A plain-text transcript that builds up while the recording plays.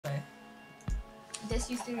This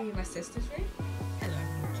used to be my sister's room. Hello,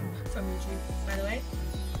 from YouTube, by the way.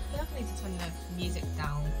 I feel like I need to turn the music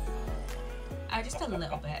down. Just a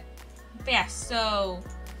little bit. But yeah, so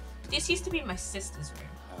this used to be my sister's room.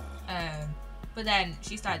 But then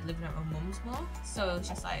she started living at my mum's more, so it's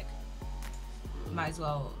just like, might as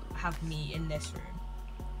well have me in this room,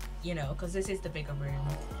 you know, because this is the bigger room.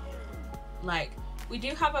 Like, we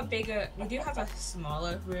do have a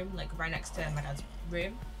smaller room, like right next to my dad's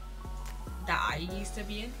room that I used to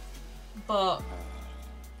be in, but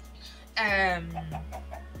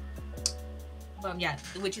yeah,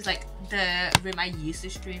 which is like the room I used to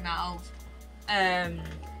stream out of.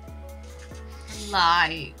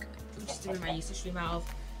 Like, which is the room I used to stream out of,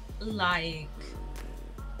 like,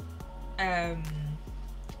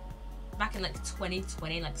 back in like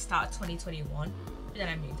 2020, like start of 2021. But then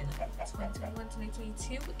I moved in like 2021,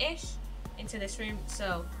 2022-ish into this room.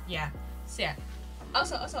 So yeah,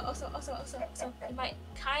 Also, you might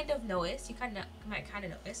kind of notice,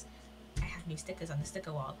 I have new stickers on the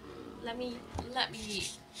sticker wall. Let me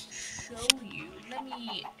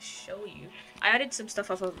show you. I added some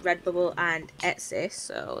stuff off of Redbubble and Etsy,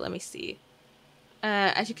 so let me see.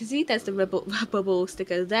 As you can see, there's the Redbubble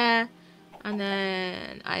sticker there, and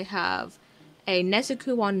then I have a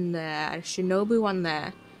Nezuko one there, a Shinobu one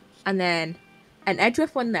there, and then an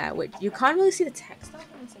Edgeworth one there, which you can't really see the text on.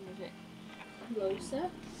 Let me see it closer.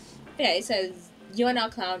 Yeah, it says, "You are now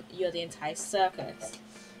clown, you're the entire circus,"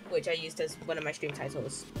 which I used as one of my stream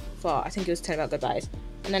titles for, I think it was 10 about goodbyes.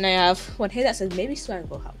 And then I have one here that says, "Maybe swearing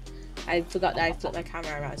will help." I forgot that I flipped my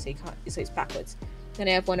camera around so it's backwards. Then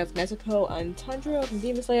I have one of Nezuko and Tanjiro from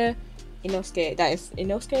Demon Slayer, Inosuke, that is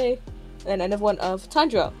Inosuke, and then another one of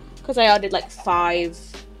Tanjiro, because I ordered like 5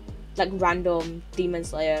 like random Demon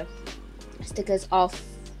Slayer stickers off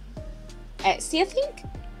Etsy, I think.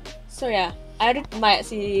 So yeah, I added my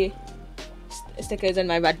Etsy stickers and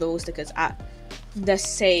my Redbubble stickers at the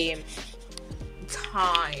same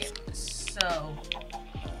time. So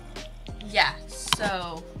yeah,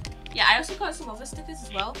 I also got some other stickers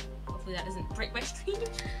as well. Hopefully that doesn't break my stream,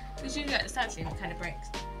 because usually at the start stream it kind of breaks.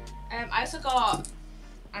 I also got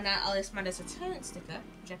an Alice Madness Return sticker,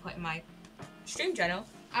 which I put in my stream journal.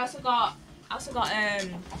 I also got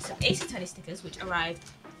some Ace Attorney stickers, which arrived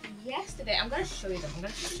yesterday. I'm gonna show you them.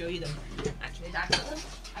 Actually,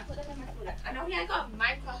 I put them in my folder. And oh yeah, I got a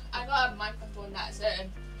Minecraft one that's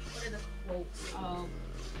one of the quotes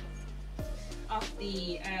of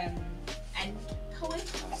the end poem.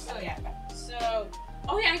 So yeah. So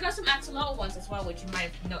oh yeah, I got some Axolotl ones as well, which you might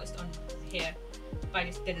have noticed on here, but I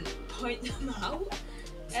just didn't point them out.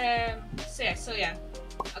 So yeah,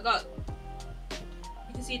 I got,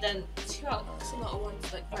 you can see the 2 Axolotl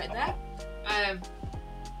ones like right there.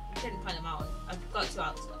 Didn't point them out. I've got 2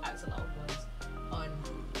 Axolotl ones on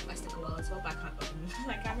my sticker wall as well, but I can't open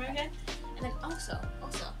my camera again. And then also,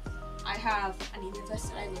 I have an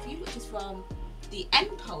Universe I Love You, which is from the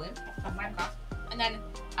end poem from Minecraft. And then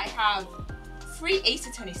I have 3 Ace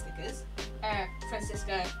Attorney stickers,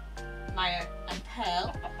 Francisca, Maya, and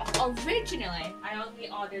Pearl. Originally, I only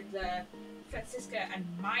ordered the Francisca and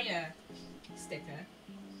Maya sticker,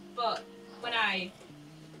 but when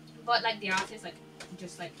like the artist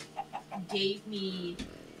just gave me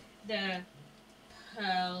the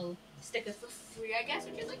Pearl sticker for free, I guess,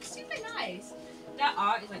 which is like super nice. That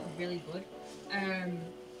art is like really good.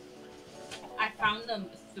 I found them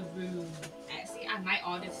through Etsy. I might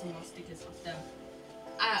order some more stickers of them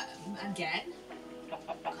again,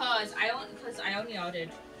 because I only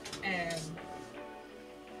ordered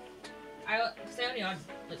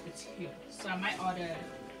like the 2, so I might order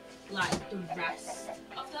like the rest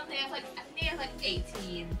of them. I think they have like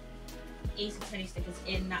 18 Ace Attorney stickers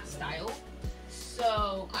in that style,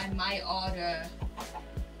 so I might order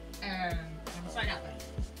I'm sorry, not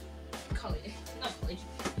college,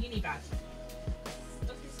 uni bag.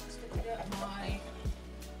 Stuff is sticking out of my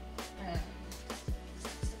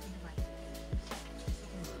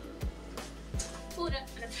folder,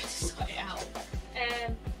 and I'm trying to sort it out. But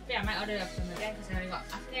yeah, I might order them again, because I think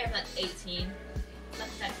I have like 18. Like I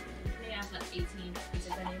said, I think I have like 18 pieces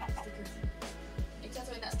of stickers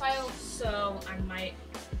exactly in that style, so I might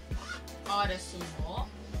order some more.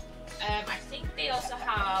 I think they also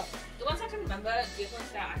have, the ones I can remember, the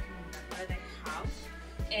ones that I can remember they have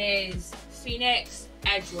is Phoenix,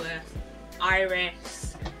 Edgeworth,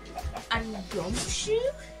 Iris, and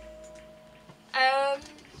Gumshoe. And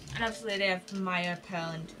obviously they have Maya,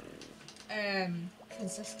 Pearl, and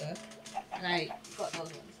Francisca. And I got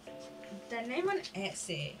those ones. Their name on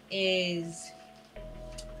Etsy is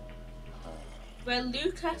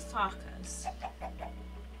Reluca Farkas.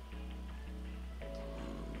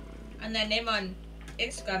 And their name on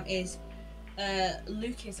Instagram is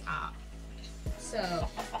Lucas Art. So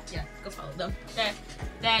yeah, go follow them.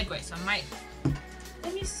 They're great. So I might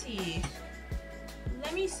let me see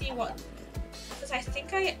what, because I think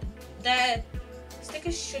the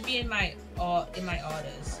stickers should be in my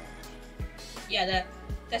orders. Yeah,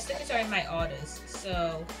 the stickers are in my orders.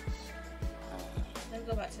 So let me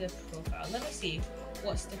go back to the profile. Let me see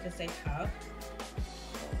what stickers they have.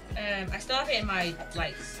 I still have it in my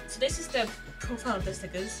likes. So this is the profile of the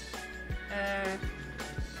stickers.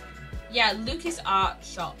 Yeah, Lucas Art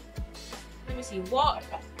Shop. Let me see what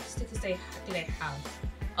stickers do they have.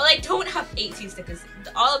 Oh, they don't have 18 stickers.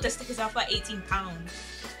 All of the stickers are for £18.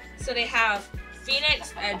 So they have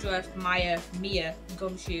Phoenix, Edgeworth, Maya, Mia,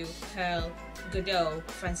 Gumshoe, Pearl, Godot,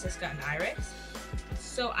 Francisca, and Iris.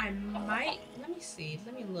 So I might, let me see,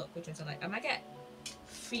 let me look which ones I like. I might get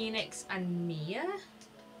Phoenix and Mia,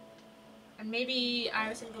 and maybe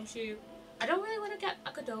Iris and Gumshoe. I don't really want to get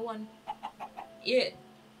a Godot one. Yeah,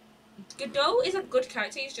 Godot is a good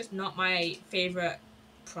character, he's just not my favourite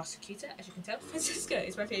prosecutor, as you can tell. Francisca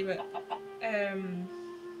is my favourite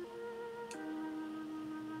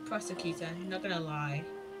prosecutor, not gonna lie.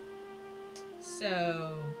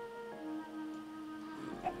 So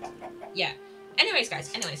yeah. Anyways, guys,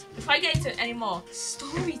 before I get into any more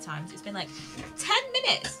story times, it's been like 10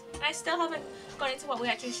 minutes and I still haven't got into what we're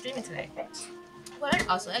actually streaming today. Well,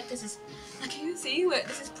 also, this is, like you can see,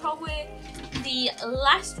 this is probably the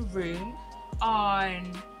last room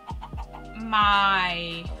on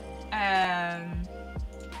my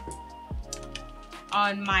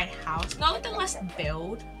house. Not like the last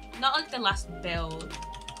build. Not like the last build.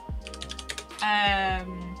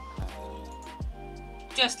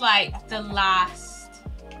 Just like the last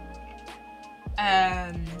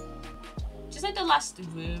just like the last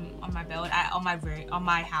room on my build, on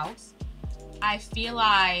my house. I feel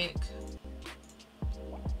like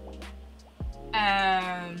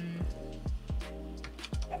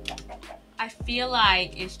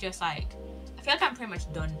it's just like, I feel like I'm pretty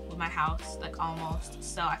much done with my house, like almost.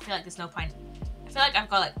 So I feel like there's no point. I feel like I've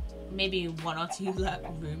got like maybe 1 or 2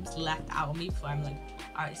 rooms left out of me before I'm like,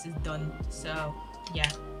 alright, this is done. So yeah.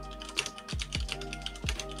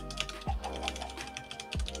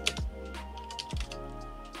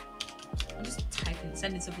 I'm just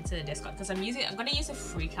sending something to the Discord because I'm gonna use a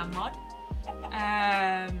free cam mod.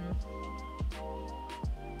 And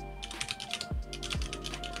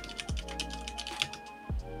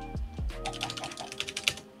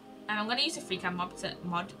I'm gonna use a free cam mod to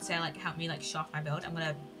like help me like show off my build. I'm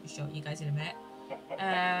gonna show you guys in a minute.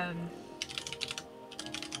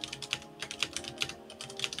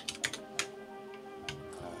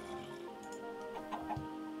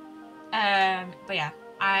 But yeah,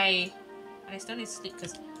 I still need to sleep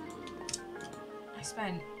because I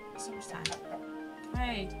spent so much time.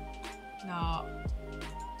 No,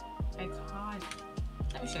 I can't.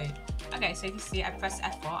 Let me show you. Okay, so you can see I pressed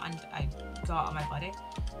F4 and I got on my body.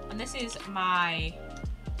 And this is my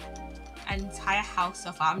entire house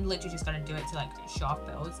so far. I'm literally just gonna do it to like show off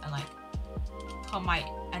builds and like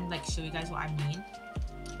show you guys what I mean.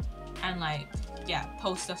 And like, yeah,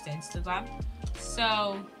 post stuff to Instagram.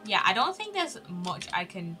 So yeah, I don't think there's much I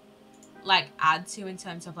can like add to in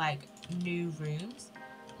terms of like new rooms.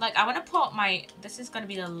 Like I want to put this is gonna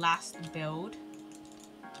be the last build.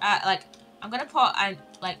 Like I'm gonna put I'm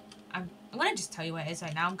gonna just tell you what it is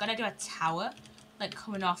right now. I'm gonna do a tower like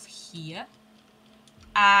coming off here,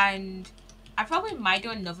 and I probably might do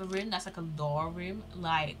another room that's like a lore room,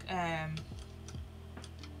 like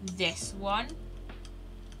this one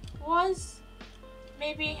was.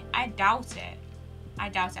 Maybe. I doubt it.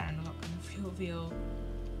 I'm not gonna reveal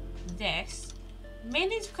this.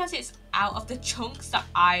 Mainly it's because it's out of the chunks that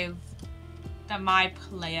my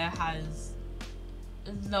player has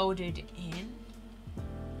loaded in.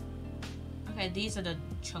 Okay, these are the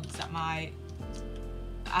chunks that my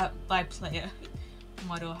player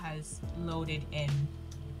model has loaded in.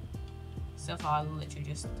 So far, literally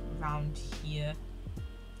just around here,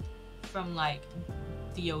 from like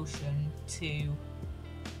the ocean to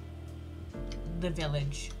the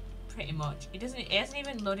village, pretty much. It hasn't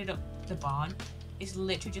even loaded up the barn. It's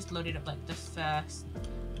literally just loaded up like the first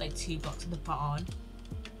like 2 blocks of the barn.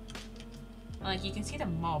 And, like you can see the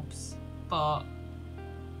mobs, but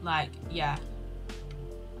like yeah.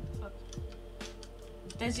 What the fuck?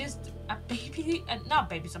 There's just a baby, not a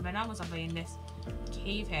baby zombie, an animal zombie in this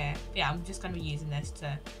cave here. But yeah, I'm just gonna be using this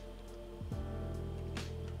to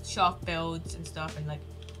show off builds and stuff and like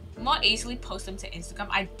more easily post them to Instagram.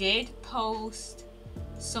 I did post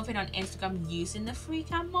something on Instagram using the free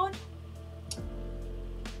cam mod.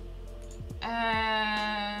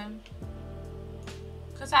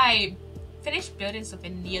 because I finished building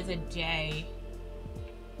something the other day.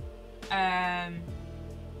 And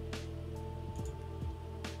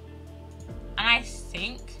I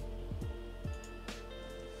think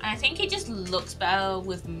it just looks better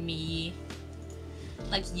with me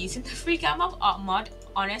like using the free game mod.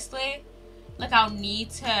 Honestly, like I'll need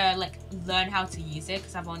to like learn how to use it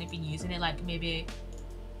because I've only been using it like maybe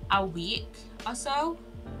a week or so.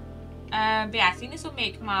 But yeah, I think this will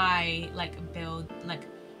make my like build like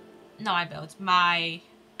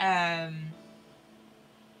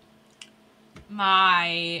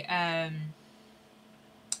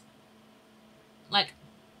like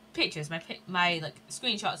pictures, my like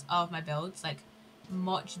screenshots of my builds like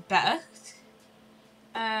much better.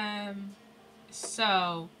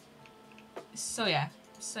 So yeah.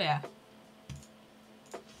 So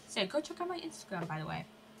go check out my Instagram, by the way.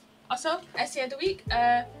 Also, essay of the week.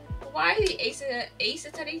 Why the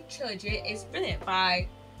Psssttt trilogy is brilliant by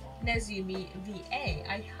Nezumi VA.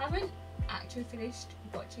 I haven't actually finished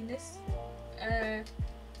watching this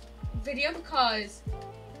video because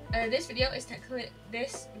this video is technically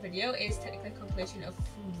a compilation of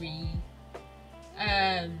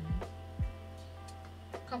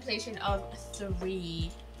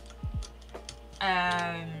three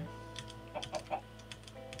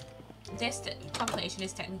this compilation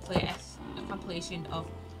is technically a compilation of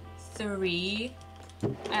three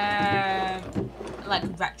like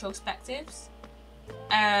retrospectives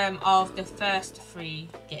of the first three.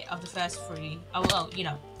 Oh well, you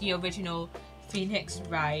know, the original Phoenix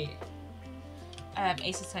Wright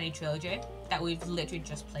Psssttt trilogy that we've literally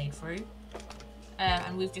just played through,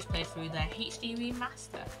 and we've just played through the HD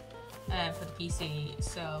remaster for the PC.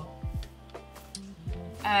 So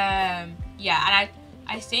yeah, and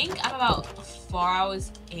I think I'm about 4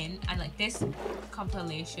 hours in, and like this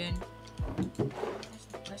compilation,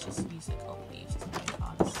 let's just use like open pages for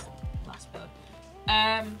this last build.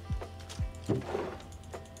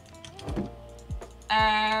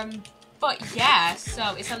 But yeah,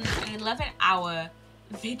 so it's an 11-hour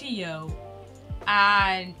video,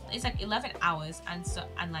 and it's like 11 hours, and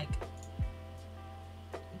like,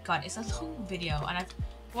 God, it's a long video, and I've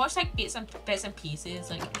watched like bits and pieces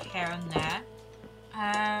like here and there.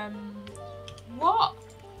 What?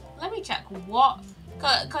 Let me check what,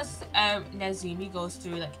 cause Nezumi goes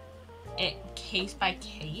through like it case by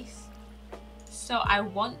case. So I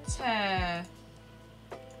want to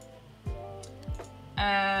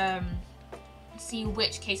see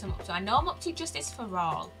which case I'm up to. I know I'm up to Justice for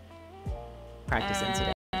All. Practice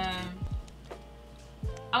incident. I'm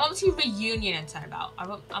up to Reunion and Turnabout.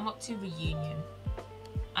 I'm up to Reunion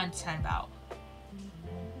and Turnabout.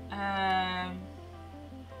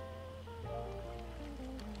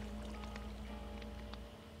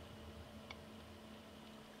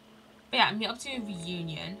 But yeah, I'm up to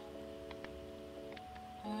Reunion.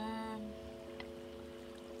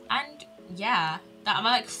 And yeah, I'm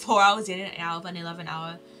like 4 hours in and out of an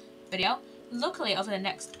 11-hour video. Luckily, over the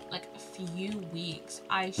next like few weeks,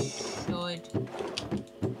 I should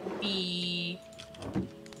be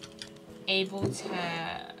able to.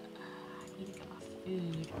 I need to get my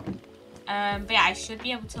food. But yeah, I should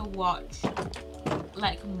be able to watch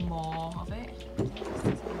like more of it.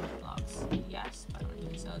 Vlogs, yes, but I don't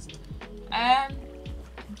use those.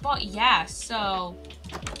 But yeah, so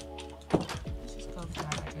let's just go to my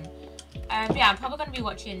bedroom. But yeah, I'm probably gonna be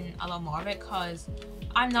watching a lot more of it because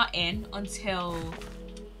I'm not in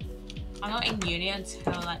uni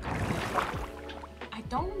until like, I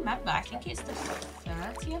don't remember. I think it's the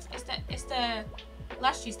 30th. It's the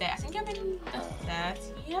last Tuesday. I think I'm in the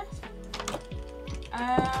 30th.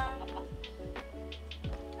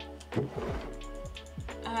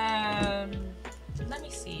 Let me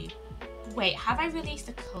see. Wait, have I released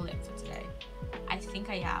a clip for today? I think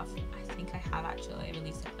I have. I think I have actually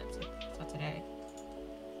released a clip for today. I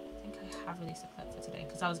think I have released a clip for today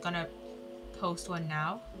because I was gonna post one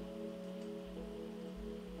now.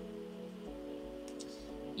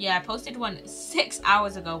 Yeah, I posted one 6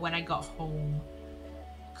 hours ago when I got home.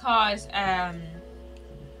 Cause I'm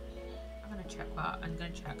gonna check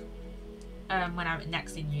when I'm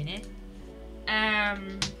next in uni.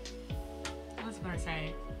 What was I gonna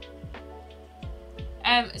say?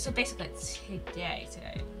 So basically today,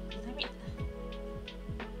 let me,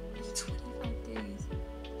 25 days,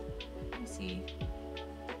 let me see.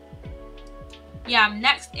 Yeah, I'm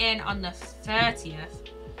next in on the 30th,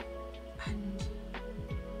 and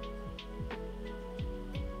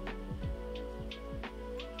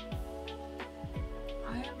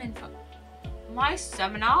I am in for my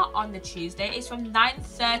seminar on the Tuesday is from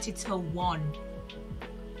 9:30 till 1.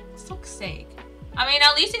 For fuck's sake. I mean,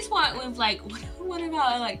 at least it's one with like one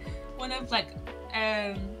about like one of like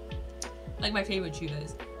my favorite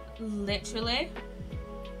tutors, literally.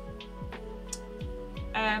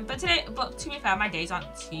 But to be fair, my days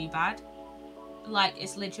aren't too bad. Like,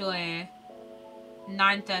 it's literally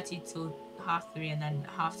 9:30 till 3:30, and then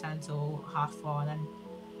 10:30 till 4:30, and then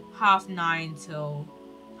 9:30 till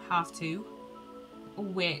 2:30,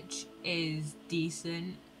 which is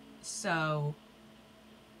decent. So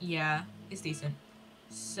yeah, it's decent.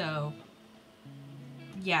 So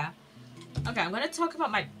yeah. Okay, I'm gonna talk about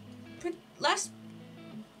my last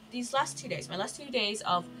 2 days. My last 2 days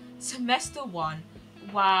of semester 1,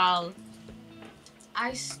 while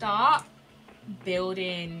I start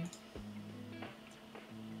building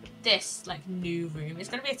this like new room. It's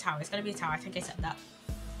gonna be a tower. I think I said that.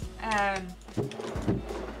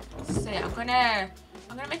 So yeah, I'm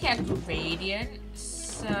gonna make it a gradient.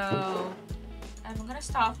 So I'm gonna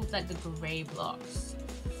start off with like the grey blocks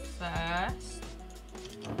first.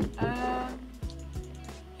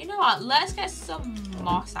 You know what? Let's get some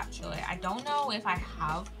moss actually. I don't know if I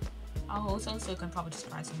have a whole ton, so I can probably just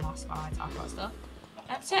grind some moss while I talk about stuff.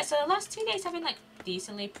 So the last 2 days have been like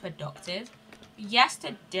decently productive.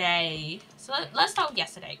 Yesterday, so let's start with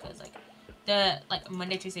yesterday, because like the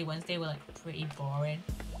Monday, Tuesday, Wednesday were like pretty boring.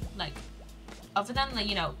 Like, other than like,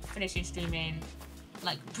 you know, finishing streaming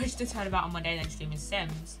like Bridge the Turnabout on Monday and then streaming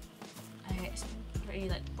Sims, it's been pretty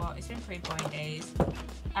like pretty boring days.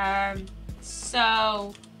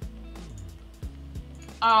 So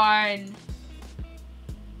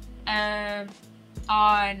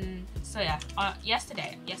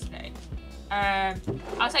yesterday,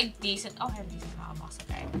 I was like decent. Oh, I have a decent amount of moss.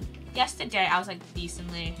 Okay. Yesterday, I was like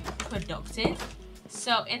decently productive.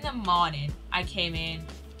 So in the morning, I came in,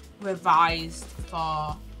 revised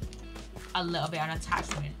for a little bit on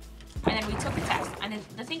attachment, and then we took a test. And then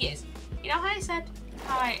the thing is, you know how I said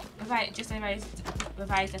how I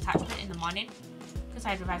revised attachment in the morning because I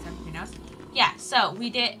had revised everything else. Yeah. So we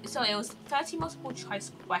did. So it was 30 multiple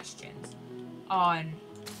choice questions on.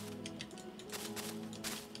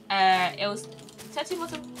 It was 30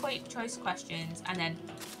 multiple choice questions and then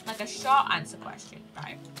like a short answer question,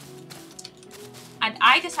 right? And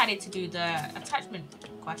I decided to do the attachment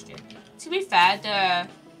question. To be fair,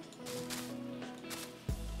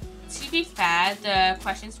 the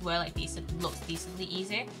questions were like looked decently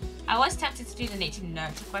easy. I was tempted to do the nature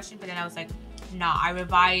nurture question, but then I was like, nah, I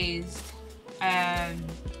revised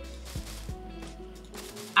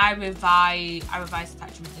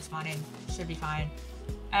attachment this morning. Should be fine.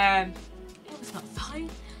 It was not fine.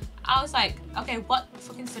 I was like, okay, what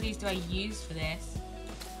fucking studies do I use for this?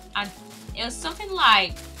 And it was something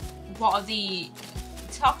like,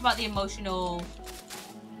 talk about emotional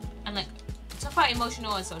and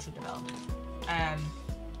social development,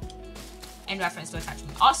 in reference to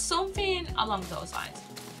attachment, or something along those lines.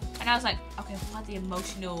 And I was like, okay, what are the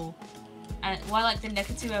emotional, and what are like the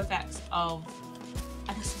negative effects of,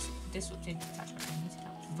 and disrupting attachment? I need to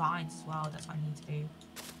know vines as well, that's what I need to do.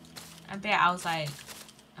 And yeah, I was like,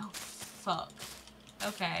 oh fuck,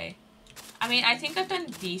 okay. I mean, I think I've done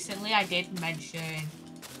decently. I did mention,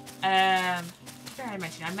 what did I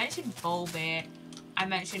mention? I mentioned Volbit, I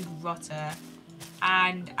mentioned Rutter,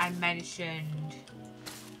 and I mentioned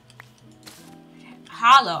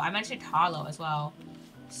Harlow. I mentioned Harlow as well.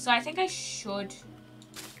 So I think I should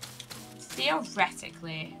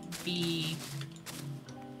theoretically be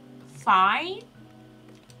fine.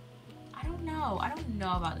 I don't know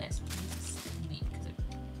about this. Because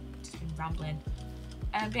I've just been rambling.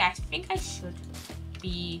 But yeah, I think I should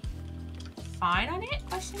be fine on it,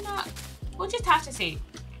 question mark. We'll just have to see.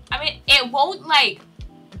 I mean, it won't like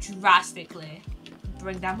drastically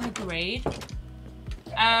bring down my grade.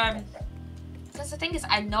 Because the thing is,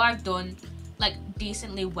 I know I've done like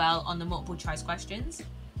decently well on the multiple choice questions.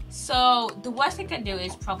 So the worst thing I can do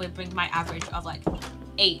is probably bring my average of like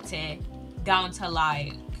 80 down to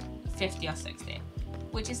like 50 or 60.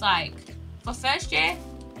 Which is like, for first year,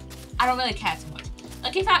 I don't really care too much.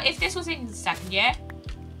 Like if this was in second year,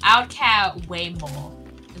 I would care way more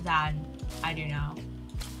than I do now.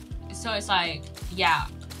 So it's like, yeah,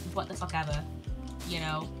 what the fuck ever, you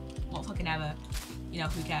know, what fucking ever, you know,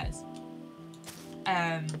 who cares?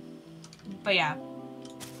 But yeah.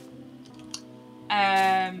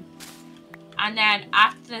 And then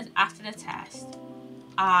after the test,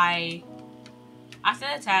 I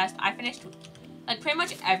finished, like pretty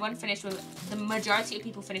much everyone finished with, the majority of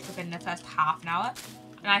people finished within the first half an hour,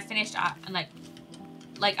 and I finished at, and like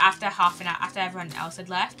after half an hour, after everyone else had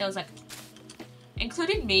left, there was like,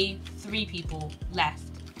 including me, 3 people left.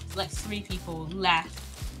 Like 3 people left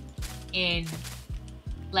in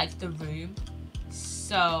like the room.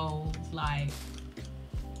 So like,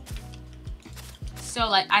 So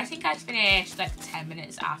like I think I finished like 10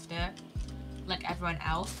 minutes after like everyone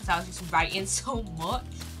else because I was just writing so much.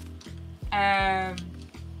 And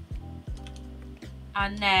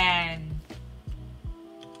then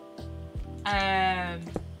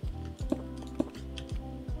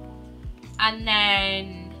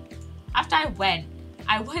after I went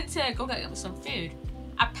to go get some food.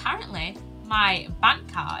 Apparently my bank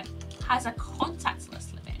card has a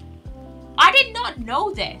contactless limit. I did not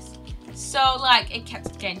know this. So like it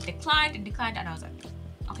kept getting declined and declined, and I was like,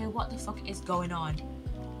 okay, what the fuck is going on?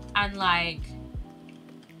 And like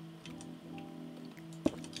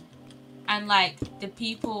the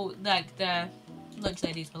people, like the lunch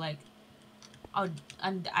ladies were like, oh,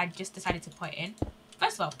 and I just decided to put it in.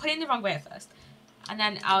 First of all, put it in the wrong way at first. And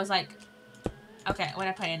then I was like, okay, when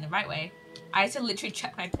I put it in the right way, I had to literally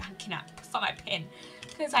check my banking app for my PIN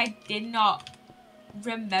because I did not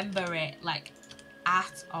remember it like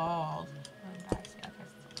at all. And I feel like I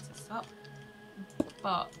fucked this up.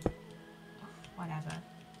 But whatever.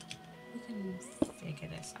 We can figure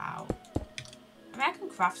this out. I mean, I can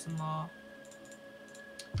craft some more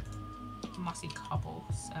mossy cobble,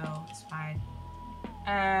 so it's fine.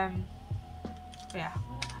 But yeah,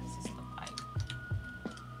 what does this look like?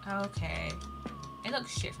 Okay. It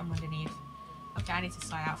looks shit from underneath. Okay, I need to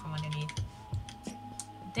slide out from underneath.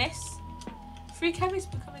 This free chem is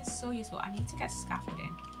becoming so useful. I need to get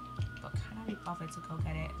scaffolding, but can I be bothered to go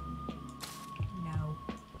get it? No.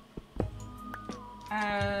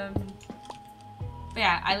 But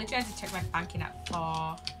yeah, I literally had to check my banking app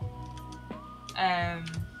for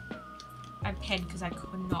my PIN because I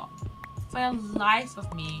could not, for the life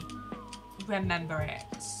of me, remember it.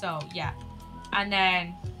 So yeah, and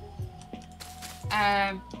then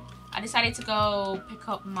I decided to go pick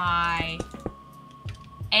up my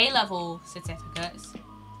A-level certificates.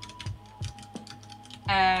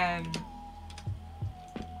 No,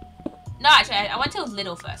 actually, I went to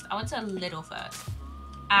Lidl first.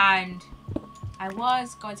 And I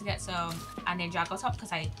was going to get a Ninjago top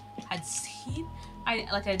because I had seen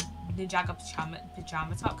like a Ninjago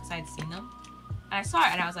pajama top because I had seen them, and I saw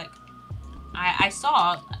it and I was like, I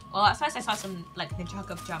saw, well, at first I saw some like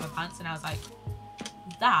Ninjago pajama pants and I was like,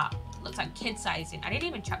 that looks like kid sizing. I didn't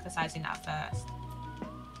even check the sizing at first.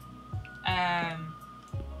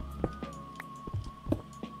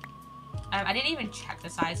 I didn't even check the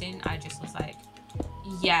sizing. I just was like,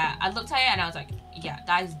 yeah. I looked at it and I was like, yeah,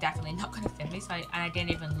 that is definitely not gonna fit me. So I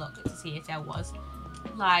didn't even look to see if there was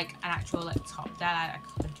like an actual like top there. I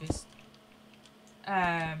could have just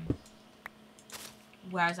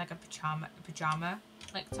wears like a pajama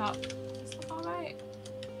like top. Is that alright?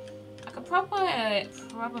 I could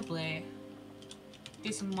probably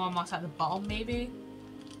do some more moss at the bottom maybe,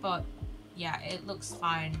 but yeah, it looks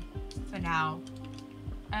fine for now.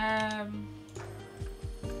 And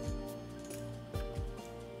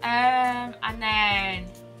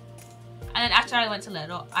then after I went to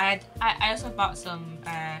Lidl, I also bought some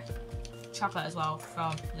chocolate as well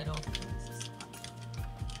from Lidl.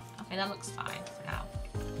 Okay, that looks fine for now.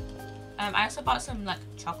 I also bought some like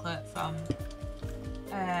chocolate from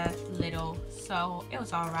Lidl, so it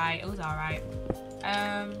was alright.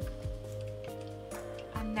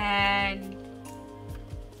 And then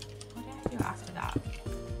what did I do after that?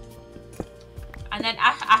 And then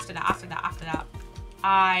after that,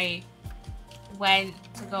 I went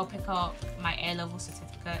to go pick up my A-level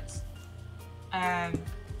certificates.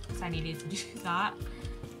 Because I needed to do that.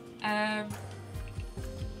 And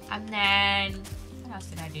then what else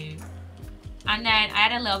did I do? And then I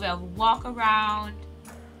had a little bit of a walk around.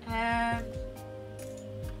 I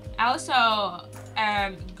also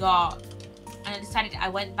I decided I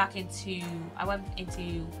went into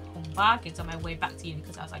Home Bargains on my way back to uni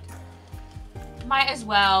because I was like, might as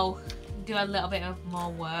well do a little bit of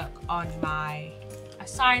more work on my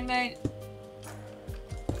assignment,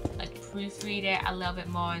 like proofread it a little bit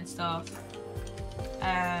more and stuff.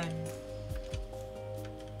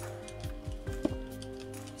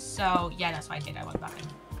 So yeah, that's what I did. I went back and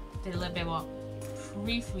did a little bit more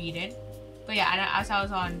proofreading. But yeah, and as I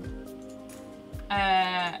was on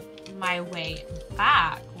my way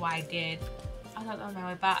back, what I did,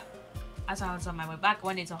 as I was on my way back, I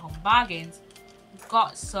went into Home Bargains,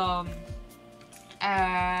 got some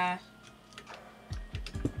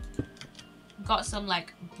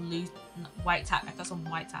like white tack. I got some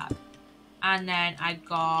white tack, and then I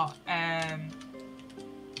got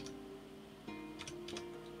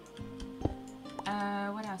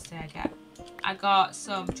what else did I get? I got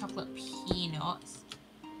some chocolate peanuts,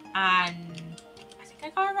 and I think I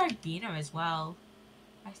got a Ribena as well.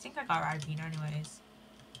 I think I got a Ribena anyways.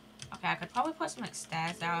 Okay, I could probably put some like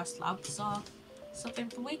stairs there or slabs or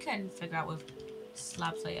something we can figure out with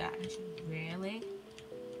slabs later. I should really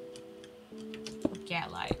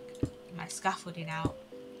get like my scaffolding out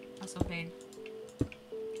or something.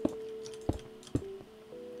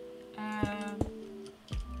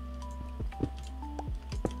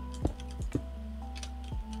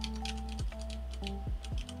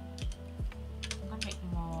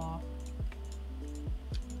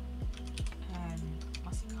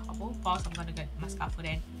 I'm gonna get my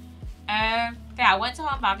scaffolding. Yeah, I went to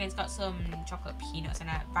Home Bargains, got some chocolate peanuts and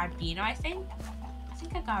a Ribena, I think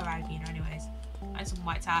I got a Ribena anyways, and some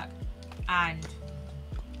white tack, and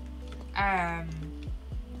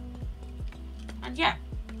yeah,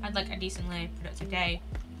 I had like a decently productive day,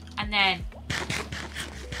 and then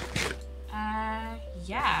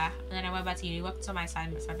yeah, and then I went back to uni, worked on my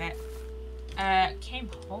assignments for a bit, came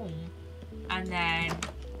home, and then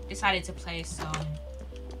decided to play some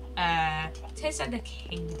Tears of the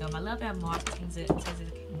Kingdom, a little bit more Tears of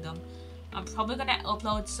the Kingdom. I'm probably gonna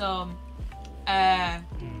upload some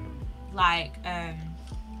like I'm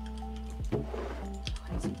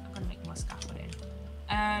gonna make more scaffolding.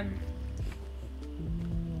 I'm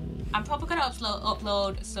probably gonna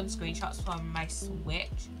upload some screenshots from my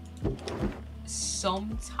Switch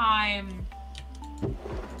sometime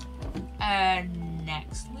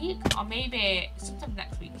next week, or maybe sometime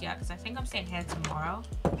next week, yeah, because I think I'm staying here tomorrow.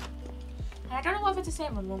 And I don't know whether to stay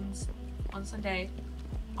at my mum's on Sunday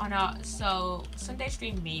or not, so Sunday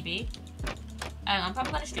stream maybe. I'm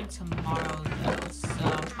probably going to stream tomorrow though, so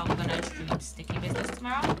I'm probably going to stream Sticky Business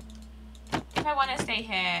tomorrow. If I want to stay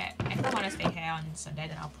here, on Sunday,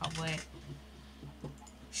 then I'll probably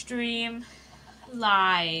stream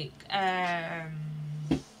like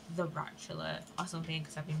the Ratchet or something,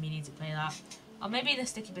 because I've been meaning to play that. Or maybe the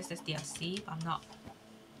Sticky Business DLC, but I'm not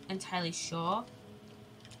entirely sure.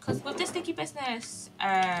 Because with the Sticky Business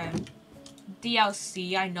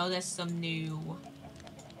DLC, I know there's some new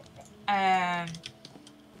I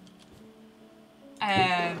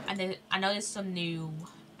know there's some new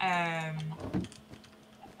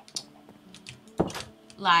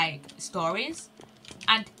like stories,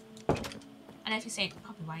 and if you're saying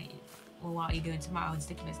probably why, well, what are you doing tomorrow in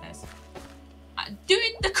Sticky Business?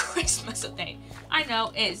 Doing the Christmas update. I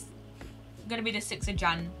know it's gonna be the 6th of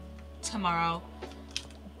Jan tomorrow,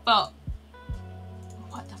 but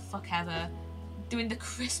what the fuck ever. Doing the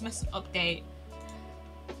Christmas update.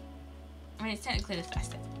 I mean, it's technically the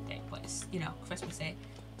festive update, but it's, you know, Christmas Day.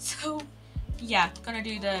 So, yeah, gonna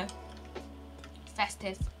do the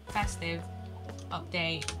festive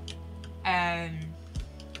update.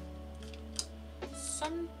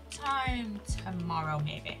 Sometime tomorrow,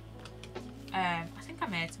 maybe. I think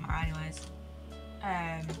I'm here tomorrow anyways.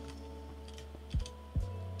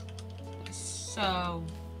 So,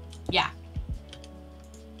 yeah.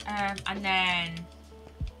 And then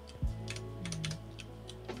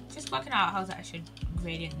just working out how that I should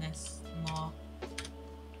gradient this more.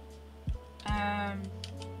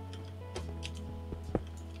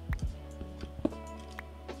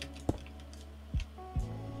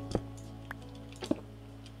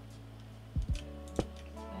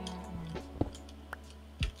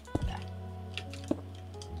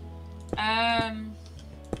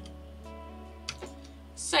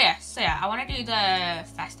 So yeah, I want to do the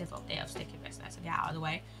festive update of Sticky Business and get out of the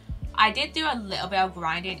way. I did do a little bit of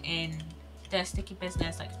grinding in the Sticky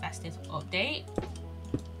Business like festive update,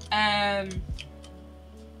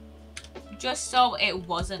 just so it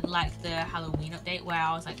wasn't like the Halloween update where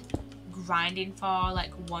I was like grinding for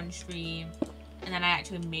like one stream and then I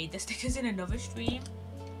actually made the stickers in another stream.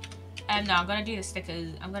 No, I'm gonna do the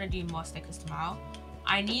stickers. I'm gonna do more stickers tomorrow.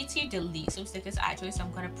 I need to delete some stickers actually, so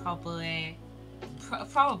I'm gonna probably what I'm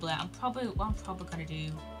probably gonna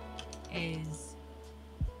do is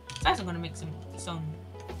first I'm gonna make some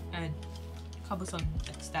cobblestone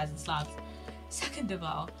like stairs and slabs. Second of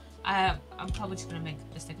all, I'm probably just gonna make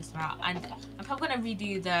the stickers tomorrow, and I'm probably gonna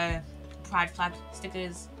redo the pride flag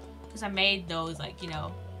stickers because I made those like, you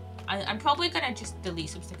know, I'm probably gonna just delete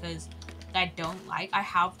some stickers that I don't like. I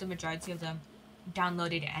have the majority of them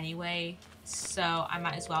downloaded anyway, so I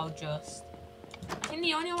might as well just. I think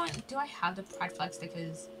the only one. Do I have the pride flag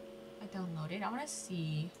stickers I downloaded? I want to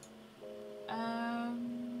see.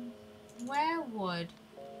 Where would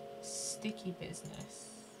Sticky Business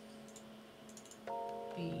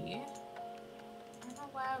be? I don't know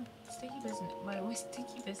where Sticky Business. Where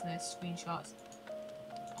Sticky Business screenshots.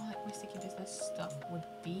 Oh, like where Sticky Business stuff would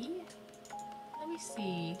be. Let me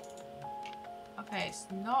see. Okay, it's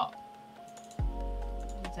not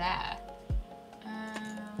there.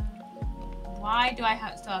 Why do I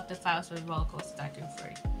still have the files for the roller coaster that I do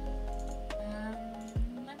free?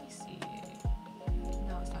 Let me see.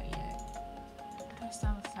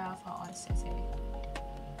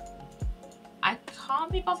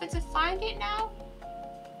 can't be bothered to find it now.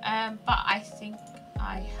 But I think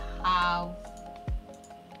I have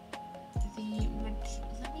the...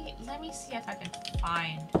 Let me see if I can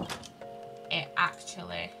find it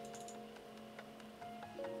actually.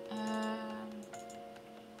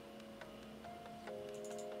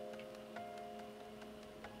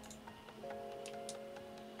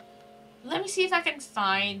 Let me see if I can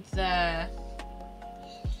find the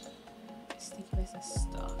sticky business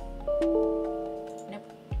stuff. Nope.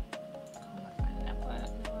 Can't find the network.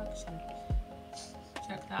 No action.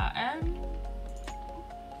 Check that.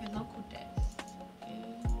 Okay, local disk.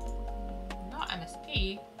 Not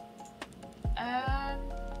MSP.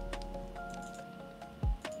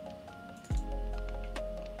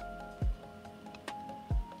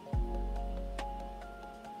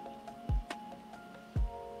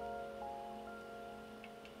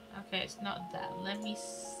 Okay, it's not that. Let me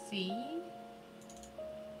see.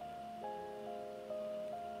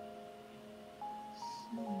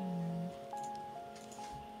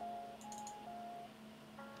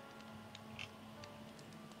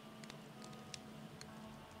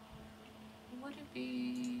 Would it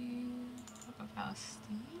be Pokemon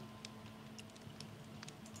Steam?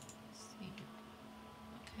 See.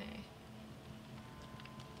 Okay.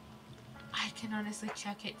 I can honestly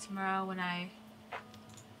check it tomorrow when I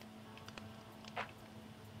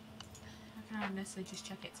can honestly just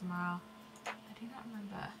check it tomorrow. I do not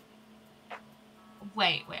remember.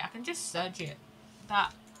 Wait, I can just search it.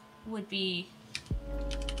 That would be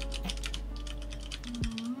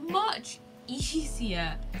much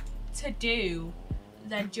easier to do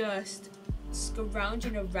than just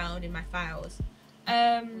scrounging around in my files.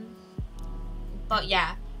 But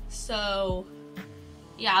yeah, so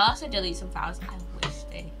yeah, I'll also delete some files.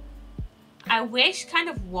 I wish kind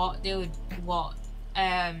of what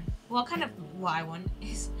I want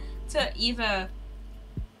is to either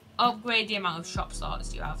upgrade the amount of shop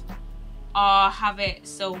slots you have, or have it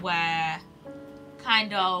so where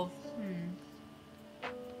kind of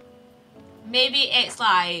maybe it's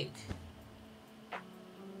like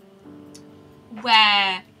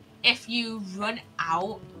where if you run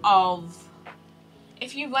out of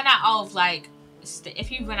like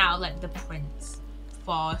the prints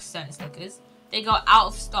for certain stickers, they go out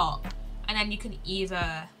of stock, and then you can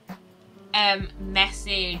either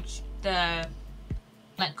message the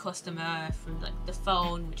like customer through like the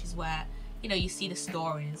phone, which is where you see the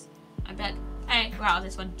stories, and be like, hey, we're out of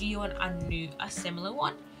this one, do you want a similar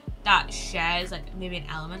one that shares like maybe an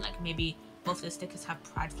element, like maybe both of the stickers have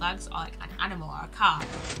pride flags or like an animal or a car,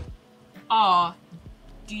 or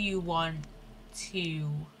do you want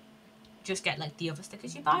to just get like the other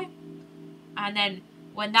stickers you buy? And then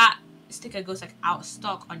when that sticker goes like out of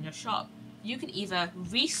stock on your shop, you can either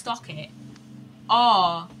restock it,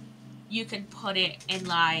 or you can put it in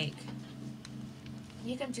like,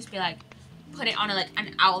 you can just be like, put it on a, like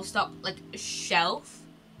an out of stock like shelf,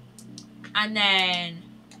 and then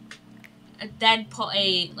put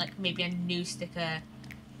a like maybe a new sticker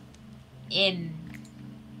in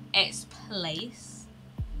its place.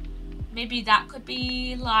 Maybe that could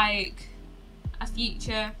be like a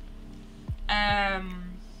feature.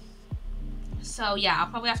 So yeah, I'll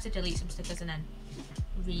probably have to delete some stickers and then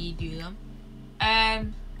redo them.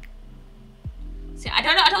 See, I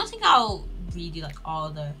don't think I'll redo like all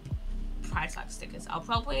the pride flag stickers. I'll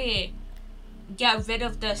probably get rid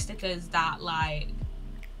of the stickers that like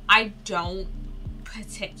I don't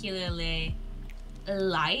particularly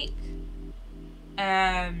like,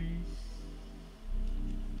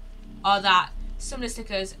 or that some of the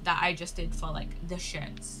stickers that I just did for like the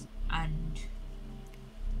shirts and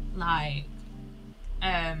like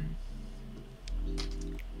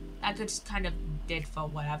I just kind of did for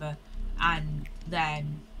whatever, and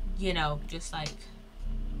then just like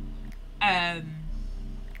and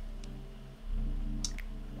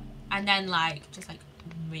then like just like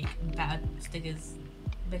make better stickers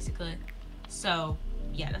basically. So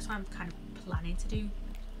yeah, that's what I'm kind of planning to do.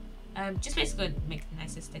 Just basically make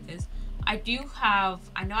nicer stickers. I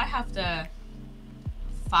know I have the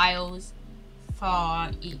files for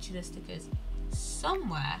each of the stickers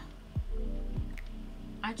somewhere.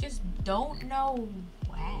 I just don't know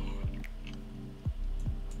where.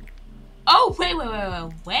 Oh,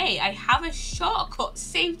 wait. I have a shortcut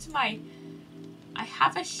saved to my... I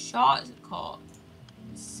have a shortcut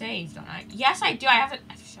saved, don't I? Yes, I do. I have a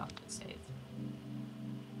shortcut saved.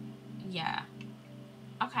 Yeah.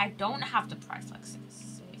 Okay, I don't have the price flag stickers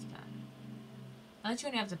saved then. I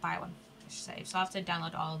literally only have to buy one saved, so I'll have to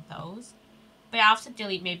download all of those. But I'll have to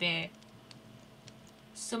delete maybe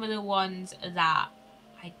some of the ones that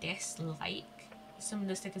I dislike. Some of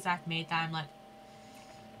the stickers I've made that I'm like,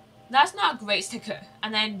 That's not a great sticker.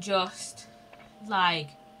 And then just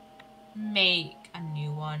like make a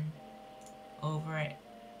new one over it,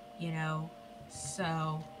 you know.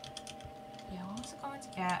 So yeah, what was I going to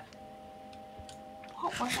get?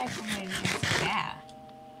 What was I going to get?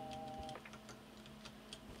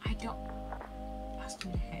 I don't. I was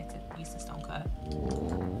going to use the stone cutter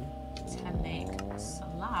to make a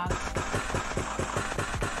slab.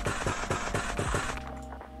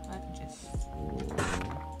 I can just.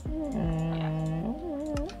 Yeah.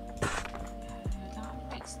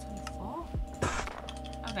 That makes 24.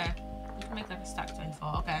 Okay. We can make like a stack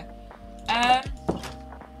 24. Okay.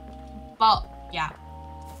 But yeah.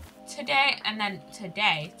 Today and then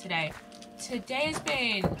today has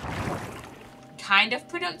been kind of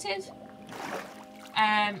productive.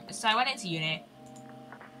 So I went into uni,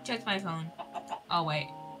 checked my phone. Oh wait,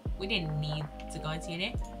 we didn't need to go into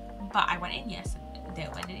uni, but I went in yesterday.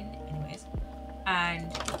 Went in anyways.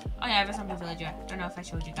 And oh yeah, I was on the villager. Don't know if I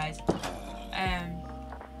showed you guys. But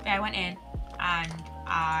I went in and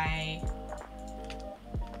I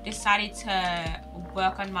decided to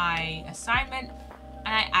work on my assignment,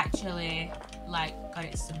 and I actually like got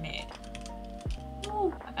it submitted.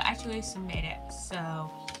 Ooh, I actually submitted it. So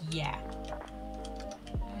yeah.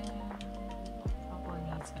 Probably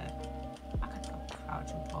need to. I could go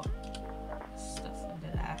crouch and put stuff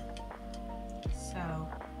under there. So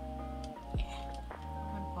yeah,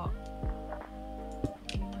 I'm gonna put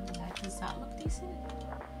under there. Does that look decent?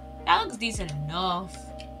 That looks decent enough.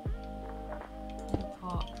 I'm gonna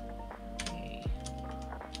put a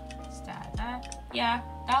star there. Yeah,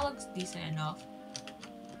 that looks decent enough.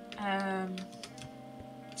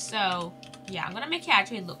 So yeah, I'm gonna make it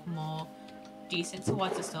actually look more decent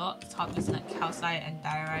towards the top using like calcite and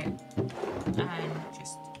diorite and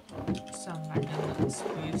just some random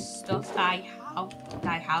spruce stuff that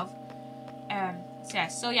I have.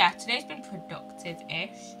 So yeah, today's been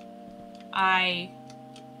productive-ish. I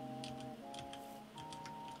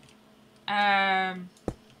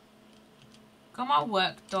got my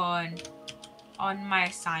work done on my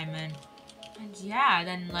assignment, and yeah,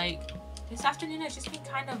 then like this afternoon has just been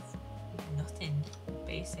kind of nothing,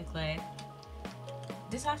 basically.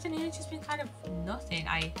 This afternoon has just been kind of nothing.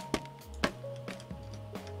 I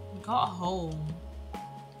got home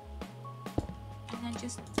and then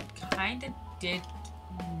just kind of did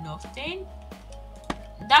nothing.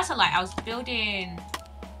 That's a lie. I was building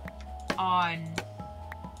on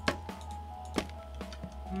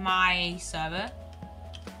my server.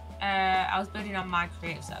 I was building on my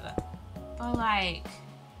creative server. But like,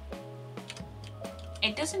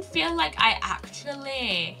 it doesn't feel like I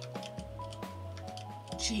actually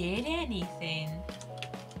did anything.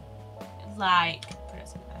 Like,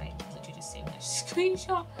 I literally just saved this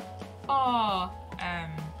screenshot for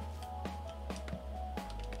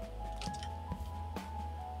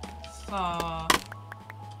let's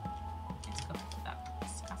go for that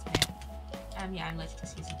scaffolding. Yeah, I'm literally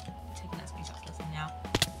just taking that screenshot for them now.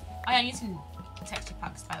 Oh yeah, I'm using texture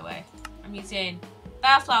packs, by the way. I'm using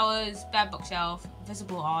bare flowers, bare bookshelf,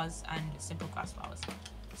 visible Oz, and simple grass flowers.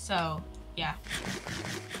 So yeah.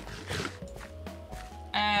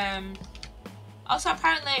 Also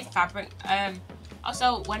apparently fabric.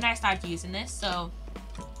 Also when I started using this, so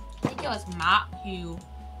I think it was Matt, who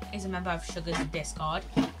is a member of Sugar's Discord.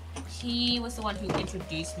 He was the one who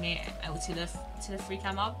introduced me to the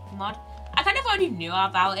FreeCam mod. I kind of already knew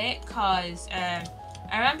about it because I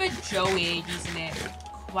remember Joey using it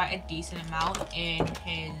quite a decent amount in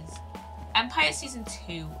his Empire Season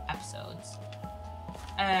 2 episodes.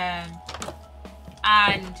 And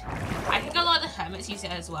I think a lot of the hermits use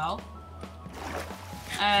it as well.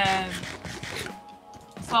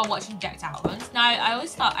 For watching decked out runs. Now I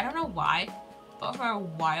always thought, I don't know why, but for a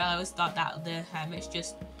while I always thought that the hermits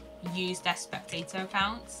just use their spectator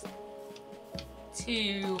accounts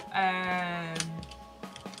to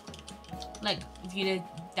like view the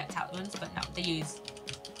decked out runs, but no, they use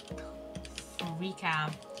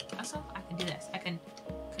FreeCam. Also, I can do this. I can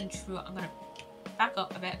control. I'm gonna back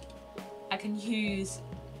up a bit. I can use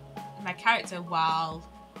my character while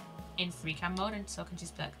in FreeCam mode, and so I can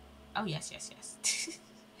just be like, oh yes, yes, yes.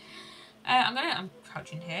 I'm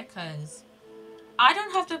crouching here because I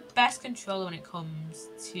don't have the best controller when it comes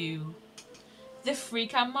to the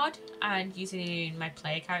FreeCam mod and using my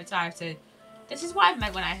player character. I have to. This is what I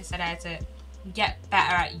meant when I said I had to get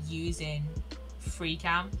better at using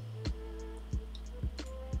FreeCam.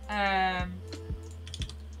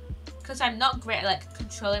 Because I'm not great at like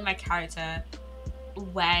controlling my character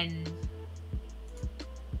when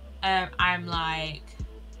I'm like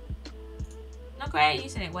not great at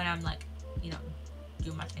using it when I'm like, you know,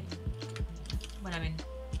 doing my thing when I'm in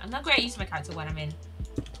I'm not great at using my character when I'm in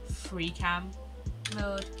free cam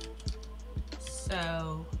mode.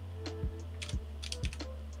 So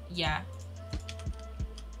yeah.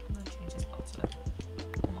 I'm gonna change this box to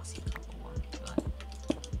a mossy copper one.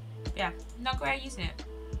 But yeah, not great at using it.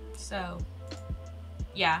 So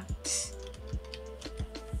yeah.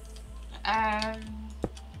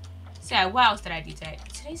 So yeah, what else did I do today?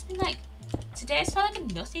 Today's felt like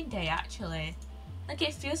a nothing day actually. Like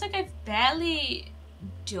it feels like I've barely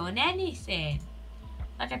done anything.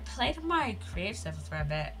 Like I played on my creative server for a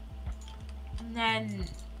bit. And then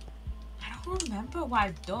I don't remember what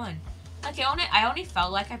I've done. Like I only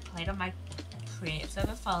felt like I played on my creative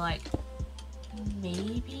server for like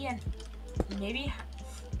maybe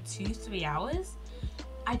 2-3 hours.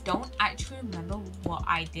 I don't actually remember what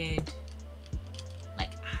I did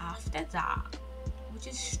like after that, which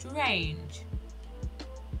is strange.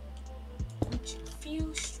 Which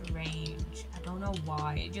feels strange. I don't know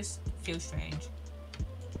why. It just feels strange.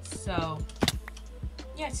 So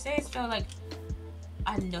yeah, today has felt like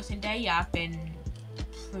a nothing day. Yeah, I've been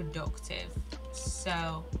productive.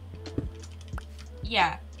 So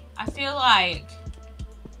yeah, I feel like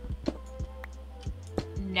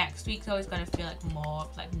next week's always gonna feel like more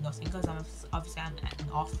of like nothing because I'm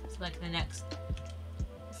off for like the next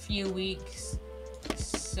few weeks.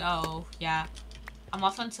 So yeah, I'm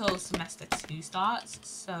off until semester 2 starts.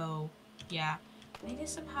 So yeah, I need to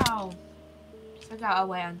somehow figure out a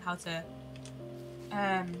way on how to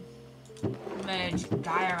merge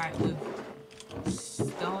diorite with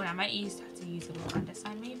stone. I might have to use it with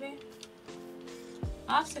andesite maybe.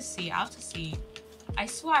 I'll have to see. I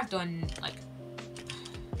swear I've done like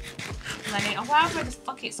blending or whatever the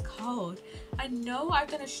fuck it's called. I know I've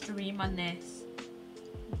done a stream on this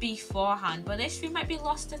beforehand, but this stream might be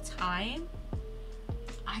lost to time.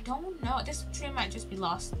 I don't know. This stream might just be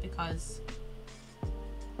lost because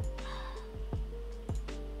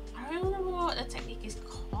I don't remember what the technique is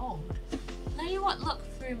called. Now you want look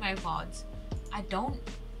through my VODs. I don't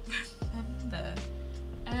remember.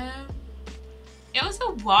 It was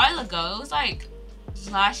a while ago. It was like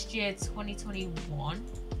last year, 2021.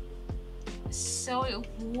 So it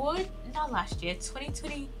would not last year,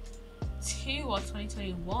 2022 or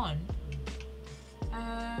 2021.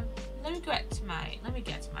 Let me get to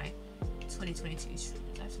my 2022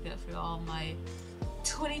 streams. I have to go through all my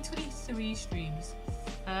 2023 streams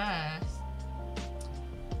first.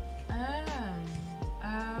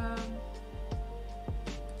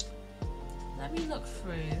 Let me look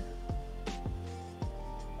through.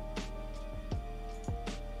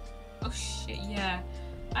 Oh shit, yeah.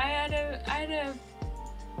 I had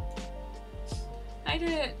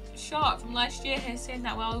a shot from last year here saying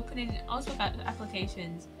that while opening also got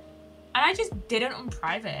applications, and I just didn't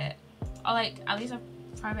unprivate it, or like at least I've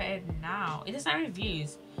privated it now. It doesn't have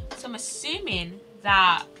reviews, so I'm assuming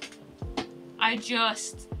that I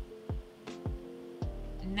just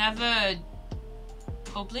never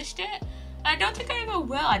published it. I don't think I ever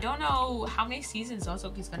will. I don't know how many seasons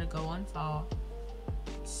Ozok is gonna go on for.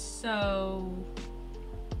 So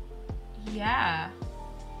yeah.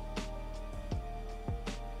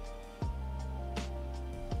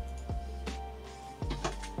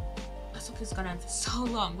 Asuka's gone on for so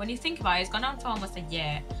long. When you think about it, it's gone on for almost a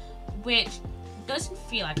year, which doesn't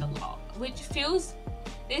feel like a lot. It feels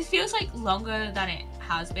like longer than it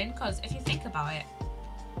has been, because if you think about it,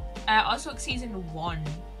 Asuka season 1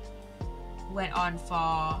 went on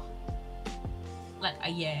for like a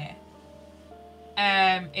year.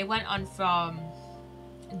 It went on from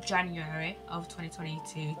January of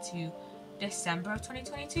 2022 to December of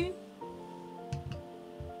 2022,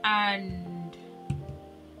 and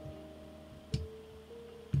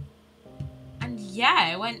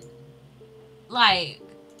yeah, it went like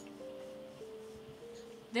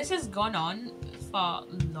this has gone on for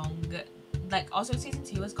longer. Like also season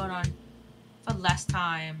 2 has gone on for less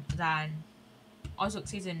time than also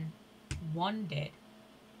season 1 did,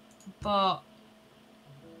 but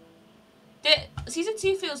season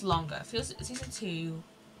 2 feels longer. Season 2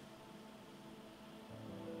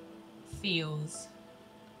 feels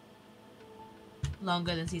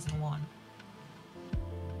longer than season 1.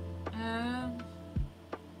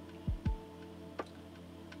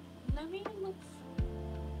 Let me look.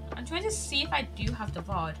 I'm trying to see if I do have the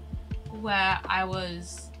VOD where I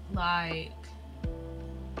was like,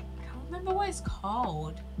 I don't remember what it's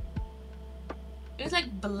called. It was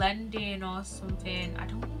like blending or something. I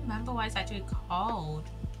don't remember what it's actually called.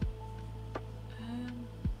 I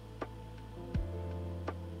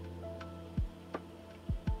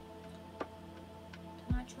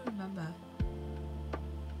don't actually remember.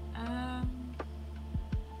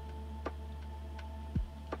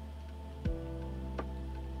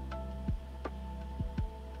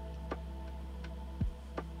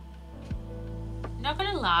 not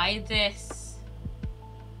gonna lie,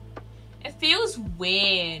 it feels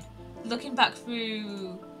weird looking back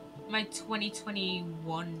through my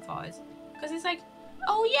 2021 photos, because it's like,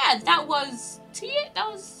 oh yeah, that was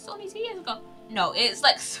only 2 years ago. No, it's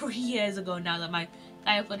like 3 years ago now that I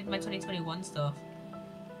uploaded my 2021 stuff,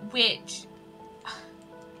 which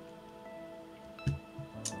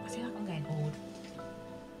I feel like I'm getting old.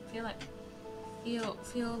 Feel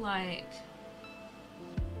like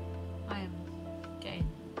I am getting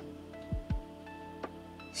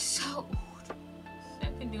so old.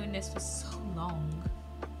 I've been doing this for so long.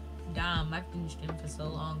 Damn, I've been streaming for so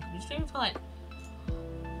long. I've been streaming for like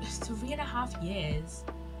 3.5 years.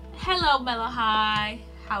 Hello, Melahai.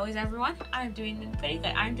 How is everyone? I'm doing pretty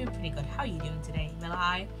good. I'm doing pretty good. How are you doing today,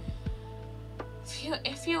 Melahai?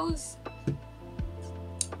 It feels...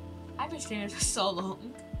 I've been streaming for so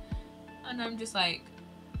long. And I'm just like,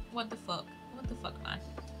 what the fuck? What the fuck, man?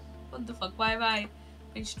 What the fuck? Why have I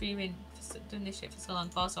been streaming, doing this shit for so long?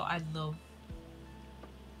 But also, I love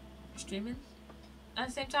streaming. At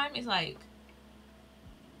the same time, it's like,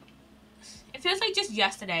 it feels like just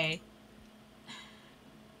yesterday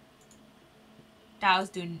that I was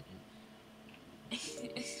doing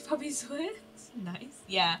probably sweats. Nice.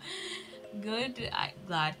 Yeah. Good. I'm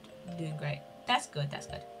glad. I'm doing great. That's good. That's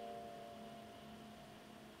good.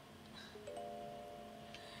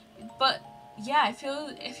 But yeah, it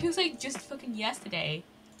feels like just fucking yesterday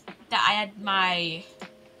that I had my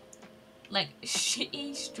like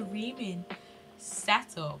shitty streaming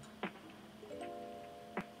setup,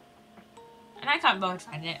 and I can't bother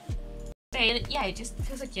finding it. But yeah, it just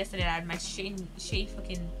feels like yesterday I had my shitty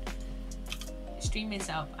fucking streaming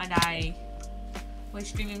setup, and I was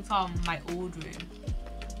streaming from my old room.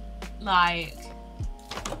 Like,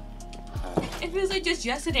 it feels like just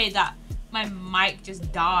yesterday that my mic just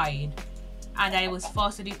died and I was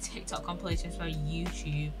forced to do TikTok compilations for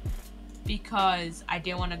YouTube because I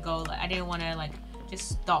didn't want to go, like, I didn't want to like just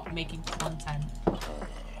stop making content.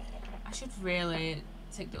 I should really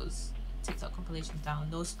take those TikTok compilations down.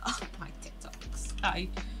 Those are my TikToks. I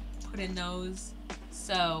put in those.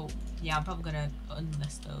 So yeah, I'm probably gonna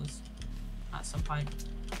unlist those at some point.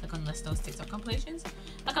 Like, unlist those TikTok compilations.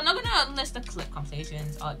 Like, I'm not gonna unlist the clip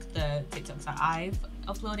compilations or like the TikToks that I've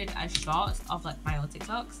uploaded as shorts of like my own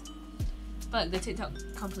TikToks. But like, the TikTok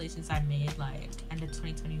compilations I made like end of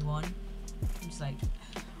 2021, I'm just like,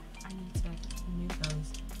 I need to remove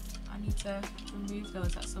those. I need to remove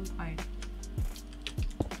those at some point.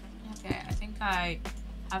 Okay, I think I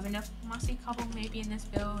have enough mossy cobble maybe in this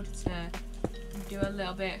build to do a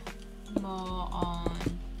little bit more on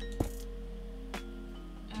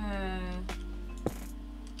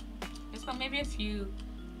it's got maybe a few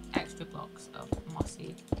extra blocks of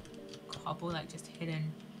mossy cobble like just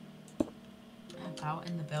hidden about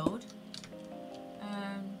in the build.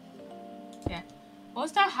 Yeah. What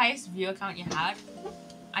was the highest viewer count you had?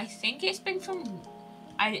 I think it's been from,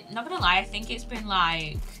 I'm not gonna lie, I think it's been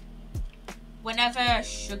like whenever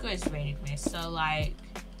Sugar has rated me, so like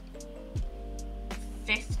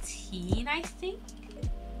 15, I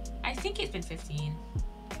think it's been 15.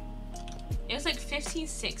 It was like 15,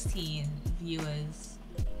 16 viewers.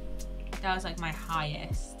 That was like my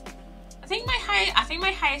highest. I think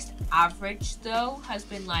my highest average though has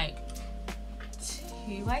been like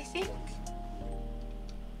 2, I think.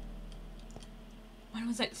 Mine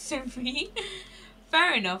was like 3.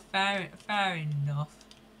 Fair enough, fair enough.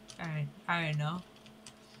 Fair enough.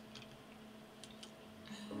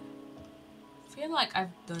 I feel like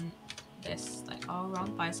I've done this like all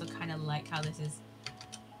wrong, but I still kind of like how this is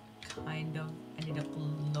kind of ended up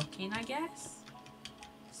looking, I guess.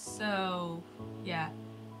 So yeah,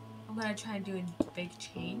 I'm gonna try and do a big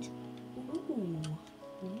change. Ooh,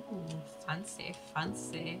 fancy. I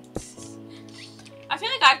feel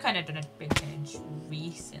like I've kind of done a big change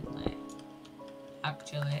recently,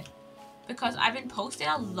 actually, because I've been posting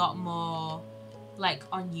a lot more like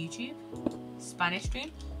on YouTube, Spanish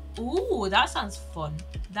stream. Ooh, that sounds fun.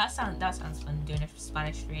 That sounds fun, doing a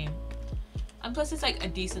Spanish stream. And plus it's like a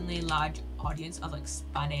decently large audience of like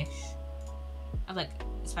Spanish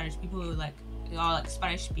people who like are like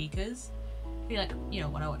Spanish speakers. They like, you know,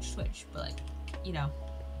 when I watch Twitch, but like, you know,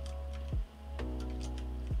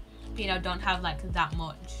 don't have like that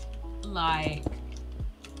much like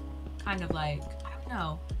kind of like, I don't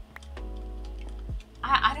know.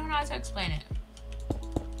 I don't know how to explain it.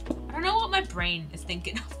 I don't know what my brain is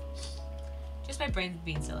thinking of. Just my brain's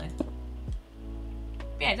being silly.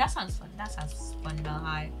 But yeah, that sounds fun. That sounds fun,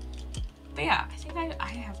 Melahai. But yeah, I think I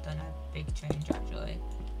have done a big change actually.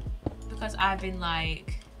 Because I've been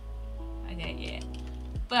like, okay, yeah.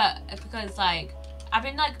 But because like, I've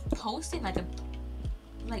been like posting like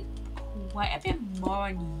like quite a bit more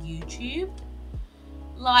on YouTube.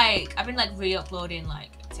 Like I've been like re-uploading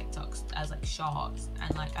like TikToks as like shorts,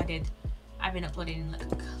 and like I've been uploading like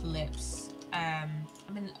clips. I've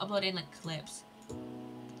been uploading like clips,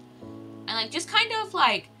 and like just kind of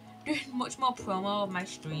like doing much more promo of my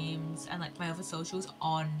streams and like my other socials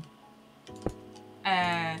on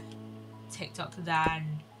TikTok than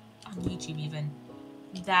on YouTube even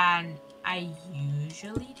than I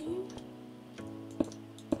usually do,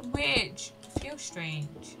 which feels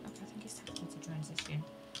strange. Okay, I think it's time to transition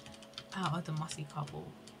out of the mossy cobble.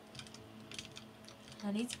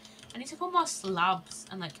 I need to put more slabs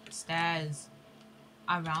and like stairs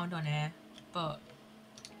around on here, but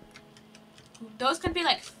those can be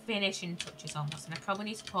like finishing touches almost, and I probably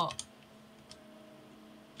need to put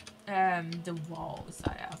the walls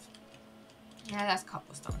that I have. Yeah, that's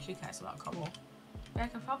cobblestone. Who cares about cobble? But I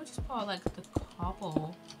can probably just put like the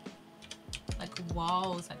cobble like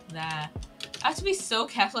walls like there. I have to be so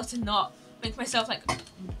careful to not make myself like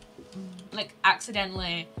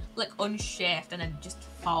accidentally like unshift and then just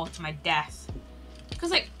fall to my death,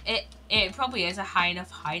 because like it probably is a high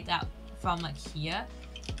enough height that from like here,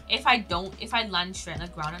 if I land straight on the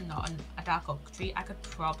ground and not on a dark oak tree, I could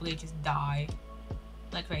probably just die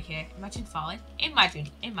like right here. Imagine falling. Imagine.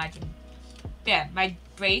 But yeah, my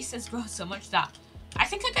brace has grown so much that I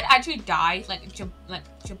think I could actually die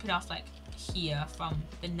jumping off like here from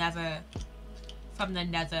the nether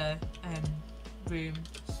room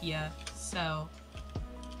here. So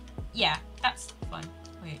yeah, that's fun.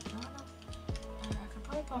 Wait, no. I could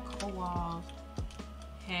probably put a couple walls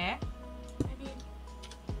here. Maybe.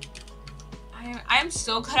 I am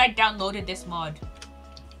so glad I downloaded this mod,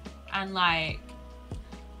 and like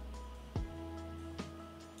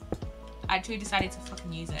I actually decided to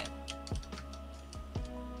fucking use it.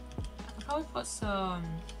 I could probably put some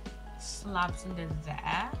slabs under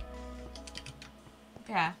there.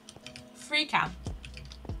 Yeah. Free cam.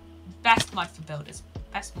 Best mod for builders.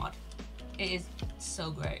 Best mod. It is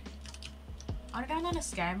so great. On download a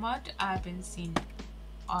scare mod I've been seeing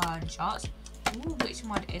on shots. Ooh, which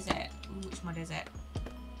mod is it?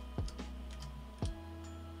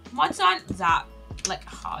 Mods aren't that like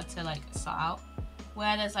hard to like sort out.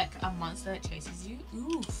 Where there's like a monster that chases you.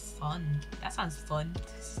 Ooh, fun. That sounds fun.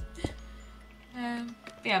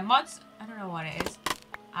 But yeah, mods, I don't know what it is.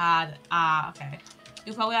 Okay.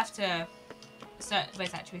 You'll probably have to search, but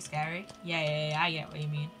it's actually scary. Yeah, I get what you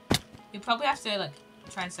mean. You'll probably have to like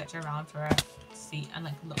try and search around for a seat and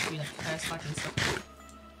like look through like curse lodge and stuff.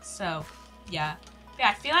 So yeah. But yeah,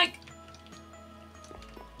 I feel like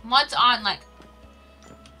mods aren't like,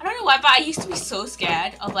 I don't know why, but I used to be so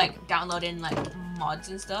scared of like downloading like mods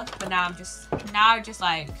and stuff, but now I'm just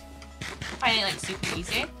like finding it like super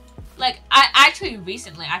easy. Like I actually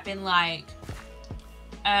recently I've been like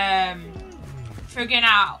figuring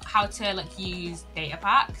out how to like use data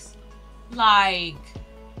packs, like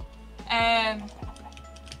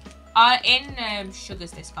in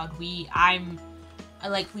Sugar's Discord we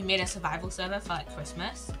made a survival server for like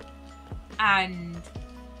Christmas, and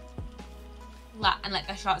like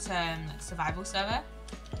a short-term like survival server,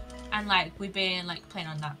 and like we've been like playing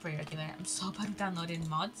on that pretty regularly. I'm so bad at downloading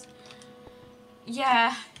mods.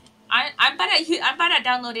 Yeah, I'm bad at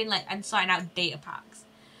downloading like and sorting out data packs.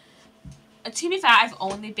 To be fair, I've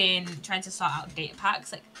only been trying to sort out data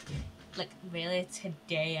packs like really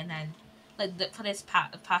today, and then like for this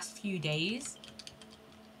past few days.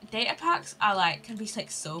 Data packs are like can be like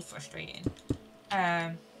so frustrating.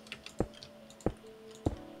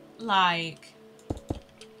 Like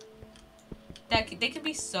they can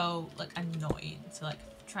be so like annoying to like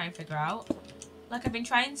try and figure out. Like I've been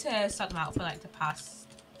trying to sort them out for like the past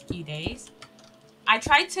few days. I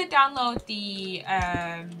tried to download the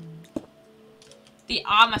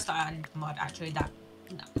armor stand mod, actually, data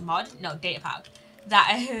pack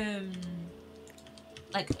that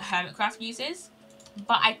like Hermitcraft uses,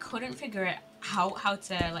 but I couldn't figure it out how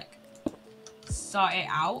to like sort it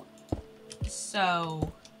out.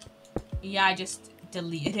 So yeah, I just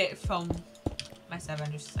deleted it from my server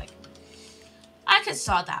and just like, I could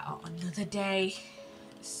sort that out another day.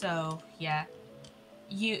 So yeah,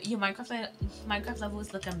 your Minecraft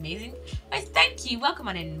levels look amazing. Why, thank you. Welcome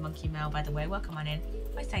on in, Monkey Mail. By the way, welcome on in.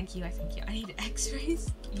 Why, thank you. I need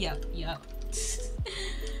X-rays. Yep.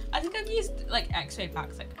 I think I've used like X-ray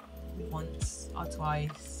packs like once or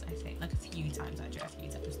twice. I think like a few times actually.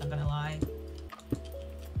 Not gonna lie.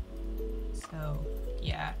 So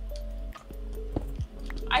yeah.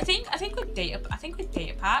 I think with data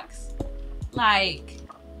packs, like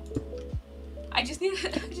I need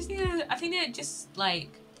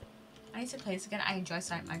to play this again. I enjoy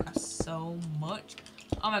starting Minecraft so much,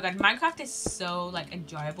 Oh my god, Minecraft is so like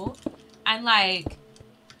enjoyable, and like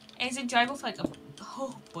it's enjoyable for like a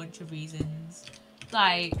whole bunch of reasons.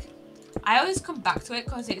 Like I always come back to it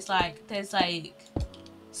because it's like there's like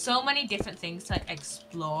so many different things to like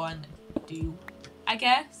explore and like, do, I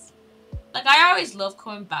guess. Like I always love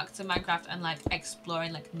coming back to Minecraft and like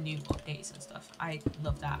exploring like new updates and stuff. I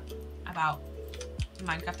love that about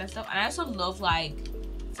Minecraft and stuff. And I also love like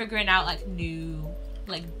figuring out like new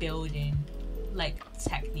like building like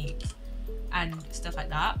techniques and stuff like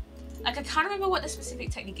that. Like I can't remember what the specific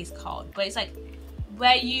technique is called, but it's like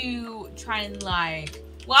where you try and like,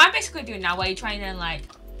 what I'm basically doing now, where you're trying to like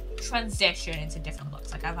transition into different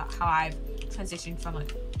blocks, like how I've transitioned from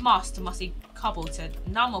like moss to mossy cobble to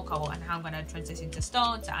normal cobble, and how I'm gonna transition to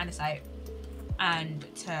stone to andesite and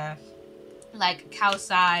to like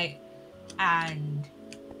calcite and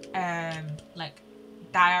like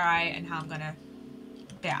diorite, and how I'm gonna,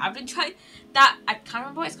 yeah, I've been trying that. I can't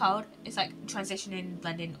remember what it's called. It's like transitioning,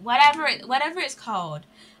 blending, whatever it's called.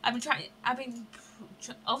 I've been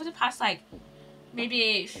over the past like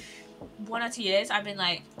maybe 1 or 2 years, I've been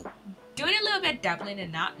like doing a little bit dabbling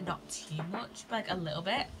in that, not too much, but like a little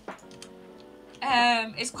bit.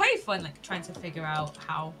 It's quite fun like trying to figure out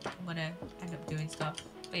how I'm gonna end up doing stuff.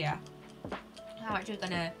 But yeah, I'm actually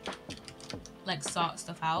gonna like sort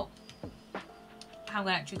stuff out. How I'm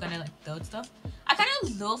actually gonna like build stuff. I kind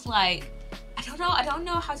of love like, I don't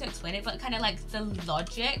know how to explain it, but kind of like the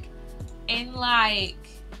logic in like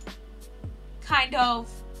kind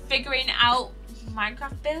of figuring out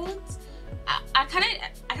Minecraft builds. I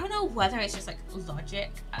don't know whether it's just like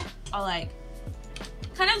logic or like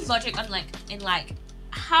kind of logic on like in like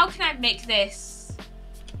how can I make this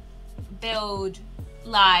build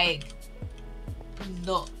like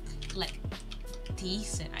look like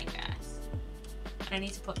decent, I guess. And I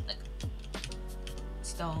need to put like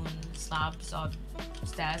stone slabs or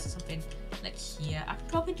stairs or something like here. I could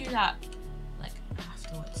probably do that like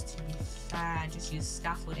afterwards, to be fair, and just use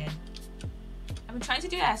scaffolding. I've been trying to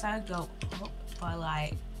do it as I go up, but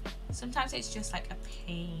like sometimes it's just like a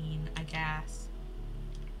pain, I guess.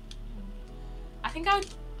 I think I'll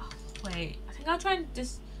try and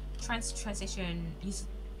just transition, use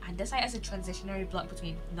andesite as a transitionary block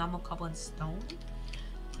between normal cobble and stone,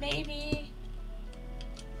 maybe.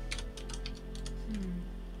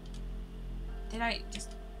 Did I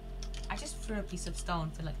just threw a piece of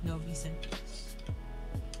stone for like no reason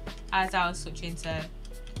as I was switching to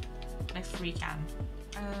my free cam.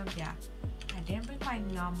 Yeah, I didn't bring my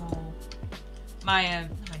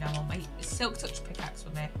my silk touch pickaxe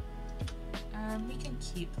with me. We can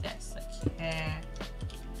keep this like here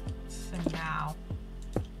for now.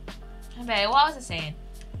 Okay, what was I saying?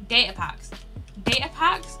 Data packs. Data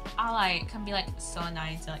packs are like can be like so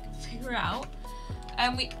nice to like figure out.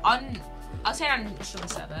 I'll say on Sugar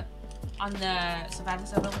server, on the survivor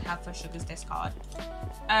server we have for Sugar's Discord.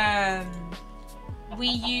 We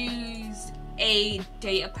use a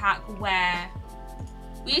data pack where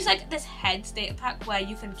we use like this heads data pack where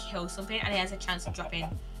you can kill something and it has a chance of dropping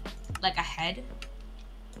like a head.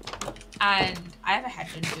 And I have a head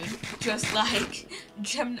dungeon, just like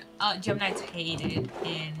Gemini's hated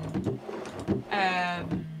in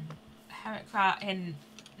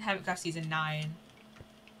Hermitcraft season 9.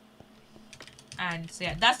 And so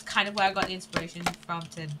yeah, that's kind of where I got the inspiration from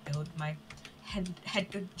to build my head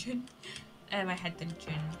dungeon. My head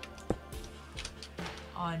dungeon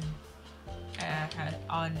on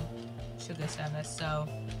Sugar server. So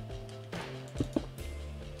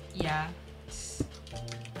yeah.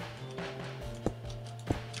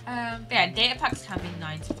 But yeah, data packs can be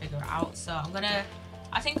nice to figure out. So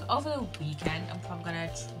I think over the weekend I'm probably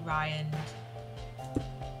gonna try and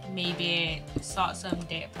maybe sort some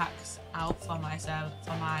data packs out for my server,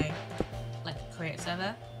 for my like create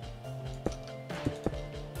server.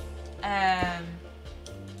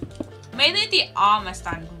 Mainly the armor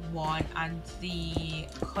stand one and the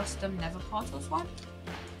custom nether portals one.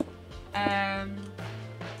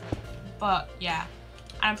 But yeah,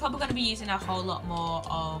 and I'm probably going to be using a whole lot more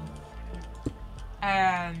of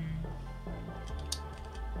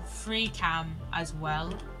free cam as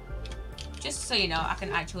well, just so you know I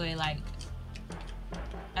can actually like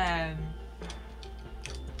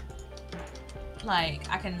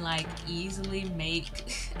I can like easily make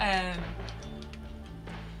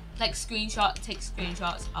like take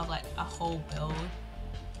screenshots of like a whole build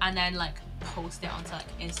and then like post it onto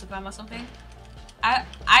like Instagram or something. I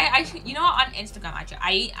actually, you know what, on Instagram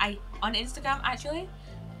actually,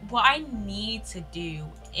 what I need to do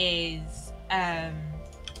is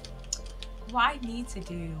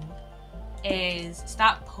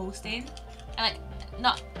start posting and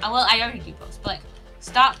like I already do post, but like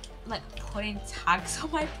start like putting tags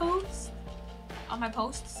on my posts,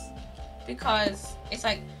 because it's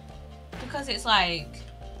like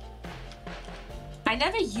I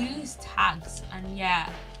never use tags, and yet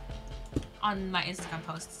on my Instagram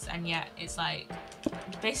posts, and yet it's like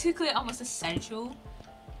basically almost essential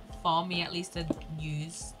for me at least to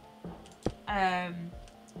use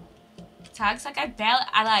tags. Like I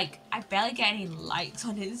barely get any likes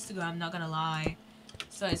on Instagram, not gonna lie.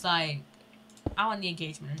 So it's like I want the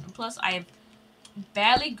engagement, and plus I've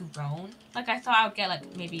barely grown. Like I thought I would get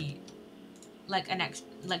like maybe like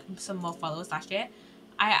some more followers last year.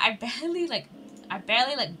 I barely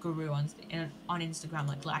grew on Instagram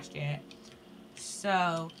like last year.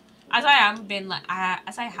 So as I have been like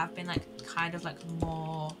kind of like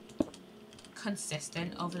more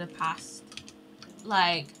consistent over the past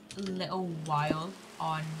like little while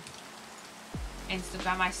on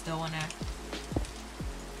Instagram, I still wanna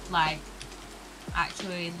like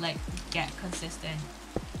actually like get consistent,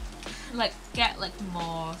 like get like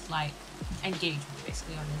more like engagement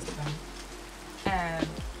basically on Instagram. I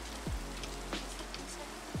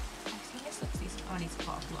think this looks decent. Oh, I need to put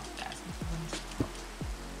a block there. So I'm just put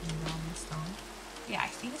normal stone. Yeah, I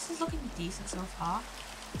think this is looking decent so far.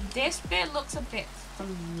 This bit looks a bit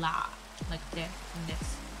flat, like this and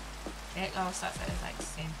this. It also starts at like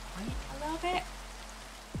same point a little bit.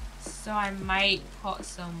 So I might put a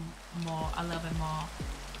little bit more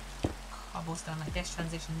cobblestone. Like this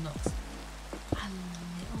transition looks a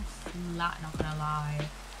little flat, not gonna lie.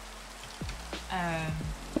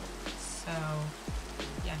 So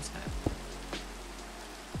yeah, I'm just gonna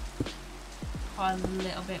put a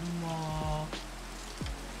little bit more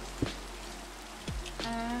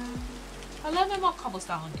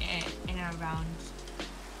cobblestone in and around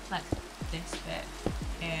like this bit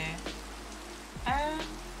here.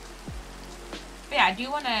 But yeah, I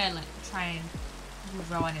do want to like try and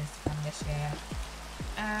grow on Instagram this year.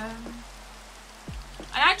 And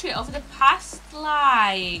actually over the past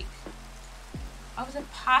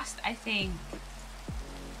I think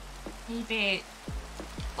maybe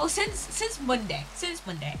since Monday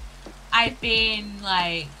I've been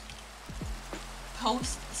like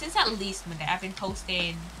since at least Monday I've been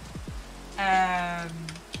posting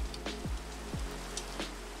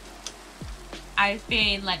I've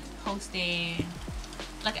been like posting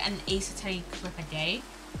like an 8 to 10 clip a day,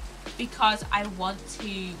 because what I want to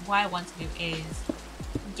do is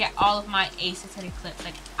get all of my 8 to 10 clips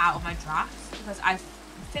like out of my drafts, because I've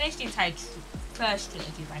finished the entire first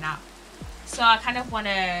trilogy by now. So I kind of want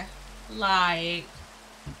to like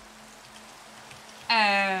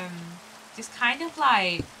just kind of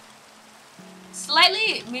like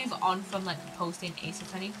slightly move on from like posting 8 to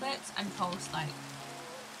 20 clips and post like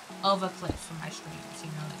other clips from my streams,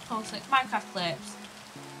 you know, like post like Minecraft clips,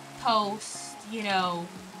 post, you know,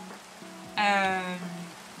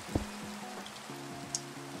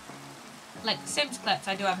 like Sims clips.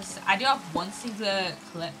 I do have one singular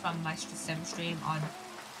clip from my Sim stream on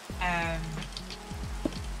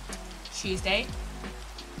Tuesday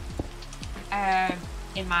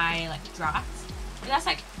in my like drafts, but that's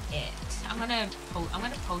like it. I'm gonna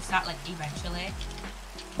post that like eventually.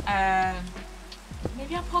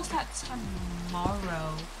 Maybe I'll post that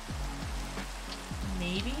tomorrow.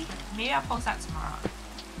 Maybe I'll post that tomorrow.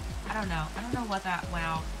 I don't know when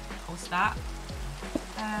I'll post that.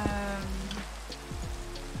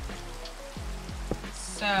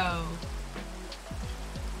 So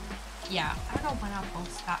yeah, I don't know when I'll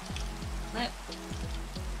post that clip.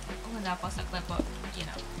 When I'll post that clip, but you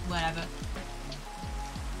know, whatever.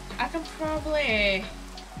 I can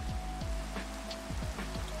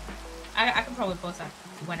probably post that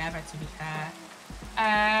whenever, to be fair.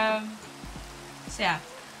 So yeah,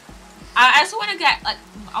 I also want to get like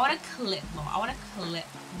I want to clip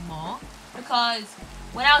more, because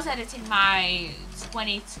when I was editing my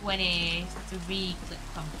 2023 clip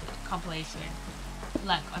compilation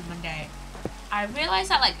like on Monday, I realized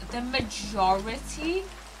that like the majority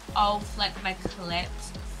of like my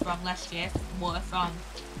clips from last year were from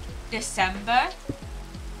December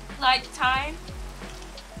like time,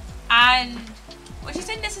 and which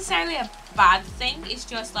isn't necessarily a bad thing. It's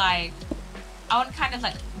just like I want kind of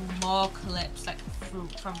like more clips like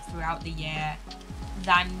from throughout the year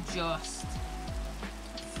than just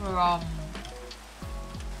from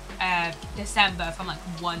December, from like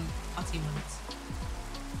 1 or 2 months.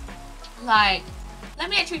 Like, let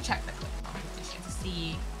me actually check the clip competition to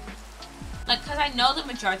see, like, because I know the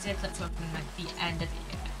majority of clips were from like the end of the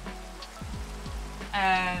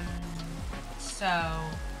year. So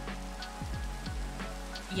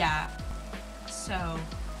yeah, so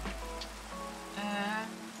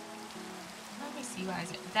let me see what I Where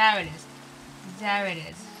is it? There it is. There it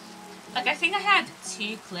is. Like, I think I had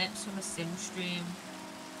 2 clips from a sim stream.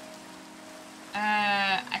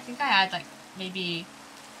 I think I had, like, maybe...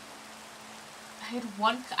 I had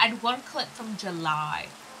one clip from July.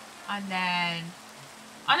 And then...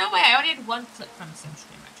 Oh, no, wait, I only had 1 clip from a sim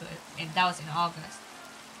stream, actually. And that was in August.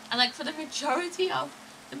 And, like, for the majority of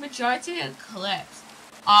the clips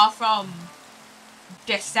are from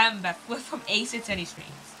December. We're from Ace Attorney streams.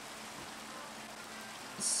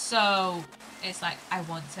 So, it's like, I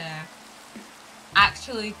want to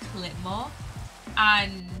actually clip more.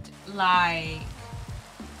 And, like...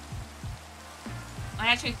 I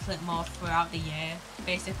actually clip more throughout the year,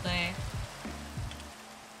 basically.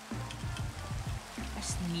 I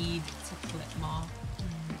just need to clip more.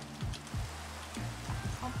 I'll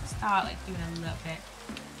probably start like doing a little bit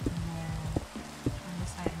more on this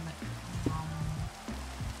side and like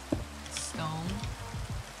stone.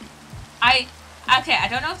 Okay, I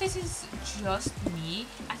don't know if this is just me.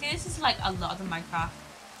 I think this is like a lot of the Minecraft.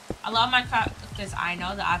 A lot of Minecrafters I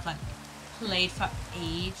know that I've like played for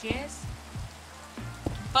ages.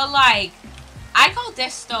 But like, I call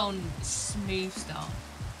this stone smooth stone.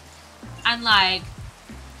 And like,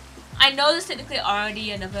 I know there's technically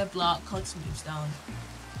already another block called smooth stone.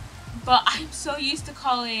 But I'm so used to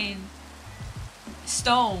calling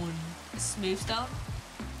stone smooth stone.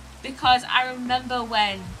 Because I remember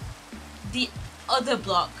when the other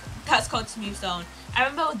block that's called smooth stone, I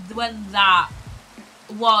remember when that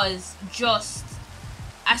was just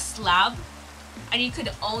a slab. And you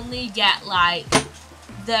could only get like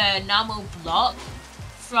the normal block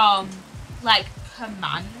from like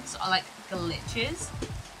commands or like glitches.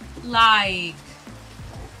 Like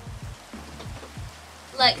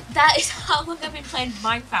that is how long I've been playing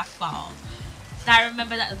Minecraft for. And I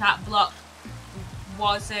remember that that block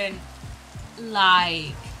wasn't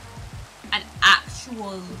like an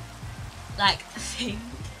actual like thing.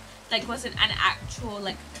 Like wasn't an actual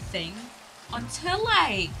like thing until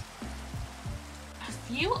like a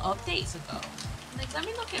few updates ago. Like, let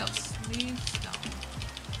me look it up. Smooth stone.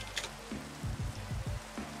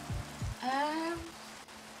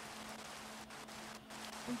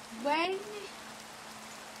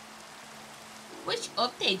 Which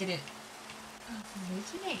update did it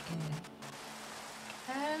originate in?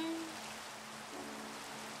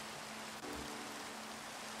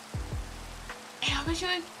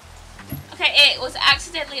 Okay, it was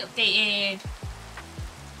accidentally updated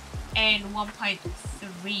in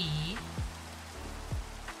 1.3.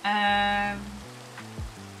 I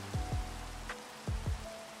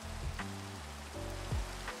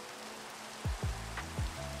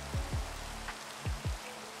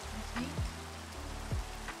think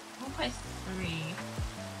 1.3.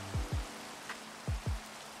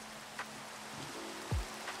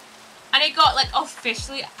 And it got like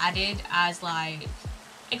officially added as like,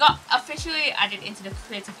 it got officially added into the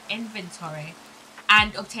creative inventory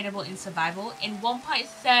and obtainable in survival in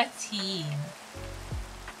 1.13.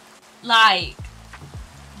 Like,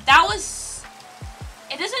 that was,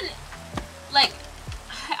 it doesn't, like,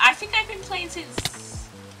 I think I've been playing since,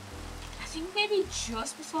 I think maybe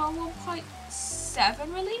just before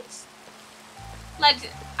 1.7 released. Like,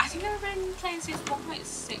 I think I've been playing since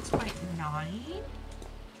 1.6.9?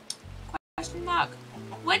 Question mark.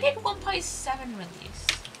 When did 1.7 release?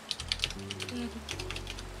 Did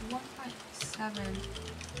 1.7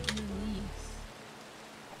 release?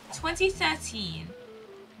 2013.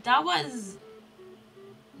 That was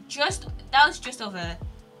just over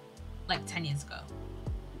like 10 years ago.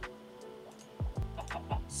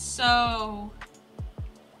 So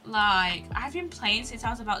like I've been playing since I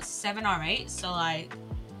was about 7 or 8. So I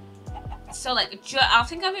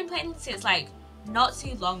think I've been playing since like not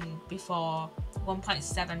too long before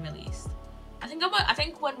 1.7 released. I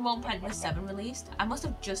think when 1.7 released, I must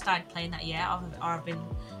have just started playing that year, I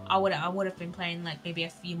would have been playing like maybe a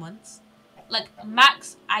few months. Like,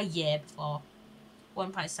 max a year before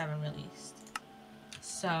 1.7 released.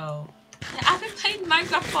 So, yeah, I've been playing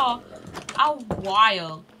Minecraft for a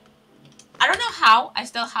while. I don't know how I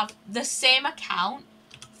still have the same account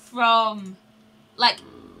from, like,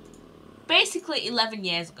 basically 11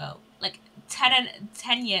 years ago. Like, 10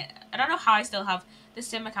 years. I don't know how I still have the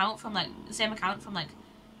same account from, like,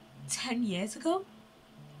 10 years ago.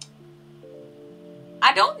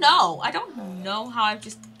 I don't know. I don't know how I've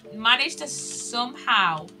just managed to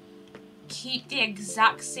somehow keep the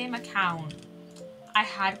exact same account I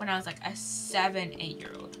had when I was like a 7,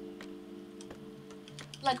 8-year-old.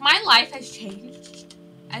 Like, my life has changed.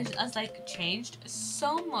 Has like changed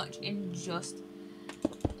so much in just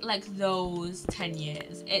like those 10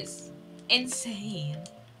 years. It's insane.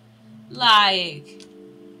 Like,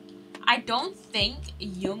 I don't think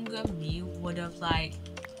younger me would have like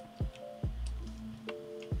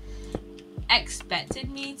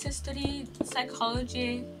expected me to study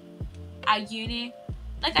psychology at uni.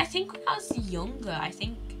 Like, I think when I was younger, I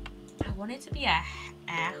think I wanted to be a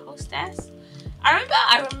air hostess.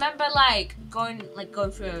 I remember like going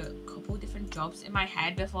through a couple different jobs in my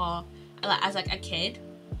head before, like, as like a kid.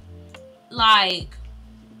 Like,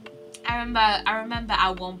 I remember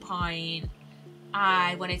at one point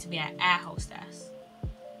I wanted to be an air hostess.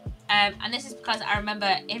 And this is because I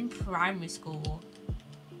remember in primary school,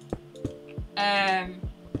 there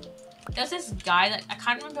was this guy that I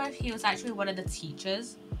can't remember if he was actually one of the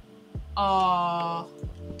teachers or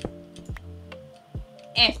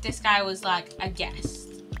if this guy was like a guest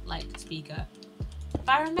like speaker. But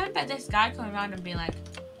I remember this guy coming around and being like,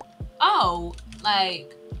 oh,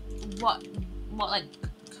 like what like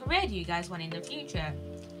career do you guys want in the future?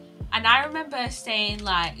 And I remember saying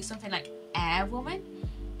like something like airwoman,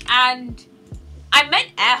 and I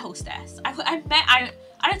meant air hostess. At the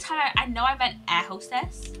time I know I meant air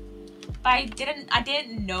hostess, but I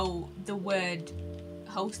didn't know the word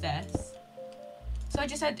hostess, so I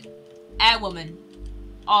just said airwoman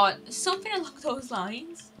or something along those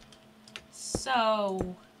lines.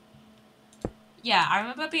 So yeah, I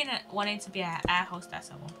remember wanting to be an air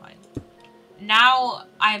hostess at one point. Now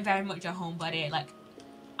I am very much a homebody. Like,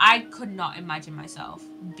 I could not imagine myself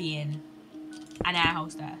being an air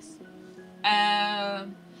hostess.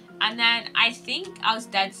 And then I think I was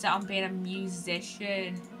dead set on being a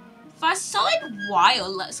musician for a solid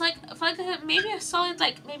while. So like for like maybe a solid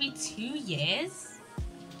like maybe 2 years,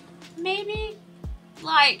 maybe.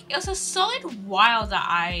 Like, it was a solid while that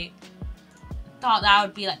I thought that I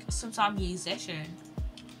would be like some sort of musician.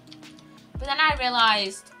 But then I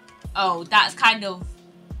realized, oh, that's kind of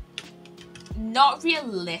not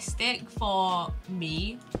realistic for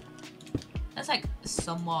me. That's like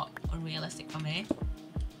somewhat unrealistic for me.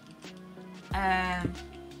 And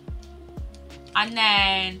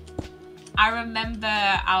then I remember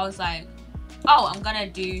I was like, oh, I'm gonna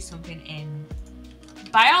do something in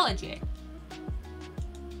biology.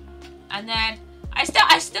 And then I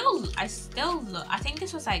think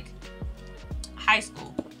this was like high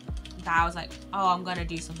school that I was like, oh, I'm gonna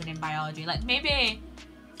do something in biology. Like maybe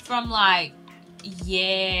from like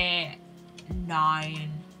year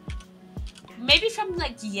 9. Maybe from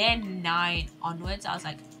like year 9 onwards, I was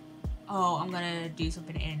like, oh, I'm gonna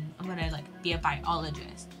like be a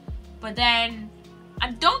biologist. But then,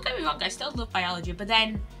 and don't get me wrong, I still love biology, but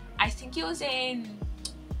then I think it was in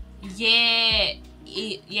year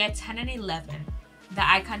 10 and 11 that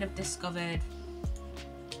I kind of discovered,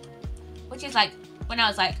 which is like when I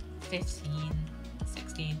was like 15,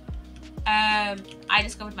 16, I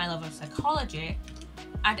discovered my love of psychology.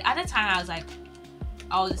 And at the time I was like,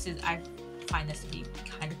 oh, I find this to be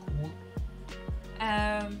kind of cool.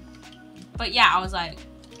 But yeah, I was like,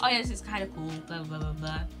 oh yeah, this is kind of cool, blah blah blah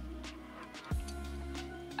blah.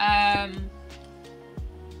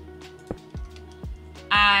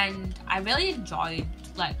 And I really enjoyed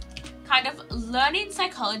like kind of learning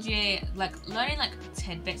psychology, like learning like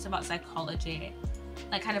tidbits about psychology,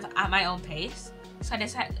 like kind of at my own pace. So I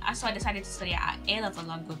decided to study at A level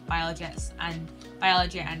along with biology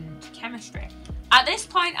and chemistry. At this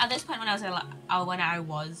point when I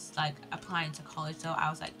was like applying to college, so I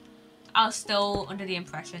was still under the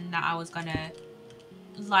impression that I was gonna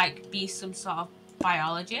like be some sort of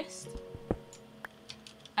biologist.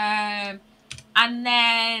 And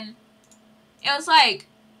then it was like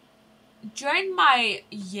during my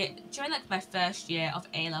first year of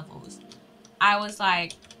A levels, I was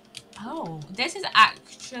like, oh, this is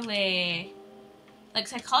actually like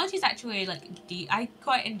psychology is actually like deep. I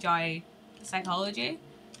quite enjoy psychology,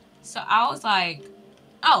 so I was like,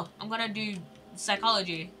 oh, I'm gonna do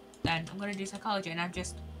psychology then. I'm gonna do psychology, and I've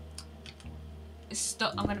just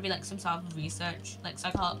stuck. I'm gonna be like some sort of research like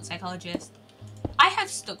psychologist. I have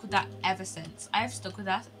stuck with that ever since.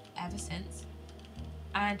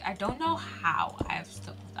 And I don't know how I have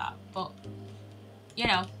stuck with that, but you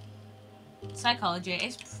know, psychology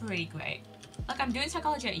is pretty great. Like, I'm doing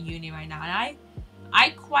psychology at uni right now, and I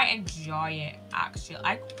quite enjoy it, actually.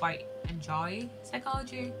 I quite enjoy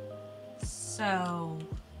psychology. So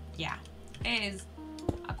yeah, it is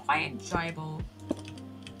a quite enjoyable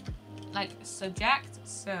like subject.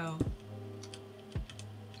 So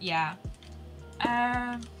yeah.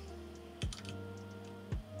 I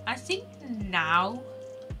think now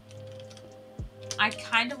I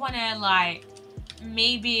kind of want to like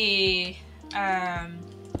maybe I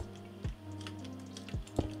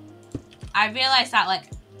realized that like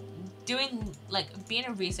being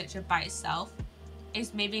a researcher by itself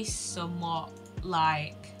is maybe somewhat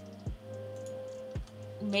like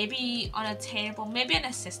maybe unattainable, maybe an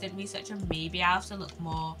assistant researcher. Maybe I have to look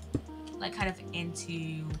more like kind of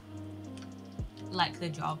into like the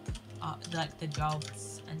job, like the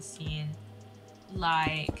jobs, and seeing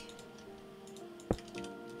like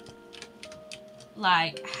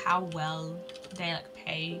how well they like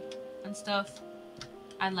pay and stuff,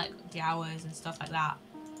 and like the hours and stuff like that.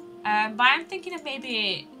 But I'm thinking of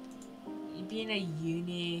maybe being a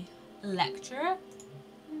uni lecturer.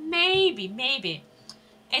 Maybe.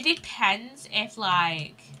 It depends if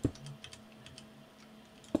like...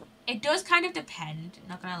 It does kind of depend,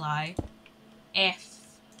 not gonna lie. If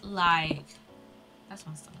like... That's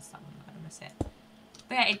one stop, I'm gonna miss it.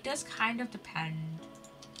 But yeah, it does kind of depend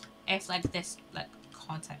if like this like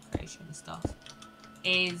content creation stuff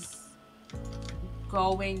is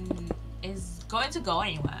going to go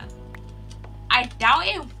anywhere. I doubt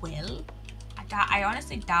it will. I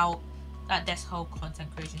honestly doubt that this whole content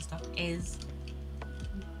creation stuff is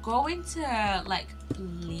going to like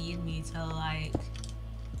lead me to like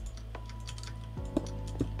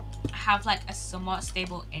have like a somewhat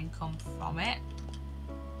stable income from it.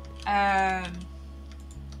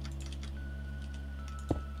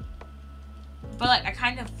 But like I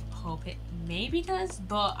kind of hope it maybe does,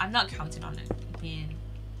 but I'm not counting on it being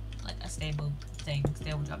like a stable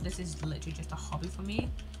job. This is literally just a hobby for me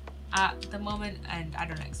at the moment, and I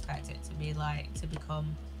don't expect it to be like to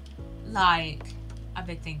become like a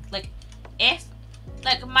big thing. Like if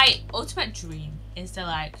like my ultimate dream is to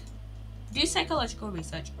like do psychological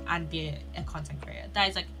research and be a content creator. That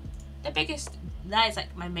is like the biggest, that is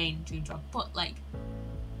like my main dream job. But like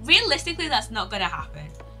realistically that's not gonna happen.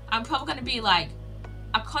 I'm probably gonna be like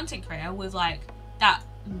a content creator with like that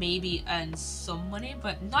maybe earns some money,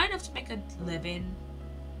 but not enough to make a living.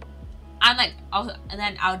 And like also, and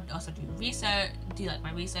then I would also do research, do like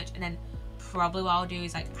my research, and then probably what I'll do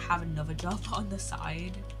is like have another job on the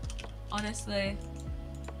side. Honestly,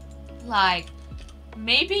 like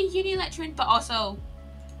maybe uni lecturing, but also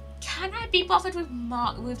can I be bothered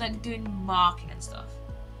with like doing marking and stuff?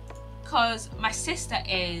 Cause my sister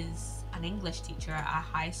is an English teacher at a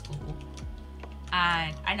high school,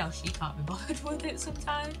 and I know she can't be bothered with it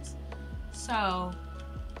sometimes. So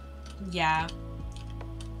yeah.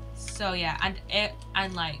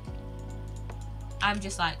 And like I'm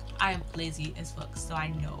just like I am lazy as fuck, so I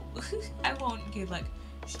know I won't give like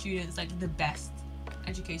students like the best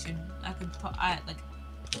education I could put like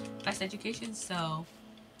best education. So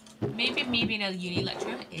maybe me being a uni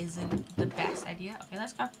lecturer isn't the best idea. Okay,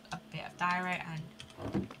 let's grab a bit of diorite and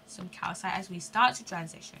some calcite as we start to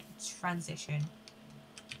transition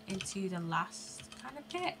into the last kind of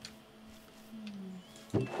bit.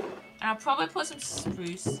 And I'll probably put some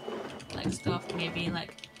spruce like stuff maybe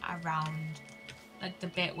like around like the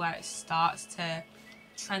bit where it starts to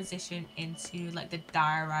transition into like the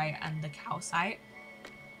diorite and the calcite.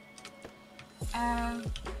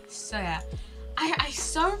 So yeah, I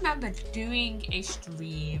so remember doing a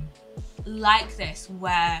stream like this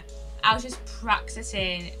where I was just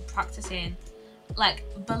practicing like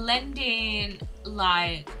blending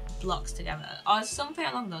like blocks together or something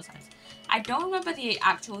along those lines. I don't remember the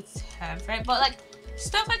actual term for it, but like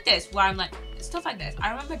stuff like this where I'm like stuff like this, I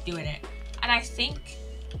remember doing it, and I think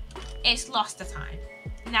it's lost to time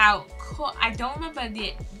now. I don't remember I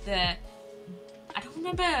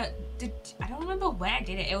don't remember when I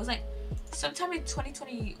did it. It was like sometime in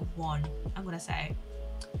 2021, I'm gonna say.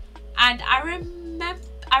 And I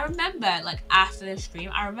remember like after the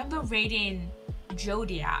stream, I remember raiding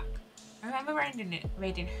Jodiac. I remember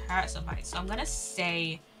raiding her at some point. So I'm gonna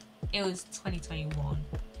say it was 2021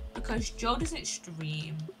 because Jo doesn't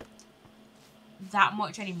stream that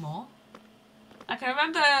much anymore. Like I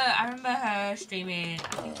remember her streaming,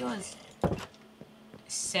 I think it was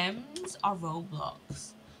Sims or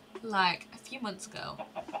Roblox like a few months ago,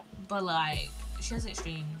 but like she hasn't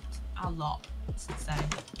streamed a lot since then.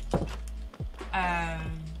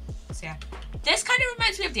 So yeah, this kind of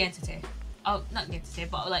reminds me of the Entity. Oh, not the Entity,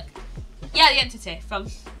 but like yeah, the Entity from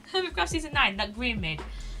Hermitcraft season 9 that Green made.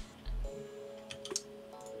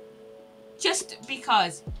 Just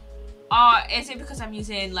because, is it because I'm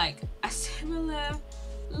using like a similar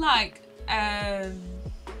like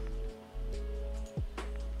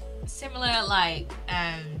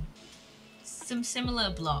some similar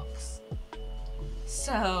blocks?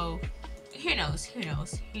 So who knows who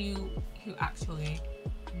actually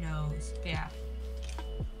knows. But yeah,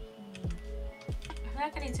 I feel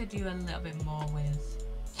like I need to do a little bit more with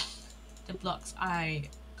the blocks I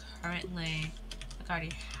currently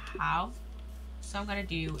already have. So what I'm gonna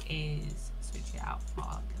do is switch it out for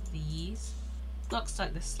like these, blocks,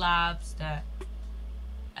 like the slabs, the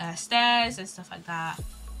stairs and stuff like that.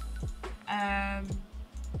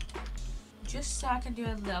 Just so I can do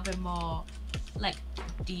a little bit more like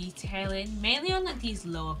detailing, mainly on like these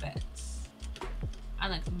lower bits,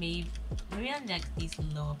 and like maybe on like these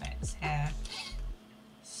lower bits here.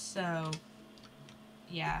 So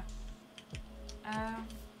yeah,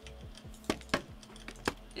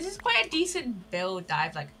 this is quite a decent build that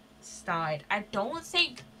I've like started. I don't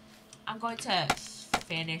think I'm going to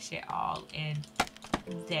finish it all in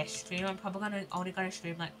this stream. I'm probably only gonna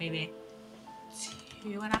stream like maybe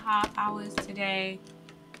 2.5 hours today.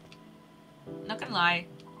 Not gonna lie,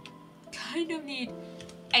 kind of need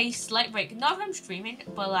a slight break. Not from streaming,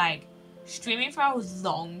 but like streaming for a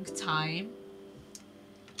long time.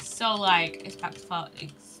 So like it's back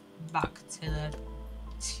to the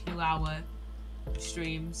 2-hour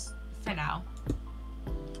streams for now.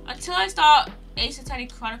 Until I start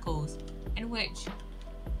Psssttt Chronicles, in which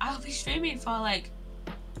I'll be streaming for like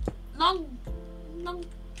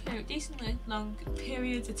decently long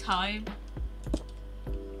periods of time,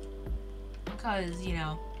 because you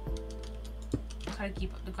know, gotta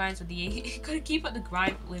keep up the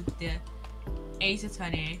grind with the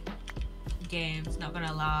Psssttt games. Not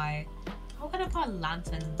gonna lie, I'm gonna put a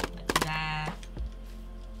lantern there.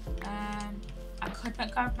 I could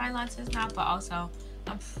grab my lanterns now, but also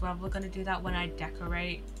I'm probably gonna do that when I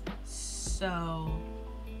decorate. So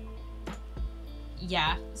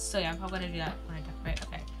yeah, I'm probably gonna do that when I decorate.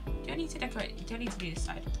 Okay, do I need to decorate? Do I need to do this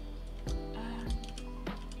side?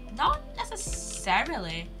 Not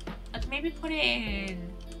necessarily. Like maybe put it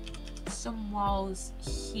in some walls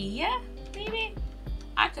here. Maybe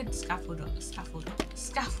I could scaffold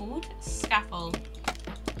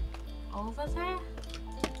over there.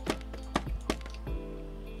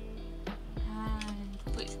 And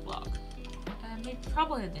which block? Maybe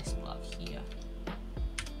probably this block here.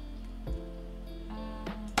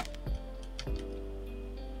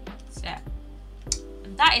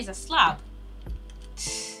 And that is a slab.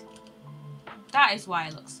 That is why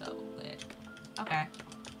it looks so weird. Okay.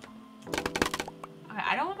 Okay,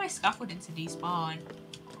 I don't want my scaffolding to despawn.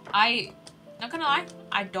 Not gonna lie,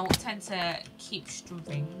 I don't tend to keep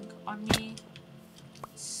string on me.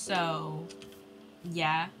 So,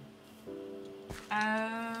 yeah.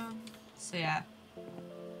 So yeah.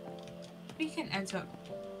 We can enter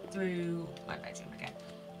through my bedroom again.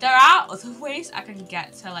 There are other ways I can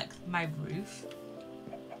get to like my roof,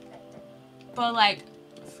 but like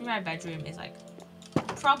through my bedroom is like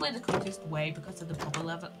probably the quickest way because of the bubble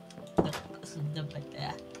level,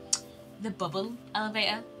 the bubble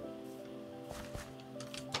elevator.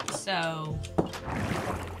 So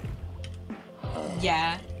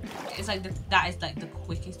yeah, it's like that is like the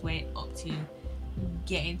quickest way up to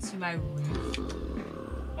get into my roof.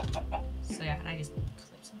 So yeah, and I just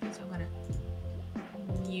clip something, so I'm gonna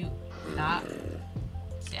mute that.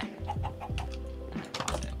 So yeah,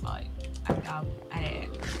 I'll edit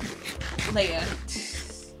it later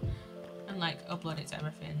and like upload it to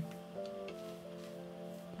everything.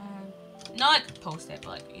 Not like post it, but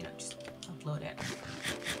like, you know, just upload it.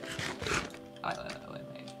 Oh,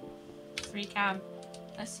 wait. Free cam.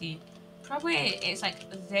 Let's see. Probably it's like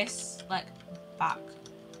this like back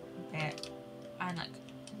bit, and like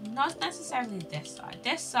not necessarily this side.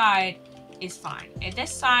 This side is fine.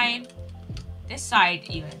 This side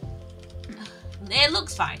even. It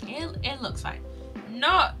looks fine. It looks fine.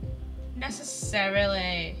 Not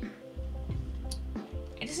necessarily.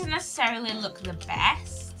 It doesn't necessarily look the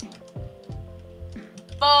best,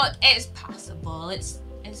 but it's passable. It's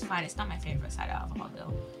fine. It's not my favorite side out of the whole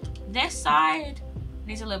though. This side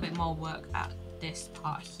needs a little bit more work at this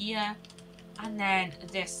part here, and then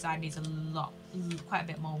this side needs quite a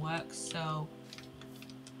bit more work. So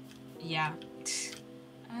yeah.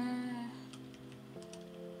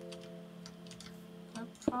 I'll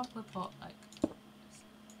probably put like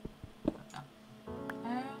that.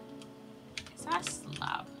 Is that a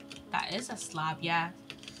slab? That is a slab, yeah.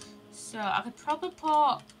 So I could probably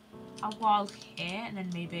put a wall here, and then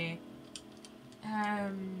maybe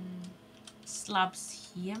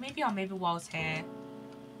slabs here, maybe, or maybe walls here.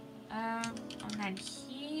 And then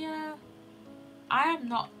here, I am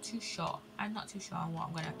not too sure. I'm not too sure on what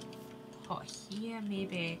I'm gonna put here.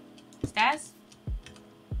 Maybe stairs,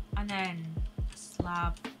 and then a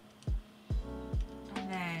slab,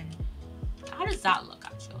 and then how does that look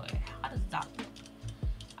actually? How does that look?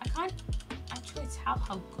 I can't actually tell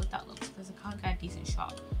how good that looks because I can't get a decent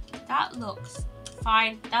shot. That looks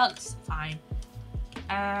fine. That looks fine.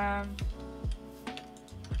 I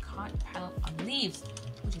can't pile up on leaves,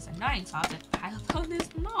 which is annoying, so I have to pile up on this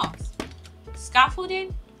moss.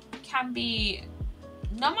 Scaffolding can be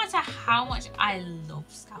no matter how much I love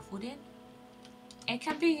scaffolding, it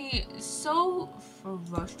can be so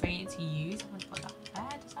frustrating to use. I'm gonna put that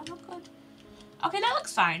there. Does that look good? Okay, that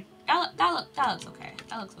looks fine. That looks okay.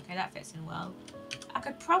 That looks okay. That fits in well. I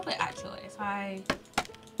could probably actually, if I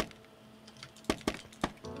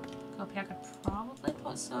go up here, I could probably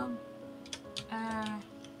put some.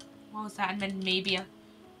 What was that? And then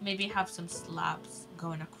maybe have some slabs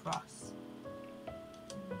going across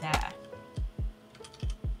there.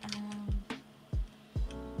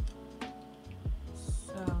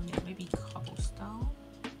 So yeah, maybe cobblestone.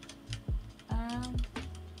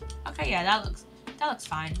 Okay, yeah, that looks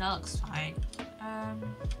fine. That looks fine.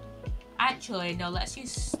 Actually, no, let's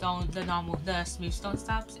use the smooth stone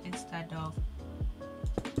slabs instead of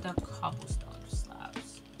the cobblestone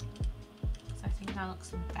slabs. So I think that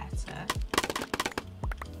looks better.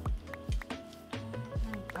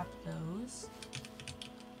 Grab those,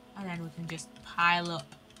 and then we can just pile up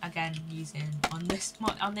again using on this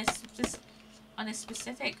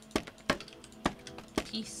specific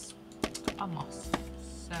piece of moss.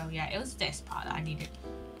 So yeah, it was this part that I needed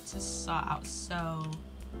to sort out. So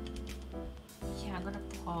yeah, I'm gonna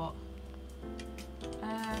put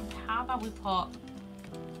how about we put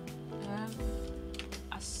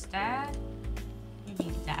a stair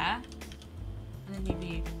maybe there, and then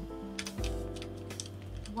maybe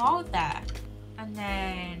wall there, and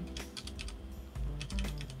then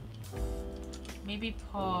maybe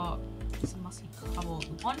put some mossy cobble,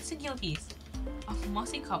 one singular piece of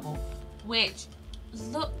mossy cobble, which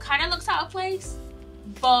kind of looks out of place,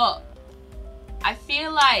 but I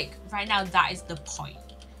feel like right now that is the point.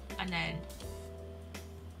 And then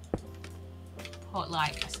put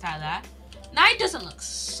like a stair there. Now it doesn't look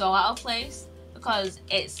so out of place because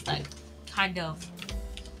it's like kind of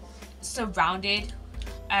surrounded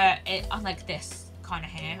on like this corner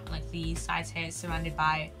here, on like these sides here, it's surrounded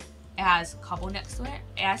by, it has cobble next to it.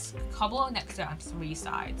 It has cobble next to it on 3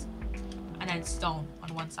 sides, and then stone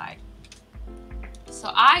on 1 side.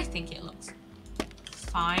 So I think it looks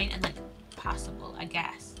fine and like passable, I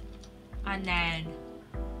guess. And then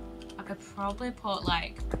I could probably put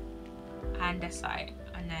like andesite,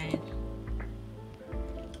 and then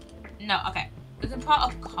no, okay, we can put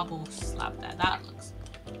a cobble slab there. That looks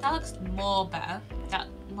more better.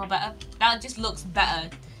 That just looks better.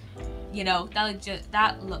 You know,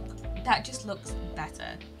 that just looks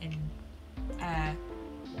better in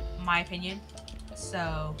my opinion.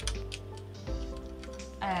 So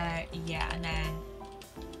yeah, and then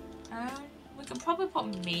we could probably put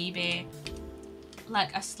maybe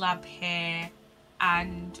like a slab here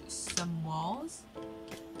and some walls.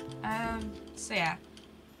 So yeah,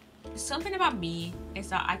 something about me is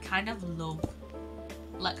that I kind of love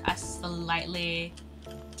like a slightly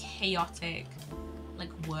chaotic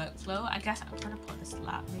like workflow. I guess I'm gonna put this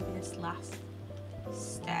slab, maybe this last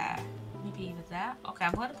stair, maybe even there. Okay,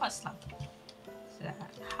 I'm gonna put a slab there.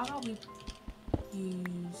 How about we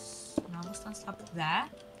use normal stone slab there?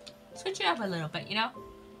 Switch it up a little bit, you know?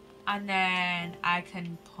 And then I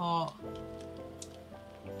can put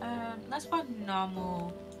let's put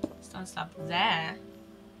normal stone slab there.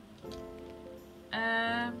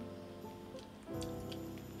 And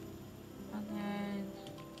then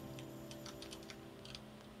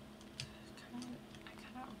I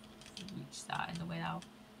cannot reach that in the way that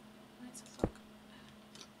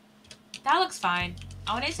that looks fine.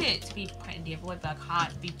 I wanted it to be put in the other way, but I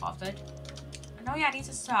can't be bothered. I know, yeah, I need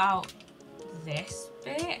to sort out this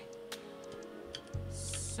bit.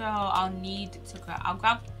 So I'll need to grab, I'll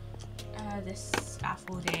grab this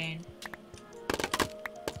scaffolding.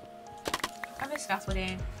 Grab this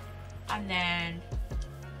scaffolding, and then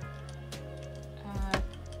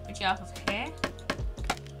bridge it off of here,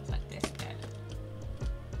 like this bit.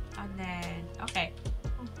 And then, okay,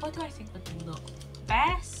 what do I think would look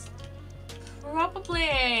best?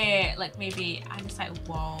 Probably like maybe andesite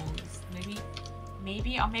walls,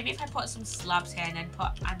 maybe, or maybe if I put some slabs here and then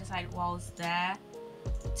put andesite walls there.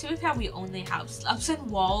 To be fair, we only have slabs and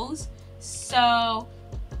walls, so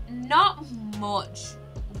not much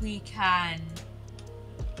we can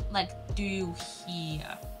like do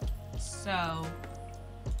here. So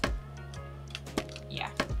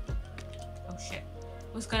yeah. Oh shit.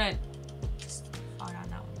 I was gonna just fall down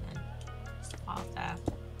that one then. Just fall there.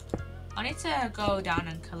 I need to go down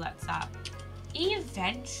and collect that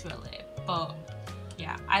eventually, but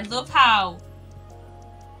yeah, I love how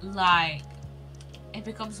like it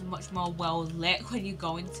becomes much more well lit when you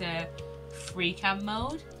go into free cam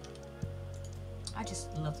mode. I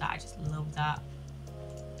just love that. I just love that.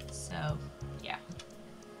 So yeah,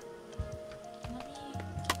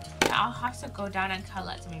 I'll have to go down and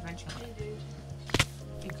collect them eventually.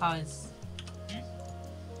 because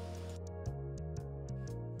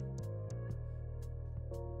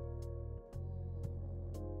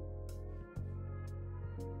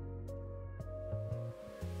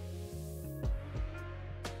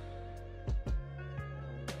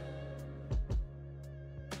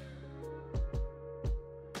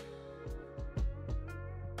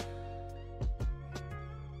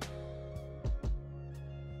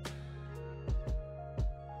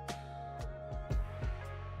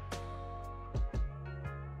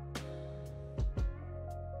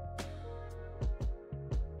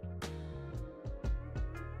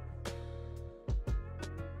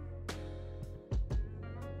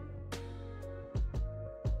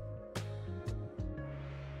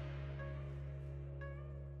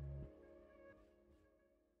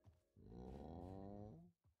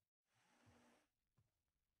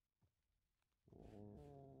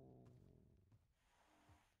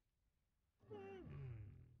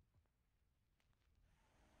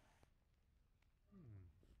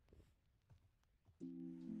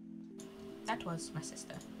that was my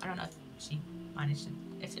sister. I don't know if she managed to.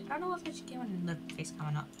 I don't know if she came on the face cam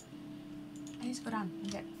or not. I need to go down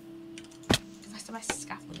and get the rest of my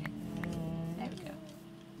scaffolding. There we go.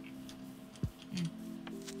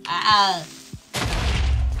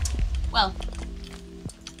 Well,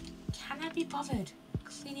 can I be bothered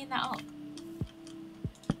cleaning that up?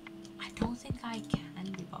 I don't think I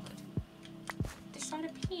can be bothered. Destroy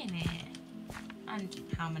the pea in it. And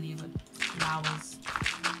how many of the flowers?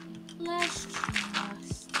 Let's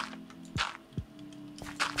just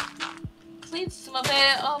clean some of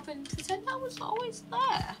it up and pretend that was always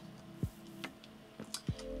there.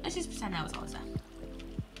 Let's just pretend that was always there.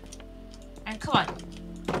 And come on.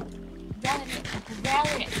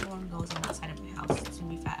 Rarely anyone goes on that side of my house, to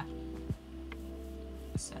be fair.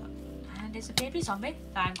 So, and there's a baby zombie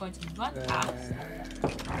that I'm going to run past.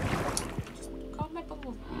 Just go on my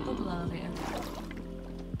bubble elevator.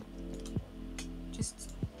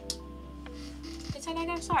 Just pretend I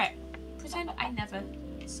never saw it. Pretend I never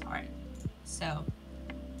saw it. So,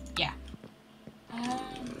 yeah. And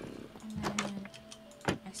then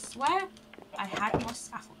I swear I had more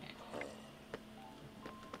scaffolding.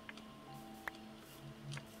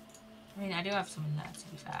 I mean, I do have some in there, to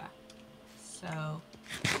be fair. So,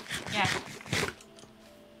 yeah.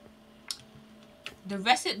 The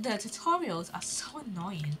rest of the tutorials are so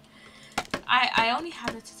annoying. I only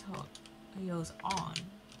have the tutorials on.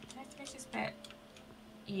 Did I finish this bit?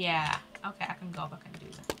 Yeah. Okay, I can go back and do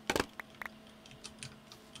that.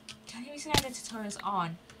 The only reason I had the tutorials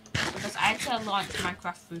on is because I had to launch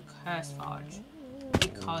Minecraft through CurseForge.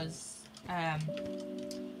 Because I'm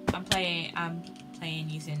playing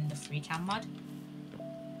using the free cam mod.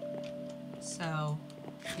 So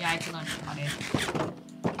yeah, I had to launch the mod in.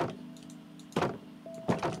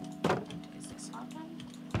 Is this all done?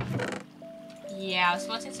 Yeah, I was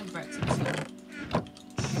wanting some bricks and some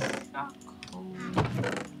charcoal.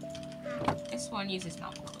 This one uses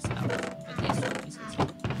normal stuff, but this one uses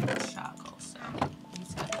charcoal, so I need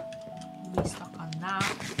to restock on that.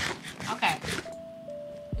 Okay.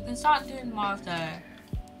 We can start doing more of the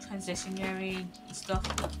transitionary stuff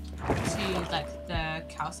to like the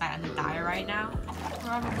calcite and the dye right now,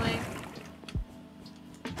 probably.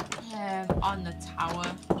 On the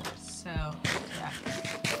tower. So yeah.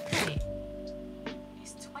 Wait,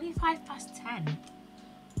 it's 10:25.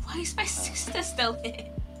 Why is my sister still here?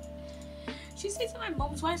 She stays at my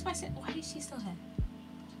mom's. Why is she still here?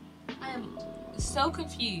 I am so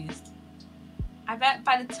confused. I bet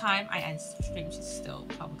by the time I end stream, she's still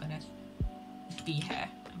probably gonna be here.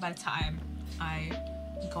 By the time I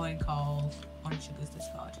go and call on Sugar's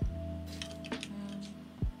Discord.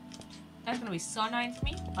 That's gonna be so annoying for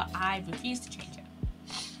me, but I refuse to change it.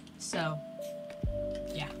 So,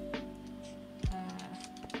 yeah.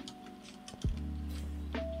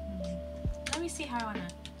 Let me see how I wanna.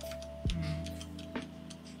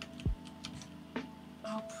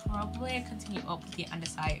 I'll probably continue up with the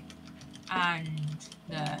andesite and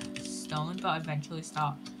the stone, but eventually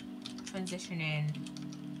start transitioning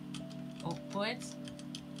upwards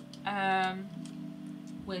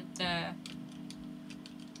with the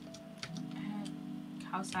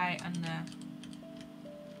calcite and the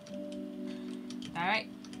alright.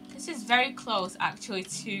 This is very close actually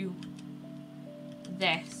to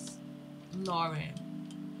this Lauren.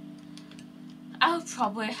 I'll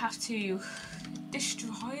probably have to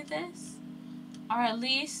destroy this, or at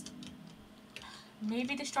least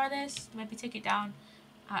maybe destroy this, maybe take it down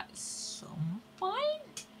at some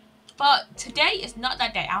point. But today is not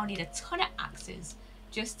that day. I'll need a ton of axes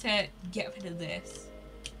just to get rid of this.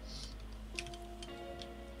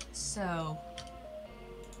 So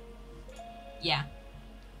yeah.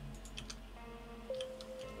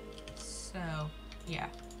 So, yeah.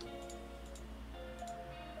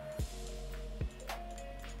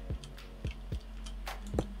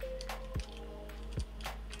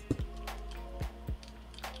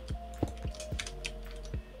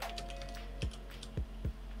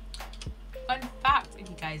 Fun fact, if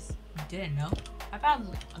you guys didn't know, I bet a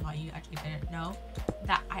lot of you actually didn't know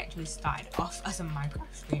that I actually started off as a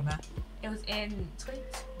Minecraft streamer. It was in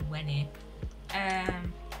 2020. I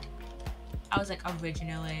was like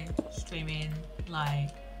originally streaming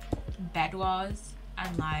like Bed Wars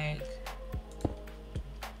and like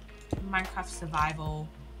Minecraft survival,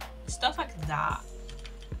 stuff like that.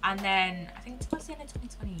 And then I think towards the end of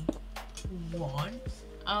 2021,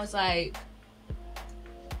 I was like,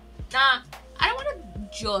 nah, I don't want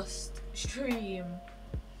to just stream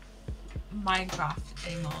Minecraft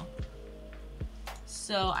anymore.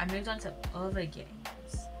 So I moved on to other games.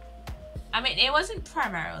 I mean, it wasn't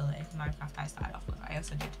primarily Minecraft I started off with. I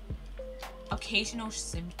also did occasional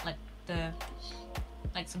Sims, like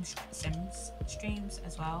some Sims streams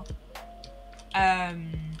as well.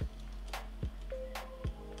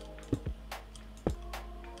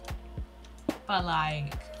 But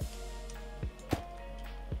like,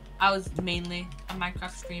 I was mainly a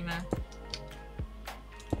Minecraft streamer.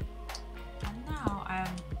 And now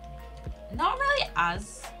I'm not really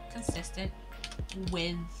as consistent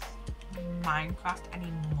with Minecraft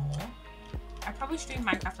anymore. I probably stream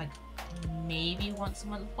Minecraft like maybe once a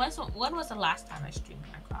month. When was the last time I streamed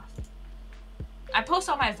Minecraft? I post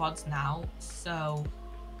all my VODs now, so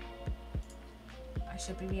I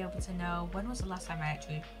should be able to know when was the last time I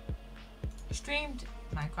actually streamed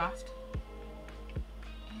Minecraft.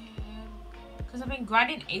 Because I've been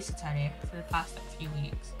grinding Psssttt for the past few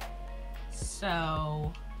weeks.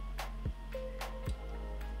 So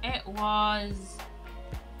it was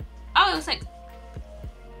like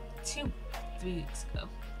 2-3 weeks ago.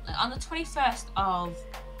 Like on the 21st of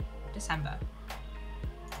December.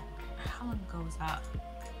 How long ago was that?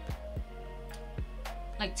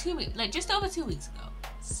 Like 2 weeks, like just over 2 weeks ago.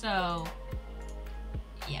 So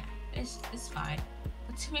yeah, it's fine.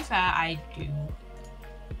 But to be fair, I do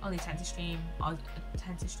only tend to stream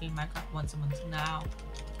Minecraft once a month now,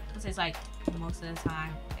 because it's like most of the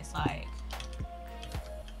time it's like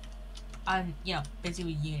I'm busy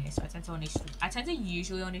with uni, so I tend to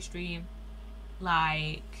usually only stream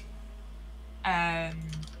like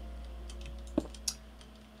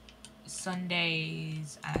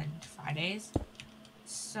Sundays and Fridays.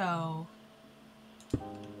 So is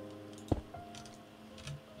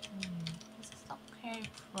this okay?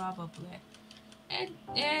 Probably.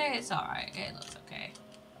 It's alright. It looks okay.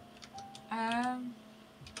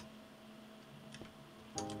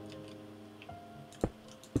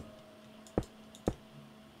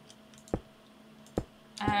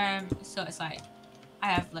 So it's like I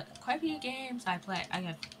have like quite a few games I play. I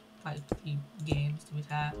have quite a few games, to be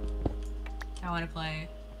fair, I want to play.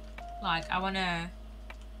 Like I want to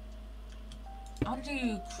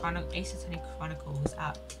do Psssttt Chronicles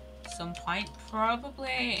at some point,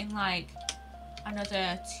 probably in like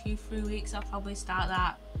another 2-3 weeks. I'll probably start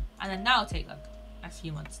that, and then that'll take like a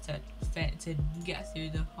few months to get through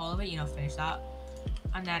the whole of it, finish that.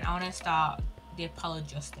 And then I want to start the Apollo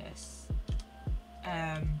Justice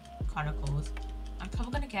Chronicles. I'm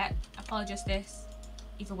probably gonna get Apollo Justice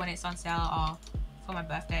either when it's on sale or for my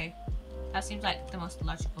birthday. That seems like the most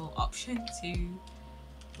logical option to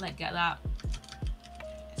like get that.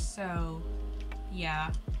 So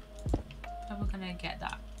yeah, probably gonna get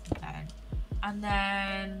that then. And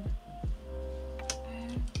then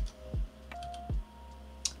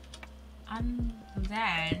I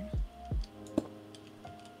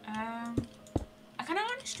kind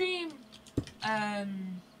of want to stream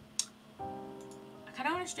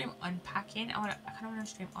unpacking. I kind of want to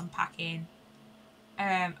stream unpacking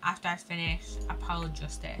after I finish Apollo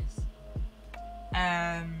Justice.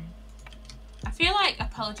 I feel like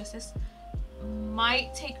Apollo Justice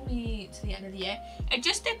might take me to the end of the year. It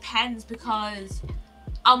just depends, because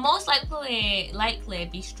I'll most likely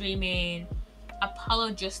be streaming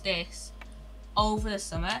Apollo Justice over the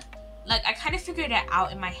summer. Like I kind of figured it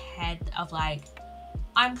out in my head of like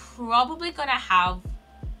I'm probably gonna have,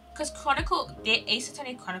 because the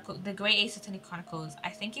Psssttt Chronicle, the Great Psssttt Chronicles, I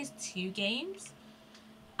think is 2 games,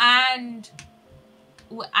 and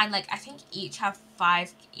like I think each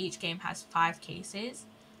game has 5 cases,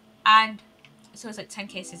 and so it's like 10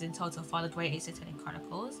 cases in total for the Great Psssttt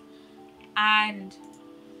Chronicles. And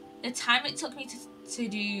the time it took me to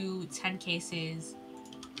do 10 cases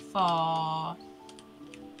for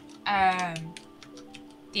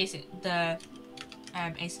the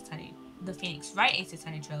Psssttt the Phoenix Wright Ace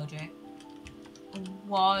Attorney trilogy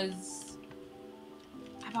was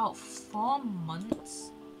about 4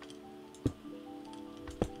 months.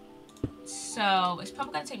 So it's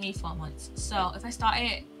probably going to take me 4 months. So if I start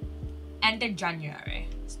it end of January,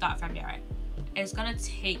 start February, it's going to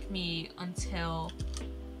take me until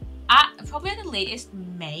probably the latest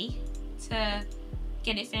May to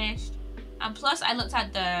get it finished. And plus I looked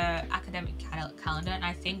at the academic calendar and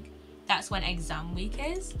I think that's when exam week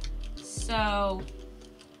is. So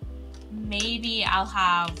maybe I'll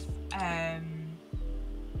have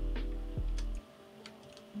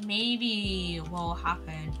maybe what will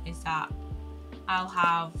happen is that I'll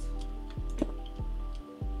have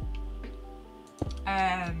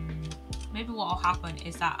maybe what will happen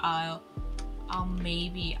is that I'll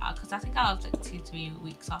maybe because I think I'll have like 2-3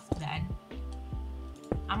 weeks off then.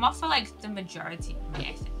 I'm off for like the majority of May,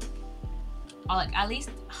 I think, or like at least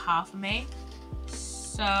half of May.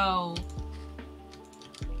 So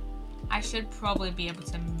I should probably be able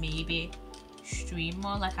to maybe stream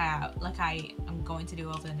more like I am going to do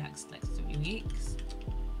over the next like 3 weeks.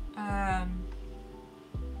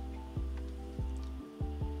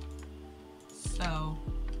 So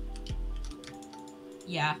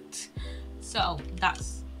yeah, so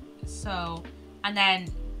that's so, and then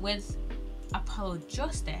with Apollo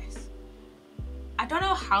Justice, I don't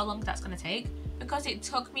know how long that's gonna take because it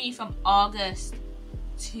took me from August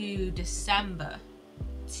to December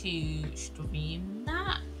to stream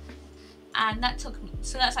that, and that took me,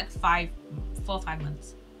 so that's like 4 or 5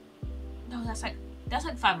 months. No, that's like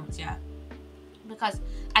 5 months, yeah, because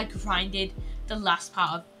I grinded the last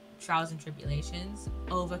part of Trials and Tribulations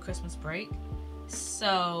over Christmas break.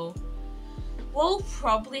 So what will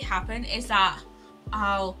probably happen is that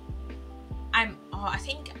I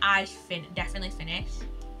think I definitely finish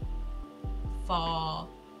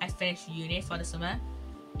uni for the summer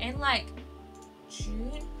in like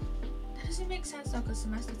June. That doesn't make sense though, because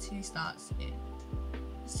semester 2 starts in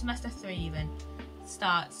semester 3 even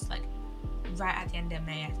starts like right at the end of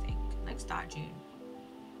May, I think, like start June.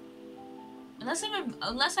 Unless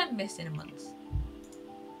I'm missing a month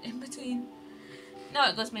in between. No,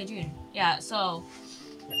 it goes May, June. Yeah, so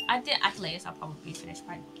at latest I'll probably finish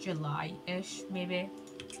by July-ish, maybe.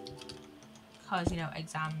 Because, you know,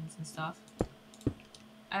 exams and stuff.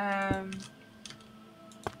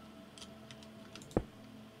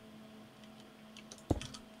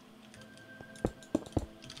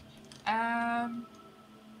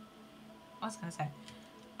 What was I gonna say?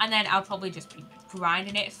 And then I'll probably just be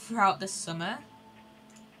grinding it throughout the summer.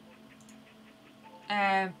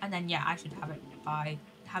 And then yeah, I should have it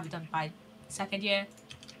done by second year,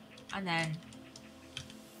 and then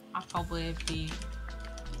I'll probably be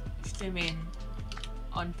streaming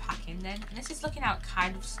unpacking then. And this is looking out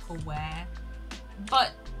kind of square,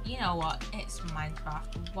 but you know what? It's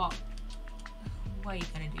Minecraft. What are you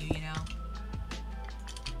gonna do? You know.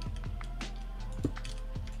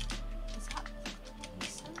 Is that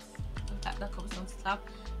decent? That comes on slab.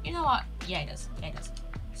 You know what? Yeah, it does. Yeah, it does.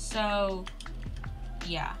 So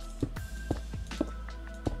yeah.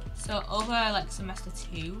 So over like semester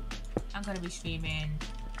 2, I'm gonna be streaming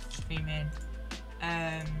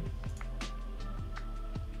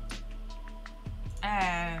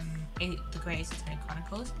The Greatest Attorney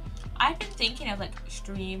Chronicles. I've been thinking of like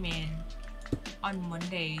streaming on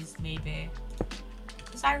Mondays maybe,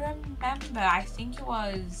 because I remember I think it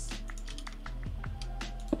was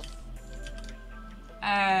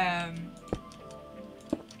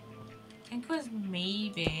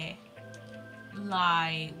maybe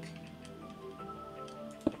like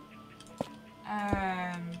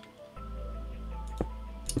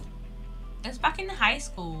it was back in high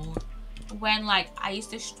school when like I used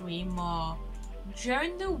to stream more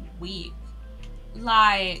during the week.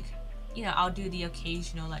 Like, you know, I'll do the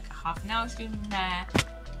occasional like half an hour stream there,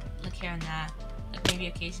 like here and there, like maybe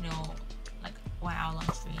occasional like 1 hour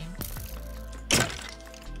long stream.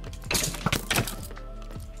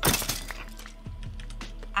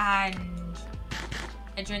 And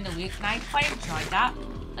during the week, and I quite enjoyed that.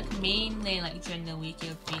 Like mainly like during the week, it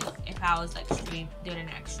would be if I was like doing an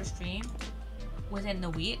extra stream within the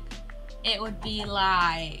week, it would be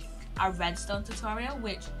like a redstone tutorial,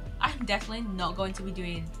 which I'm definitely not going to be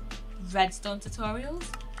doing redstone tutorials.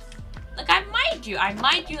 Like I might do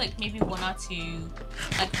like maybe 1 or 2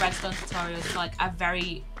 like redstone tutorials for like a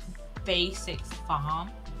very basic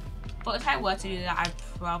farm. But if I were to do that, I'd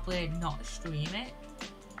probably not stream it.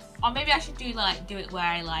 Or maybe I should do it where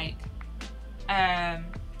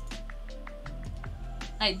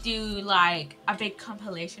I do like a big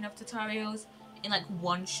compilation of tutorials in like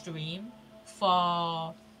one stream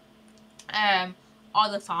for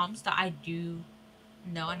other farms that I do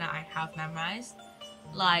know and that I have memorized,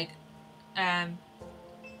 like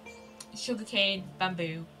sugarcane,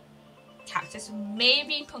 bamboo, cactus,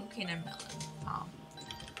 maybe pumpkin and melon farm.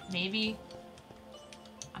 Maybe.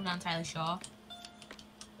 I'm not entirely sure.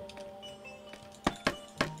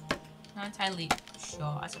 Not entirely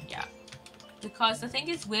sure as of yet. Because the thing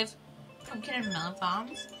is with pumpkin and melon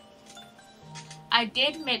farms, I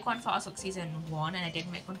did make one for Oswald season 1 and I did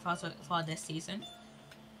make one for this season.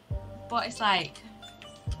 But it's like,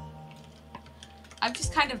 I've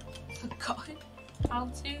just kind of forgotten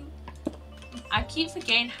how to. I keep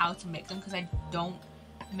forgetting how to make them because I don't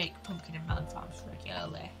make pumpkin and melon farms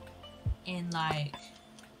regularly in like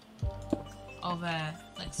other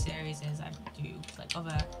like series as I do, like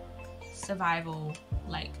other survival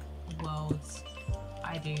like worlds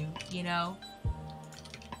I do, you know?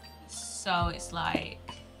 So it's like,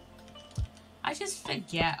 I just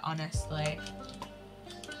forget honestly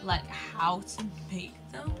like how to make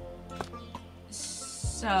them.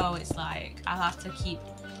 So it's like I'll have to keep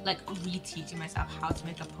like reteaching myself how to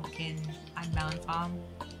make a pumpkin and melon farm.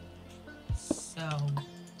 So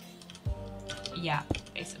yeah,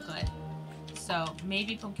 basically. So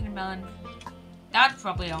maybe pumpkin and melon, that'd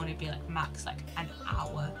probably only be like max like an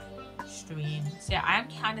hour stream. So yeah, I am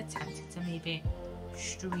kind of tempted to maybe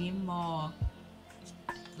stream more,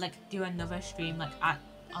 like do another stream like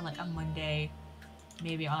on like a Monday,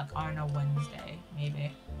 maybe on like on a Wednesday,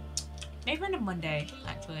 maybe on a Monday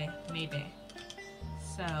actually, maybe.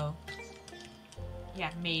 So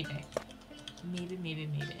yeah, maybe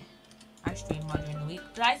I stream more during the week,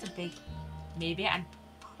 but that's a big maybe and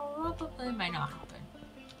probably might not happen,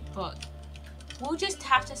 but we'll just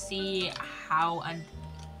have to see how and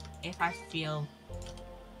if I feel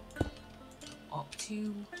up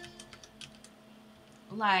to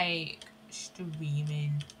like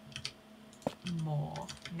streaming more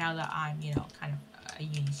now that I'm, you know, kind of a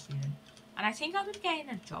uni student. And I think I'll be getting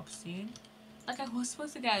a job soon. Like I was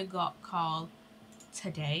supposed to get a call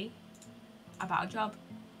today about a job,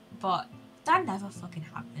 but that never fucking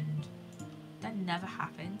happened. That never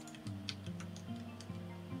happened.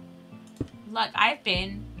 Like I've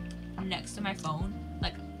been next to my phone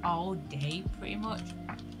like all day pretty much,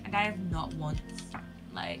 and I have not once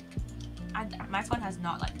like, my phone has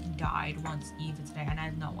not like died once either today, and I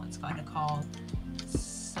have not once gotten a call.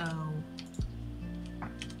 So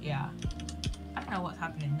yeah, I don't know what's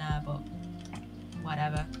happening there, but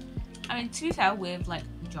whatever. I mean, to be fair, with like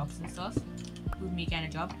jobs and stuff, with me getting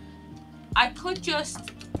a job, I could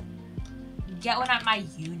just get one at my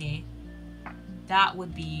uni. That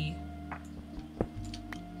would be,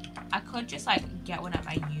 I could just like get one at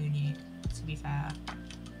my uni, to be fair.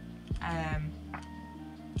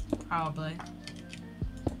 Probably.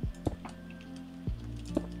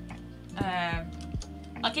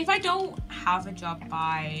 Like if I don't have a job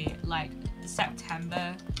by like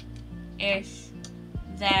September-ish,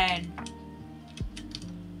 then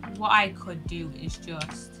what I could do is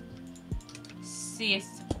just see if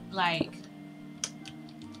like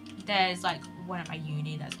there's like one at my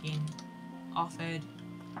uni that's being offered,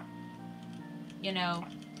 you know,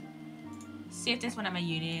 see if there's one at my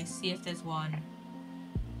uni, see if there's one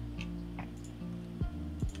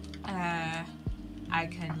I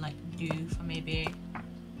can like do for maybe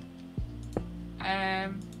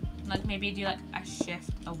like maybe do like a shift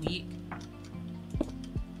a week.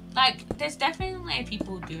 Like there's definitely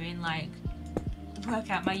people doing like work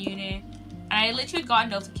at my uni, and I literally got a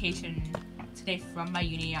notification today from my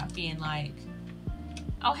uni app being like,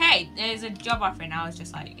 oh hey, there's a job offering. I was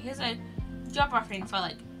just like, here's a job offering for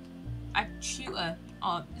like a tutor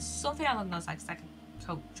or something along those lines, like a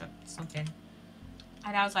coach or something.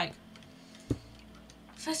 And I was like,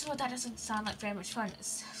 first of all, that doesn't sound like very much fun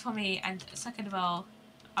for me, and second of all,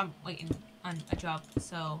 I'm waiting on a job,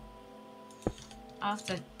 so I'll have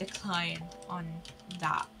to decline on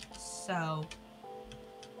that. So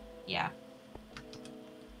yeah,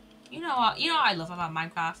 you know what I love about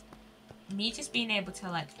Minecraft? Me just being able to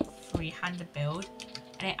like freehand a build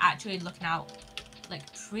and it actually looking out like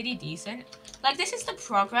pretty decent. Like this is the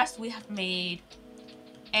progress we have made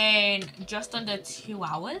in just under 2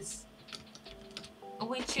 hours,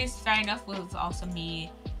 which is fair enough with also me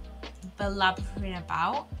blabbering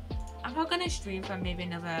about. I'm not gonna stream for maybe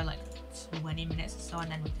another like 20 minutes or so, and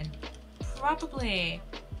then we can probably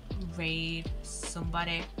raid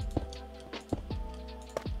somebody.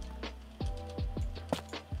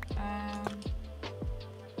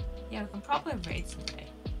 Yeah, we can probably raid somebody.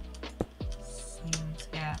 Seems,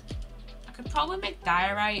 yeah. I could probably make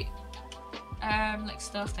diorite, like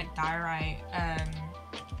stuff like diorite,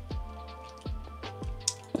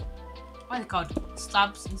 what are they called?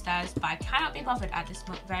 Slabs and stairs, but I cannot be bothered at this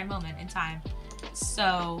very moment in time.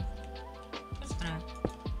 So I'm just gonna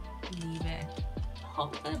leave it.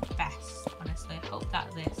 Hope for the best, honestly. Hope that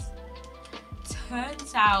this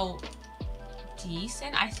turns out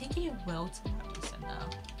decent. I think it will turn out decent though.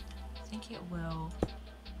 I think it will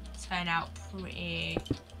turn out pretty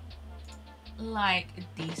like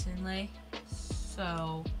decently.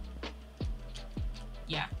 So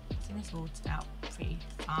yeah, I think this will turn out pretty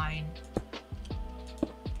fine.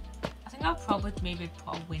 I think I'll probably maybe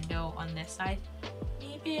put a window on this side,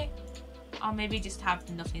 maybe, or maybe just have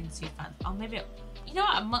nothing too fancy. Or maybe, you know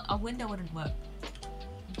what, a window wouldn't work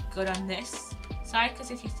good on this side,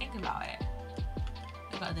 because if you think about it,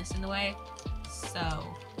 I've got this in the way. So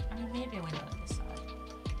I mean, maybe a window on this side.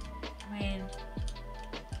 I mean,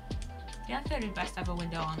 yeah, I think it'd be best to have a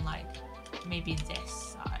window on like maybe this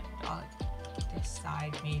side or this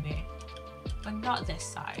side maybe, but not this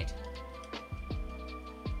side.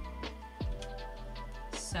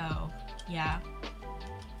 So yeah.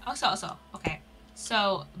 Also, okay.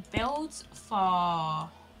 So builds for,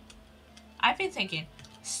 I've been thinking.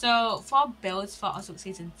 So for builds for Oswald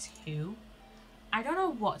Season 2, I don't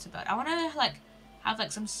know what to build. I want to like have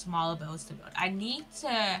like some smaller builds to build.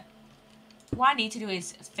 What I need to do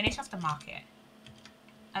is finish off the market.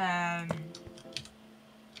 I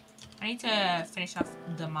need to finish off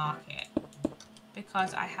the market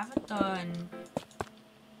because I haven't done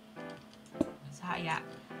that yet.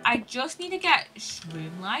 I just need to get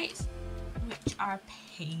shroom lights, which are a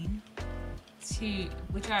pain to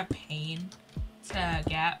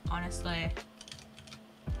get, honestly.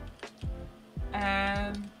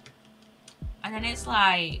 And then it's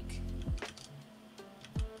like,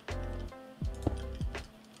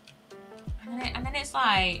 and then it's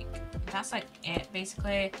like, that's like it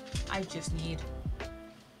basically. I just need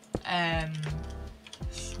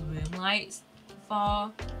shroom lights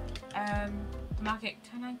for the market.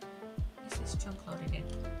 Is this chunk loaded in?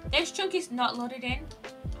 This chunk is not loaded in.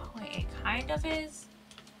 Oh wait, it kind of is.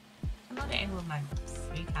 I can load it in with my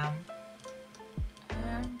free cam.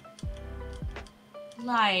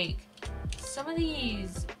 Like some of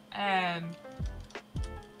these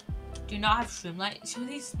do not have shroom lights. Some of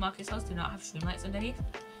these market stalls do not have shroom lights underneath.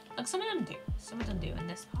 Like some of them do. Some of them do, and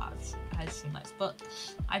this part has shroom lights. But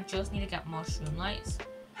I just need to get more shroom lights.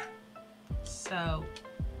 So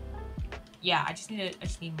yeah, I just need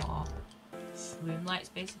more shroom lights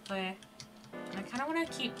basically. And I kind of want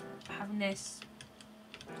to keep having this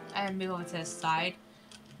and move over to the side.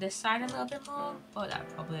 This side a little bit more, but that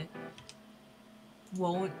probably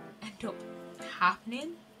won't end up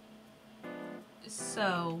happening.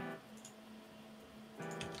 So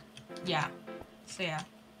yeah.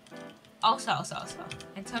 Also,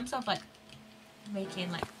 in terms of like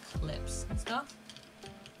making like clips and stuff,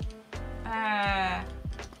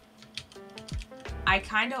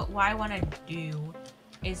 what I want to do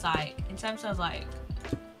is like, in terms of like,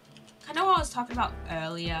 kind of what I was talking about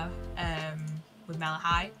earlier, with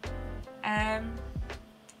Malachi,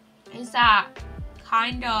 is that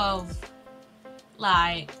kind of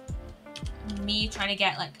like me trying to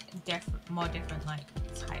get like more different like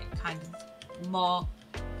kind of more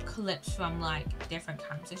clips from like different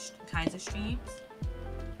kinds of streams.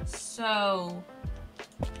 So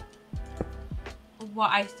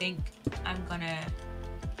what I think I'm gonna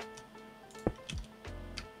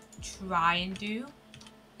try and do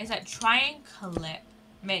is like try and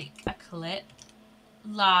make a clip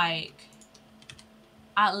like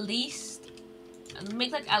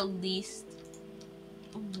make like at least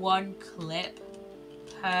one clip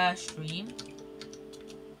per stream,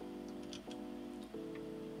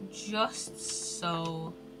 just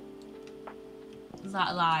so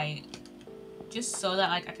that like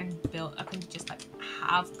I can just like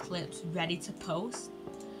have clips ready to post.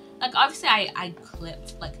 Like obviously I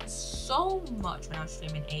clipped like so much when I was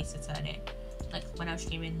streaming Ace Attorney, like when I was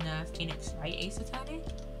streaming the Phoenix Wright Ace Attorney,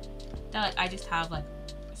 that like I just have like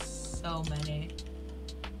so many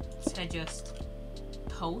to just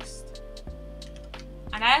post,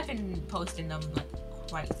 and I have been posting them like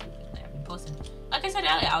quite frequently. I've been posting, like I said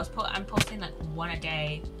earlier, I'm posting like one a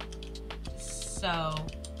day. So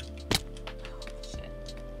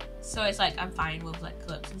so it's like I'm fine with like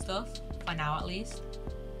clips and stuff for now at least.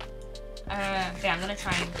 But yeah, I'm gonna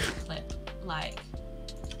try and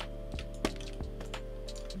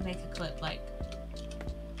make a clip like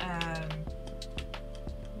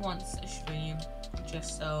once a stream,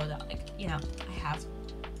 just so that like, you know, I have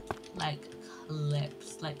like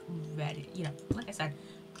clips like ready, you know, like I said,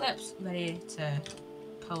 clips ready to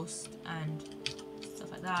post and stuff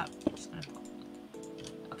like that. I'm just gonna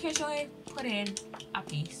occasionally put in a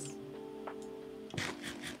piece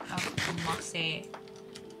of mossy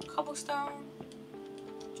cobblestone.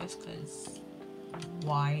 Just because,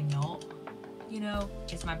 why not? You know,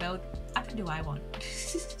 it's my build. I can do what I want.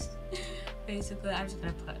 Basically, I'm just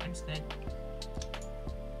gonna put in,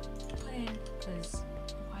 because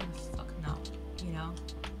why the fuck not? You know?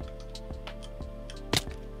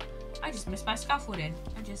 I just missed my scaffolding.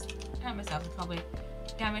 I just hurt myself and probably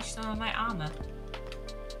damaged some of my armor.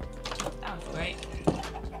 That was great.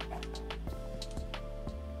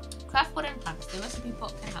 Craft wooden planks. The recipe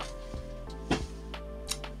book can help.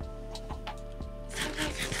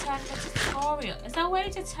 Turn the tutorial. Is there a way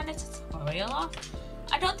to turn a tutorial off?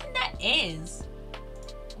 I don't think there is,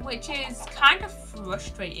 which is kind of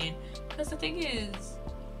frustrating because the thing is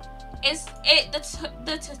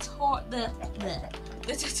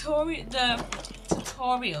the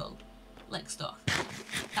tutorial like stuff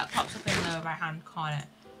that pops up in the right hand corner.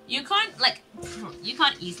 You can't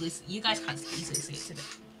easily. You guys can't easily see it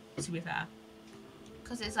to be fair,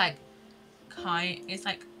 because it's like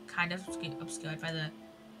kind of obscured by the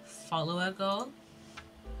follower goal.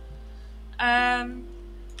 But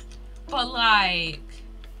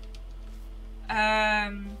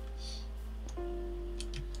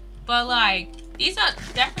like these are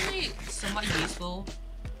definitely somewhat useful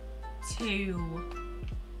to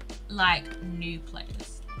like new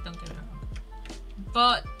players. Don't get me wrong.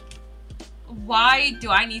 But why do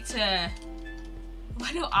I,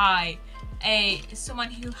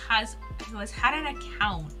 someone who has had an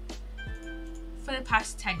account for the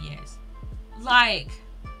past 10 years, like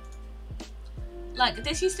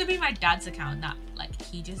this used to be my dad's account that like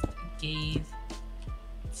he just gave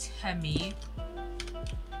to me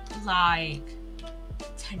like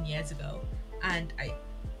 10 years ago, and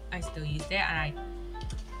I still used it, and I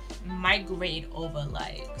migrated over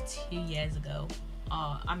like 2 years ago.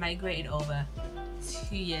 I migrated over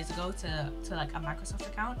 2 years ago to like a Microsoft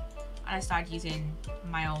account, and I started using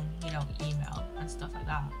my own, you know, email and stuff like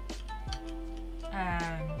that.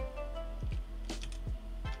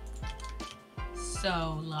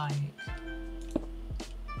 So like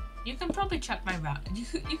you can probably check my route.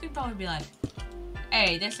 You can probably be like,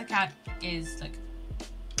 hey, this account is like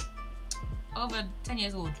over 10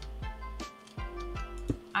 years old,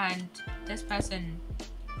 and this person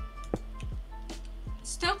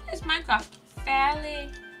still plays Minecraft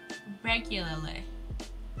fairly regularly.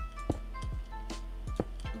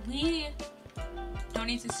 We don't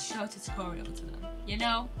need to show a tutorial to them, you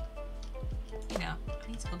know? I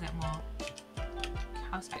need to go get more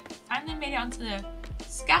house height. Finally made it onto the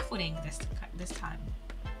scaffolding this time.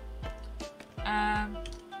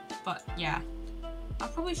 But yeah, I'll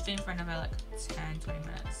probably stream for another like 10-20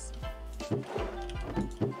 minutes.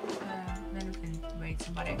 Then we can raid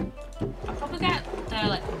somebody. I'll probably get the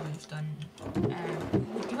like roof done.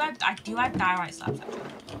 I do have diorite slabs actually.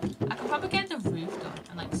 I could probably get the roof done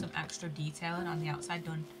and like some extra detailing on the outside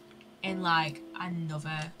done in like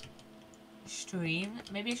another stream.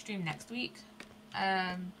 Maybe a stream next week.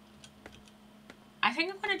 I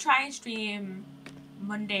think I'm gonna try and stream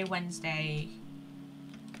Monday, Wednesday,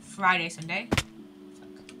 Friday, Sunday.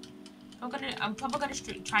 I'm probably gonna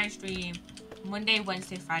try and stream Monday,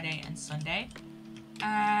 Wednesday, Friday, and Sunday.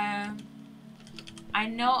 I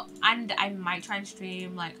know, and I might try and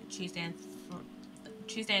stream like Tuesday and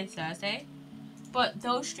Thursday, but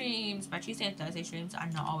those streams, my Tuesday and Thursday streams, are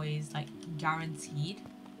not always like guaranteed.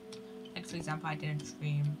 Like for example, I didn't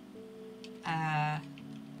stream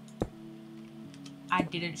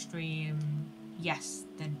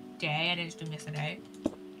yesterday. I didn't stream yesterday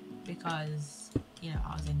because, you know,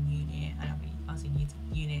 I was in uni, and I was in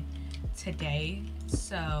uni today,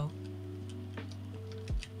 so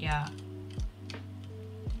yeah.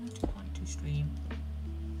 I don't want to stream.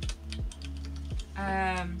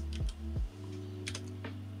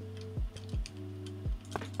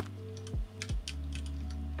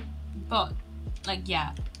 But like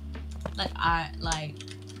yeah, like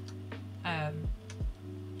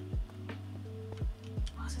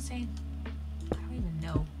what was I saying? I don't even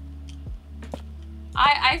know.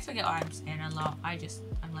 I forget what I'm saying a lot. I'm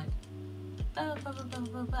like blah blah blah blah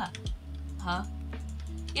blah blah. Huh?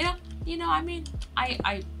 You know, I mean,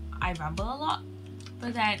 I ramble a lot,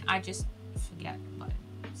 but then I just forget what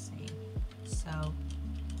I'm saying. So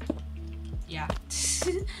yeah.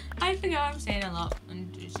 I forget what I'm saying a lot,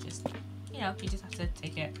 and it's just, you know, you just have to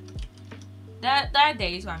take it. There are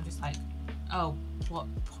days where I'm just like, oh, what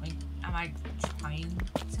point am I trying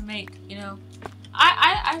to make, you know?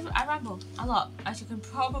 I ramble a lot, as you can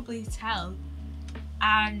probably tell,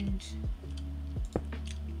 and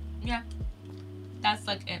yeah, that's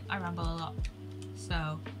like it. I ramble a lot,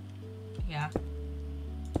 so yeah.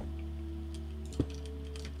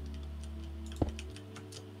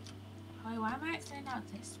 why am I extending out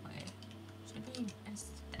this way? Should be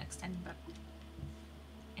extending back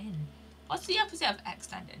in. What's the opposite of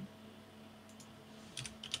extending?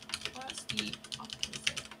 What's the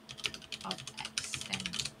opposite of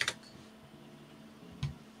extending?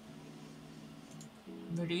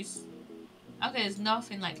 Reduce. Okay, there's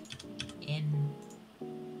nothing like intending.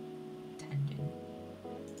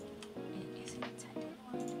 Is intending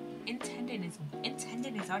a word?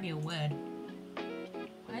 Intending is already a word.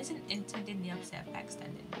 Why isn't intending the opposite of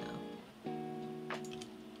extending though?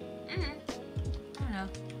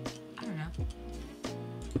 I don't know.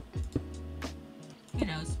 Who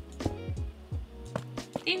knows?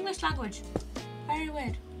 The English language. Very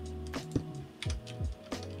weird.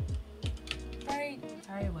 Very,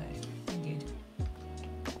 very weird indeed.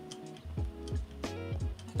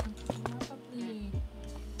 I can probably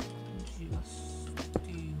just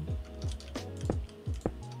do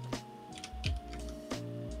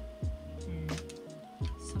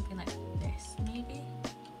something like this, maybe.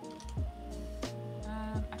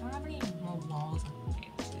 I don't have any more walls on it,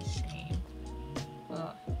 which is a shame.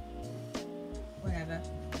 But whatever.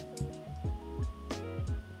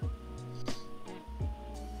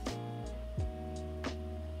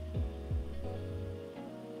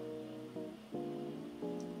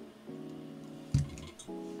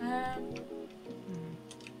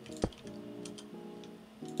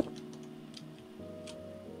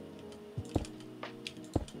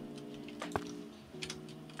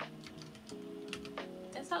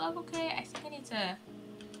 Does that look okay? I think I need to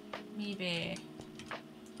maybe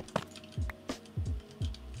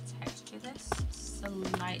texture this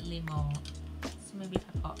slightly more. So maybe if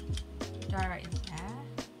I put direct in there,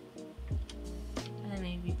 and then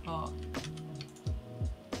maybe put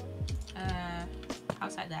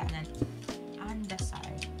outside there, and then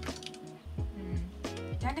underside.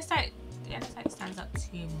 The underside stands up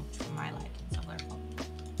too much for my liking, so I'm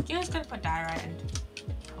gonna put diorite and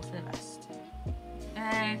hope for the best.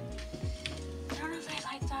 I don't know if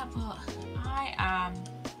I like that, but I am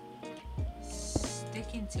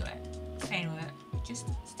sticking to it, staying with it, just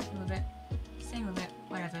sticking with it, staying with it,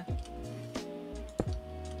 whatever.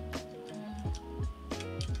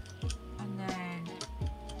 And then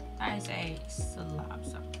that is a slab,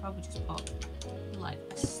 so I'll probably just put like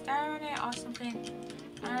a star on it or something.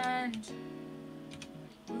 And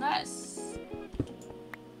let's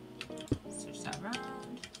switch that around.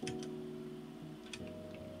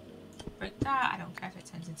 Break that. I don't care if it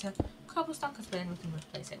turns into cobblestone, because then we can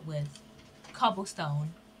replace it with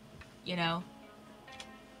cobblestone, you know.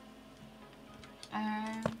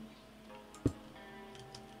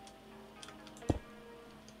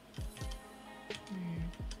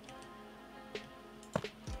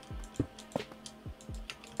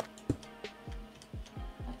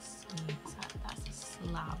 Let's see. That's a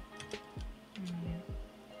slab.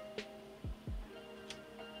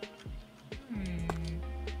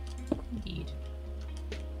 Indeed.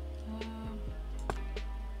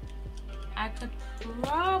 I could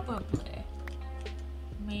probably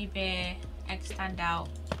maybe extend out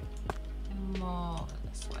more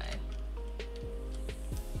this way.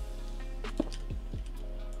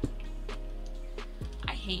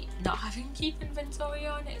 I hate not having keep inventory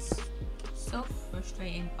on. It's so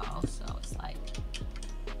frustrating, but also it's like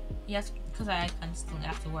you have to, because I constantly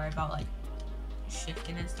have to worry about like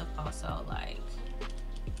shifting and stuff. Also, like,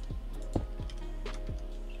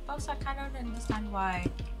 also I kind of don't understand why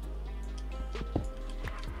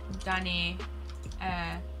Danny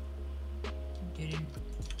didn't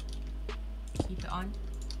keep it on,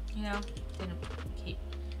 you know, didn't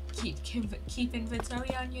keep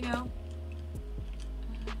inventory on, you know.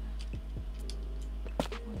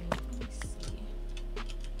 Let me see.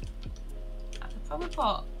 I could probably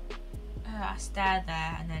put a stair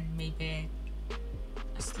there and then maybe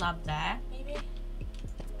a slab there, maybe.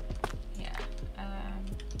 Yeah. I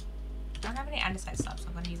don't have any andesite slabs, so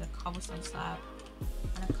I'm gonna use a cobblestone slab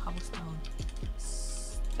and a cobblestone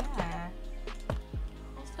stair.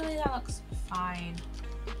 Hopefully that looks fine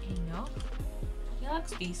enough. It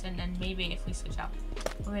looks decent, and maybe if we switch out,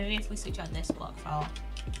 or maybe if we switch out this block for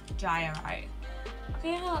diorite.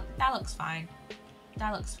 Okay, that looks fine.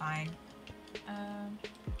 That looks fine.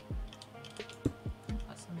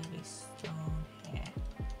 Put some maybe stone here.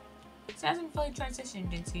 It hasn't fully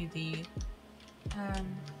transitioned into the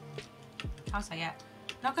house yet.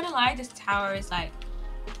 Not gonna lie, this tower is like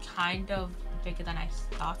kind of bigger than I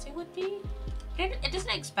thought it would be. It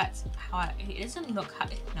doesn't expect how it doesn't look how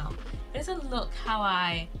it doesn't look how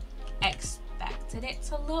I expected it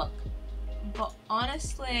to look. But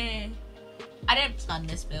honestly, I didn't plan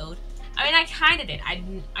this build. I mean, I kind of did.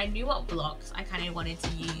 I knew what blocks I kind of wanted to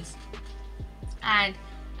use and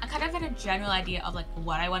I kind of had a general idea of like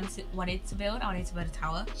what I wanted to build. I wanted to build a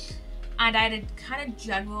tower, and I had a kind of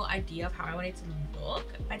general idea of how I wanted to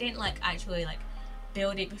look. I didn't like actually like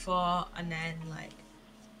build it before and then like,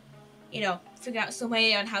 you know, figure out some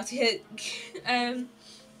way on how to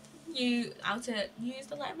how to use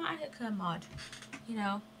the Lightroom mod, you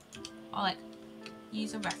know, or like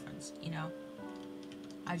use a reference, you know.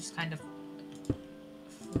 I'm just kind of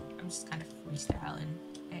freestyling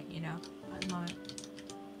it, you know, at the moment.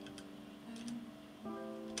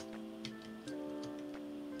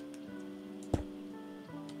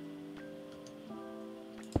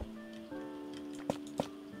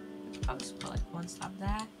 I'll just put like one slab there,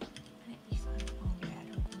 and it'd be fine. Oh yeah, I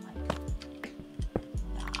don't like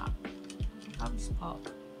that. I'll just put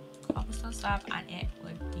cobblestone slab, and it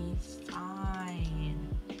would be fine.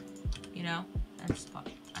 You know, and just put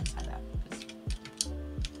inside that because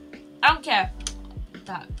I don't care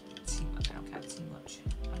that too much. I don't care too much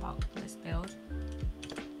about this build.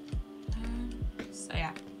 So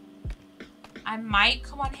yeah, I might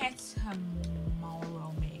come on here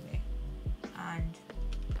tomorrow maybe and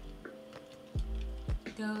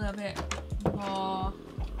do a little bit more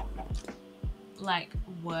like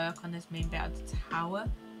work on this main bit of the tower.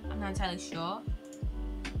 I'm not entirely sure.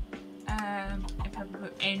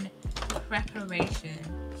 In preparation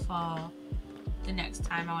for the next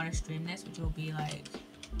time I want to stream this, which will be like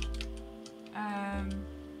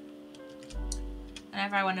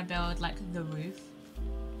whenever I want to build like the roof.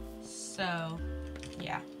 So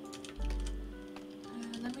yeah,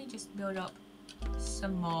 let me just build up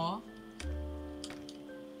some more.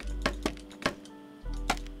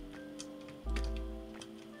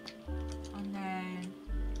 And then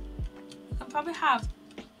you can probably have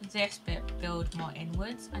this bit build more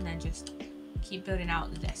inwards and then just keep building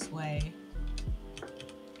out this way.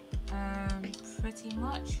 Pretty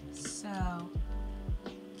much. So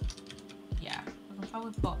yeah, I can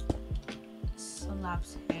probably put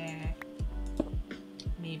slabs here.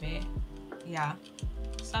 Maybe. Yeah.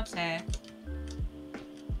 Slabs here.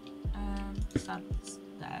 Slabs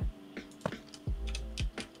there.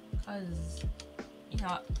 Because, you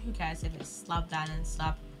know, who cares if it's slab there and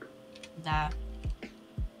slab there.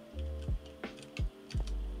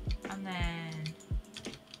 And then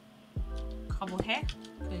cobble here,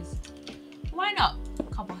 because why not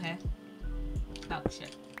cobble here? Oh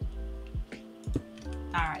shit.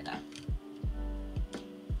 Alright then.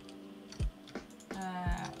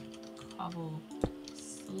 Cobble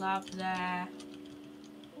slab there.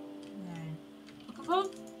 And then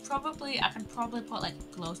I can probably put like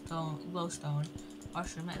glowstone or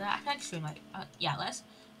shroomlight there. I can like shroomlight. Yeah, let's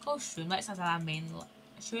go shroomlights as our main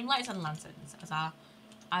shroomlights and lanterns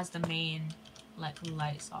as the main like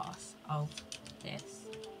light source of this.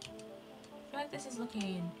 I feel like this is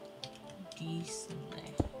looking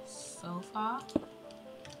decently so far.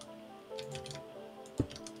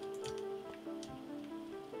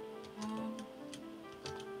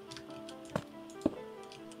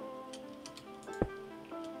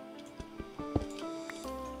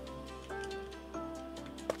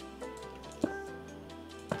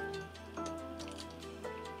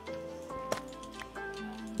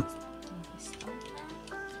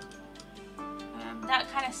 That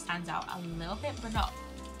kind of stands out a little bit, but not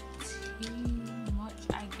too much,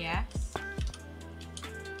 I guess.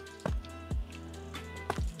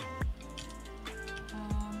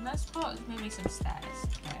 Let's put maybe some stairs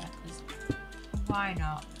there, because why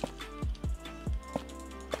not?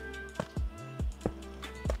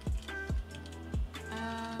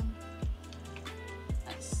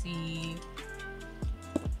 Let's see.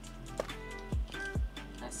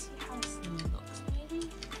 Let's see how this looks, maybe.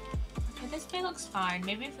 Okay, this bit looks fine.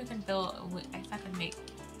 Maybe if we can build, if I can make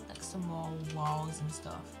like some more walls and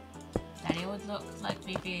stuff, then it would look like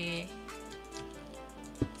maybe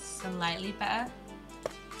slightly better.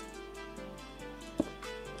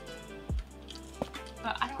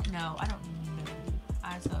 But I don't know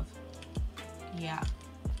as of, yeah,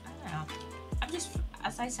 I don't know. I'm just,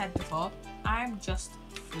 as I said before, I'm just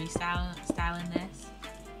freestyling this,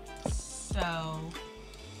 so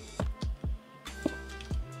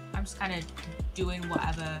I'm just kind of doing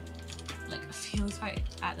whatever like feels right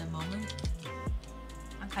at the moment.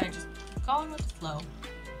 I'm kind of just going with the flow,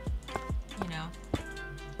 you know.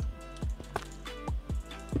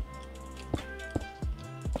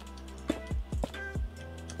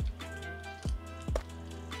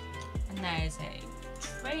 There's a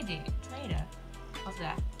trader of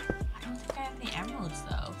that. I don't think I have any emeralds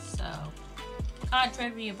though, so can't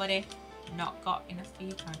trade with you, buddy. Not got enough for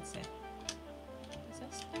your currency. Does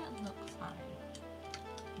this bit look fine?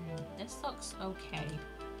 This looks okay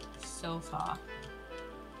so far.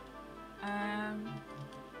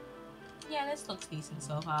 Yeah, this looks decent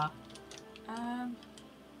so far.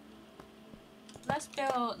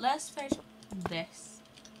 Let's finish this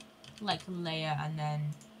like layer and then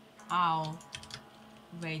I'll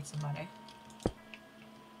raid somebody.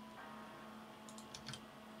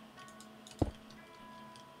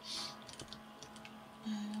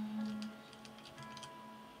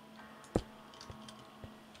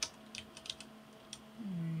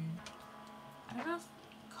 I don't know if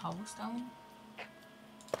cobblestone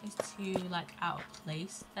is too like out of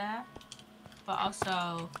place there, but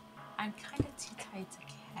also I'm kind of too tired to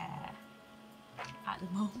care at the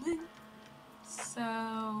moment.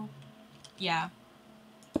 So yeah,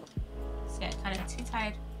 kind of too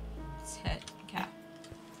tired to care.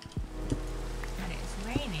 And it's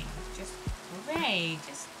raining, just great,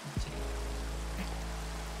 just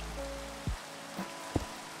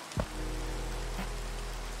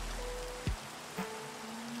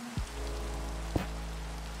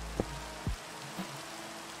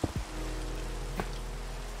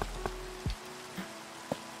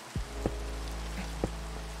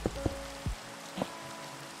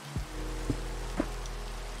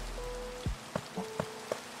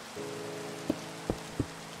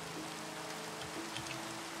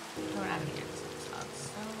don't have any extra stuff,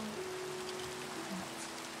 so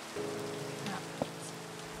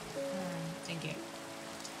thank you.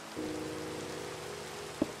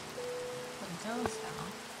 Put those down.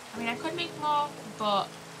 I mean, I could make more, but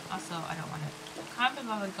also I don't want to. I can't be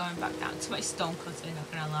bothered going back down to my stone cutter,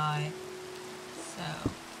 not gonna lie. So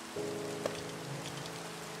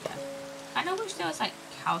yeah, I kind of wish there was like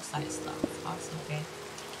calcite stuff or something.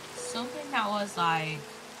 Something that was like,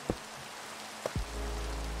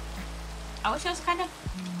 I wish there was kind of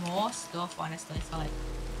more stuff, honestly, for like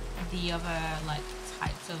the other like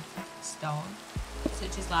types of stone,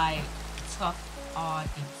 such as like tough or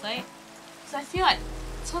deep slate. Because I feel like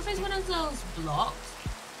tough is one of those blocks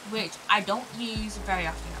which I don't use very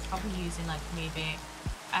often. I'm probably using like maybe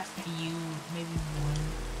a few, maybe one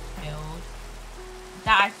build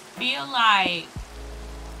that I feel like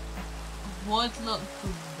would look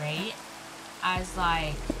great as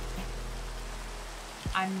like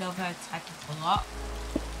another type of block,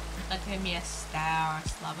 like maybe a stair or a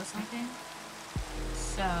slab or something.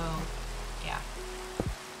 So yeah.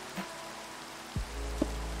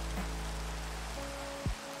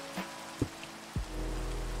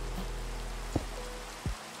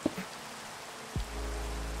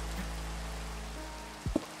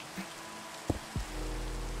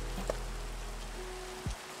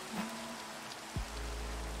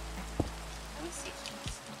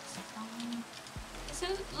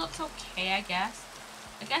 Looks okay, I guess.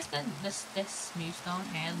 I guess then this smooth stone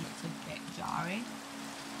here looks a bit jarring,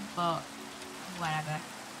 but whatever.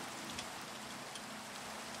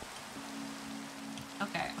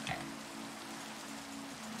 Okay.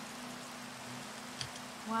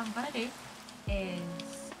 What I'm gonna do is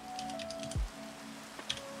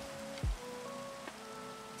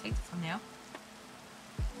take the thumbnail.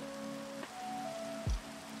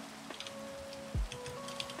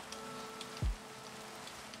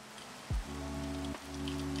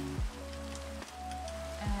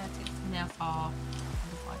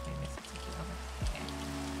 Before I do this, I'll take it over here.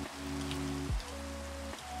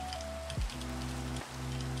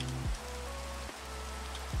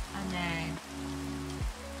 And then,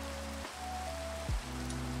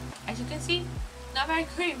 as you can see, not very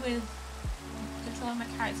great with controlling my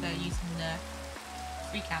character using the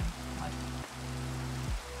free cam mod.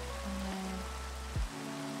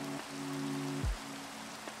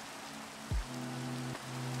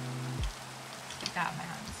 Take that out of my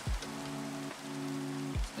hands.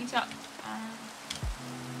 Screenshot, and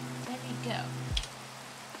there we go.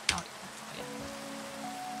 Oh,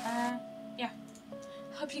 yeah.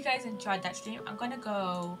 Hope you guys enjoyed that stream. I'm gonna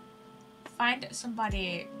go find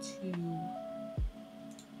somebody to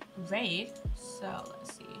raid. So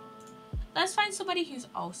let's see. Let's find somebody who's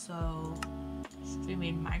also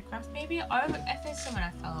streaming Minecraft, maybe, or if it's someone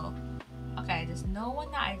I follow. Okay, there's no one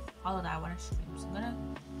that I follow that I want to stream, so I'm gonna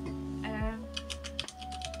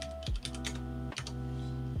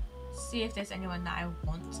see if there's anyone that I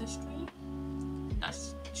want to stream. Not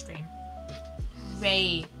stream.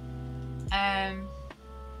 Raid.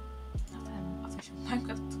 Official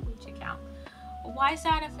Minecraft Twitch account. Why is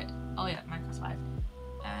that if it? Oh yeah, Minecraft Live.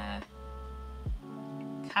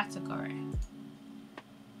 Category.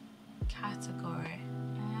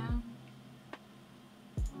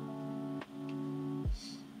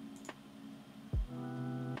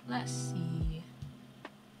 Let's see.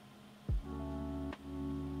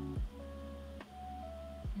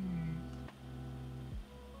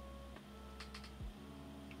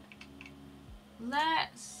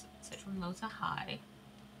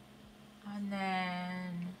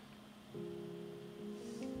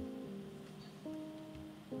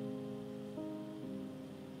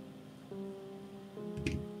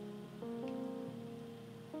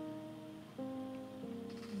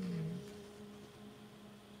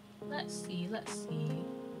 let's see, let's see.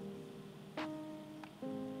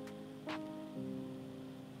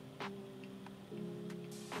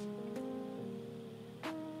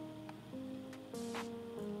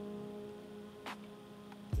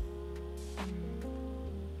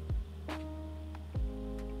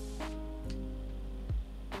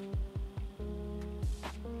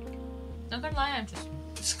 Not gonna lie, I'm just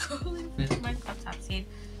scrolling through my tab scene.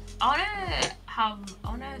 I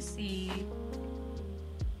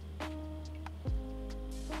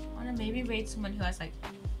wanna maybe rate someone who has like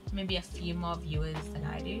maybe a few more viewers than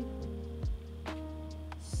I do.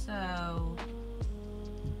 So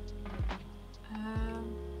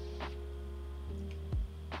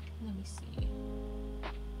let me see.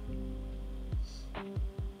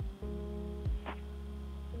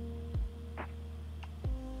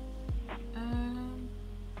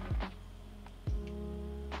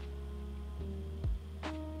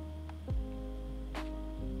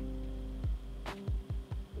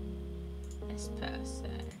 This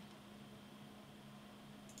person.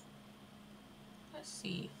 Let's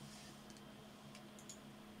see.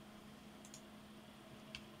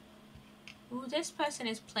 Ooh, this person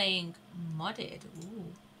is playing modded.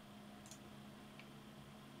 Ooh.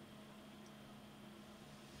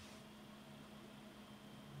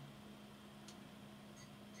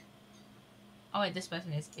 Oh wait, this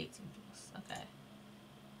person is 18 plus. Okay.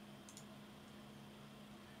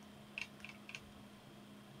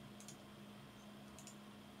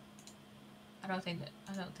 I don't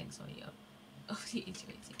think so. Yo, over the age of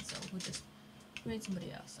 18. So we'll just rate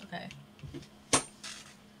somebody else. Okay.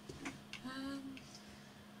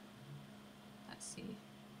 Let's see.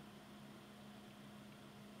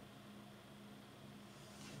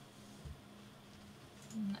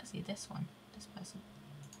 Let's see this one. This person.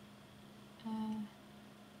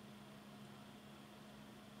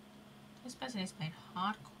 This person is playing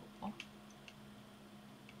hardcore.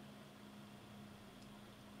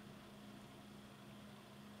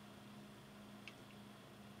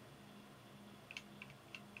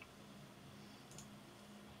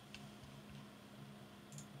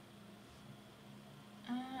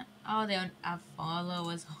 Oh, they don't have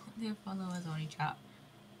followers. Their followers only chat.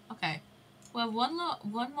 Okay. Well, one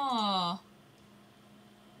more.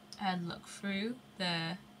 Look through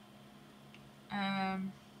the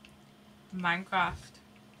Minecraft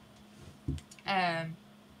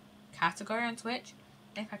category on Twitch.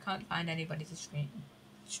 If I can't find anybody to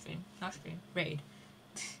raid.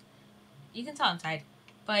 You can tell I'm tired.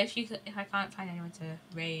 But if I can't find anyone to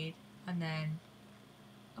raid, and then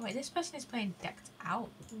oh wait, this person is playing decked out.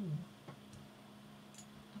 Ooh.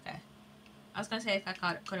 Okay. I was gonna say if I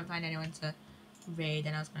couldn't find anyone to raid,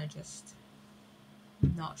 then I was gonna just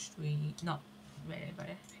not raid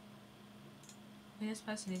anybody. This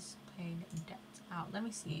person is playing decked out. Let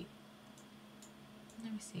me see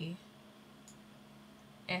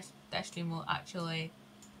if their stream will actually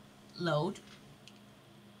load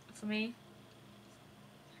for me.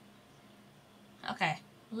 Okay,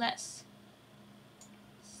 let's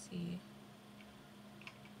see.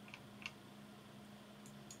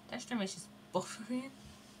 That stream is just buffering.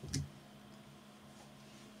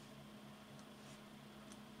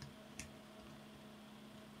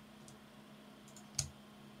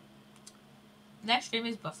 Their stream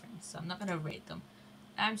is buffering, so I'm not gonna rate them.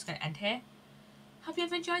 I'm just gonna end here. Hope you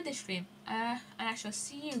have enjoyed this stream. And I shall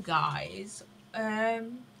see you guys.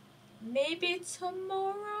 Maybe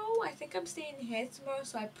tomorrow. I think I'm staying here tomorrow,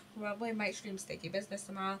 so I probably might stream Sticky Business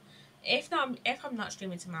tomorrow. If I'm not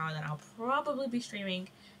streaming tomorrow, then I'll probably be streaming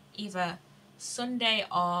either Sunday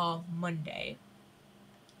or Monday.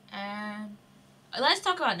 Let's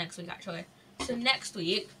talk about next week actually. So next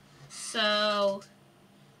week,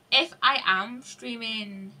 if I am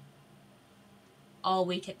streaming all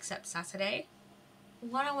week except Saturday,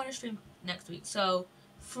 what I want to stream next week. So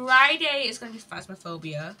Friday is going to be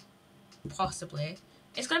Phasmophobia, possibly.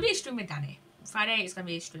 It's going to be a stream with Danny. Friday is going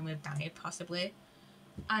to be a stream with Danny, possibly.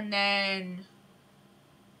 And then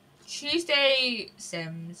Tuesday,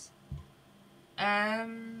 Sims.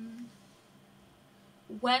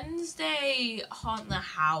 Wednesday, Haunt the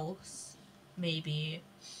House, maybe.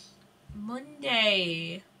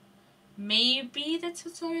 Monday, maybe the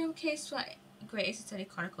tutorial case for Greatest Attorney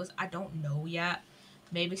Chronicles. I don't know yet.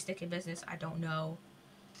 Maybe Sticky Business. I don't know.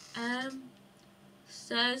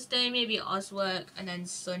 Thursday, maybe Oswork, and then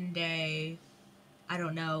Sunday, I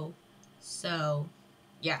don't know. So,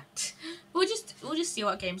 yeah, we'll just see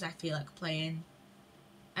what games I feel like playing.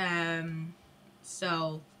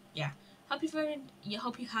 So yeah, hope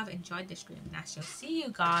you have enjoyed this stream, and I shall see you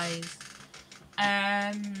guys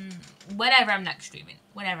whenever I'm next streaming.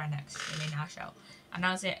 I shall.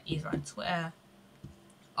 announce it either on Twitter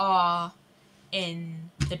or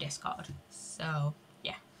in the Discord. So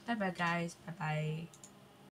yeah, bye bye guys, bye bye.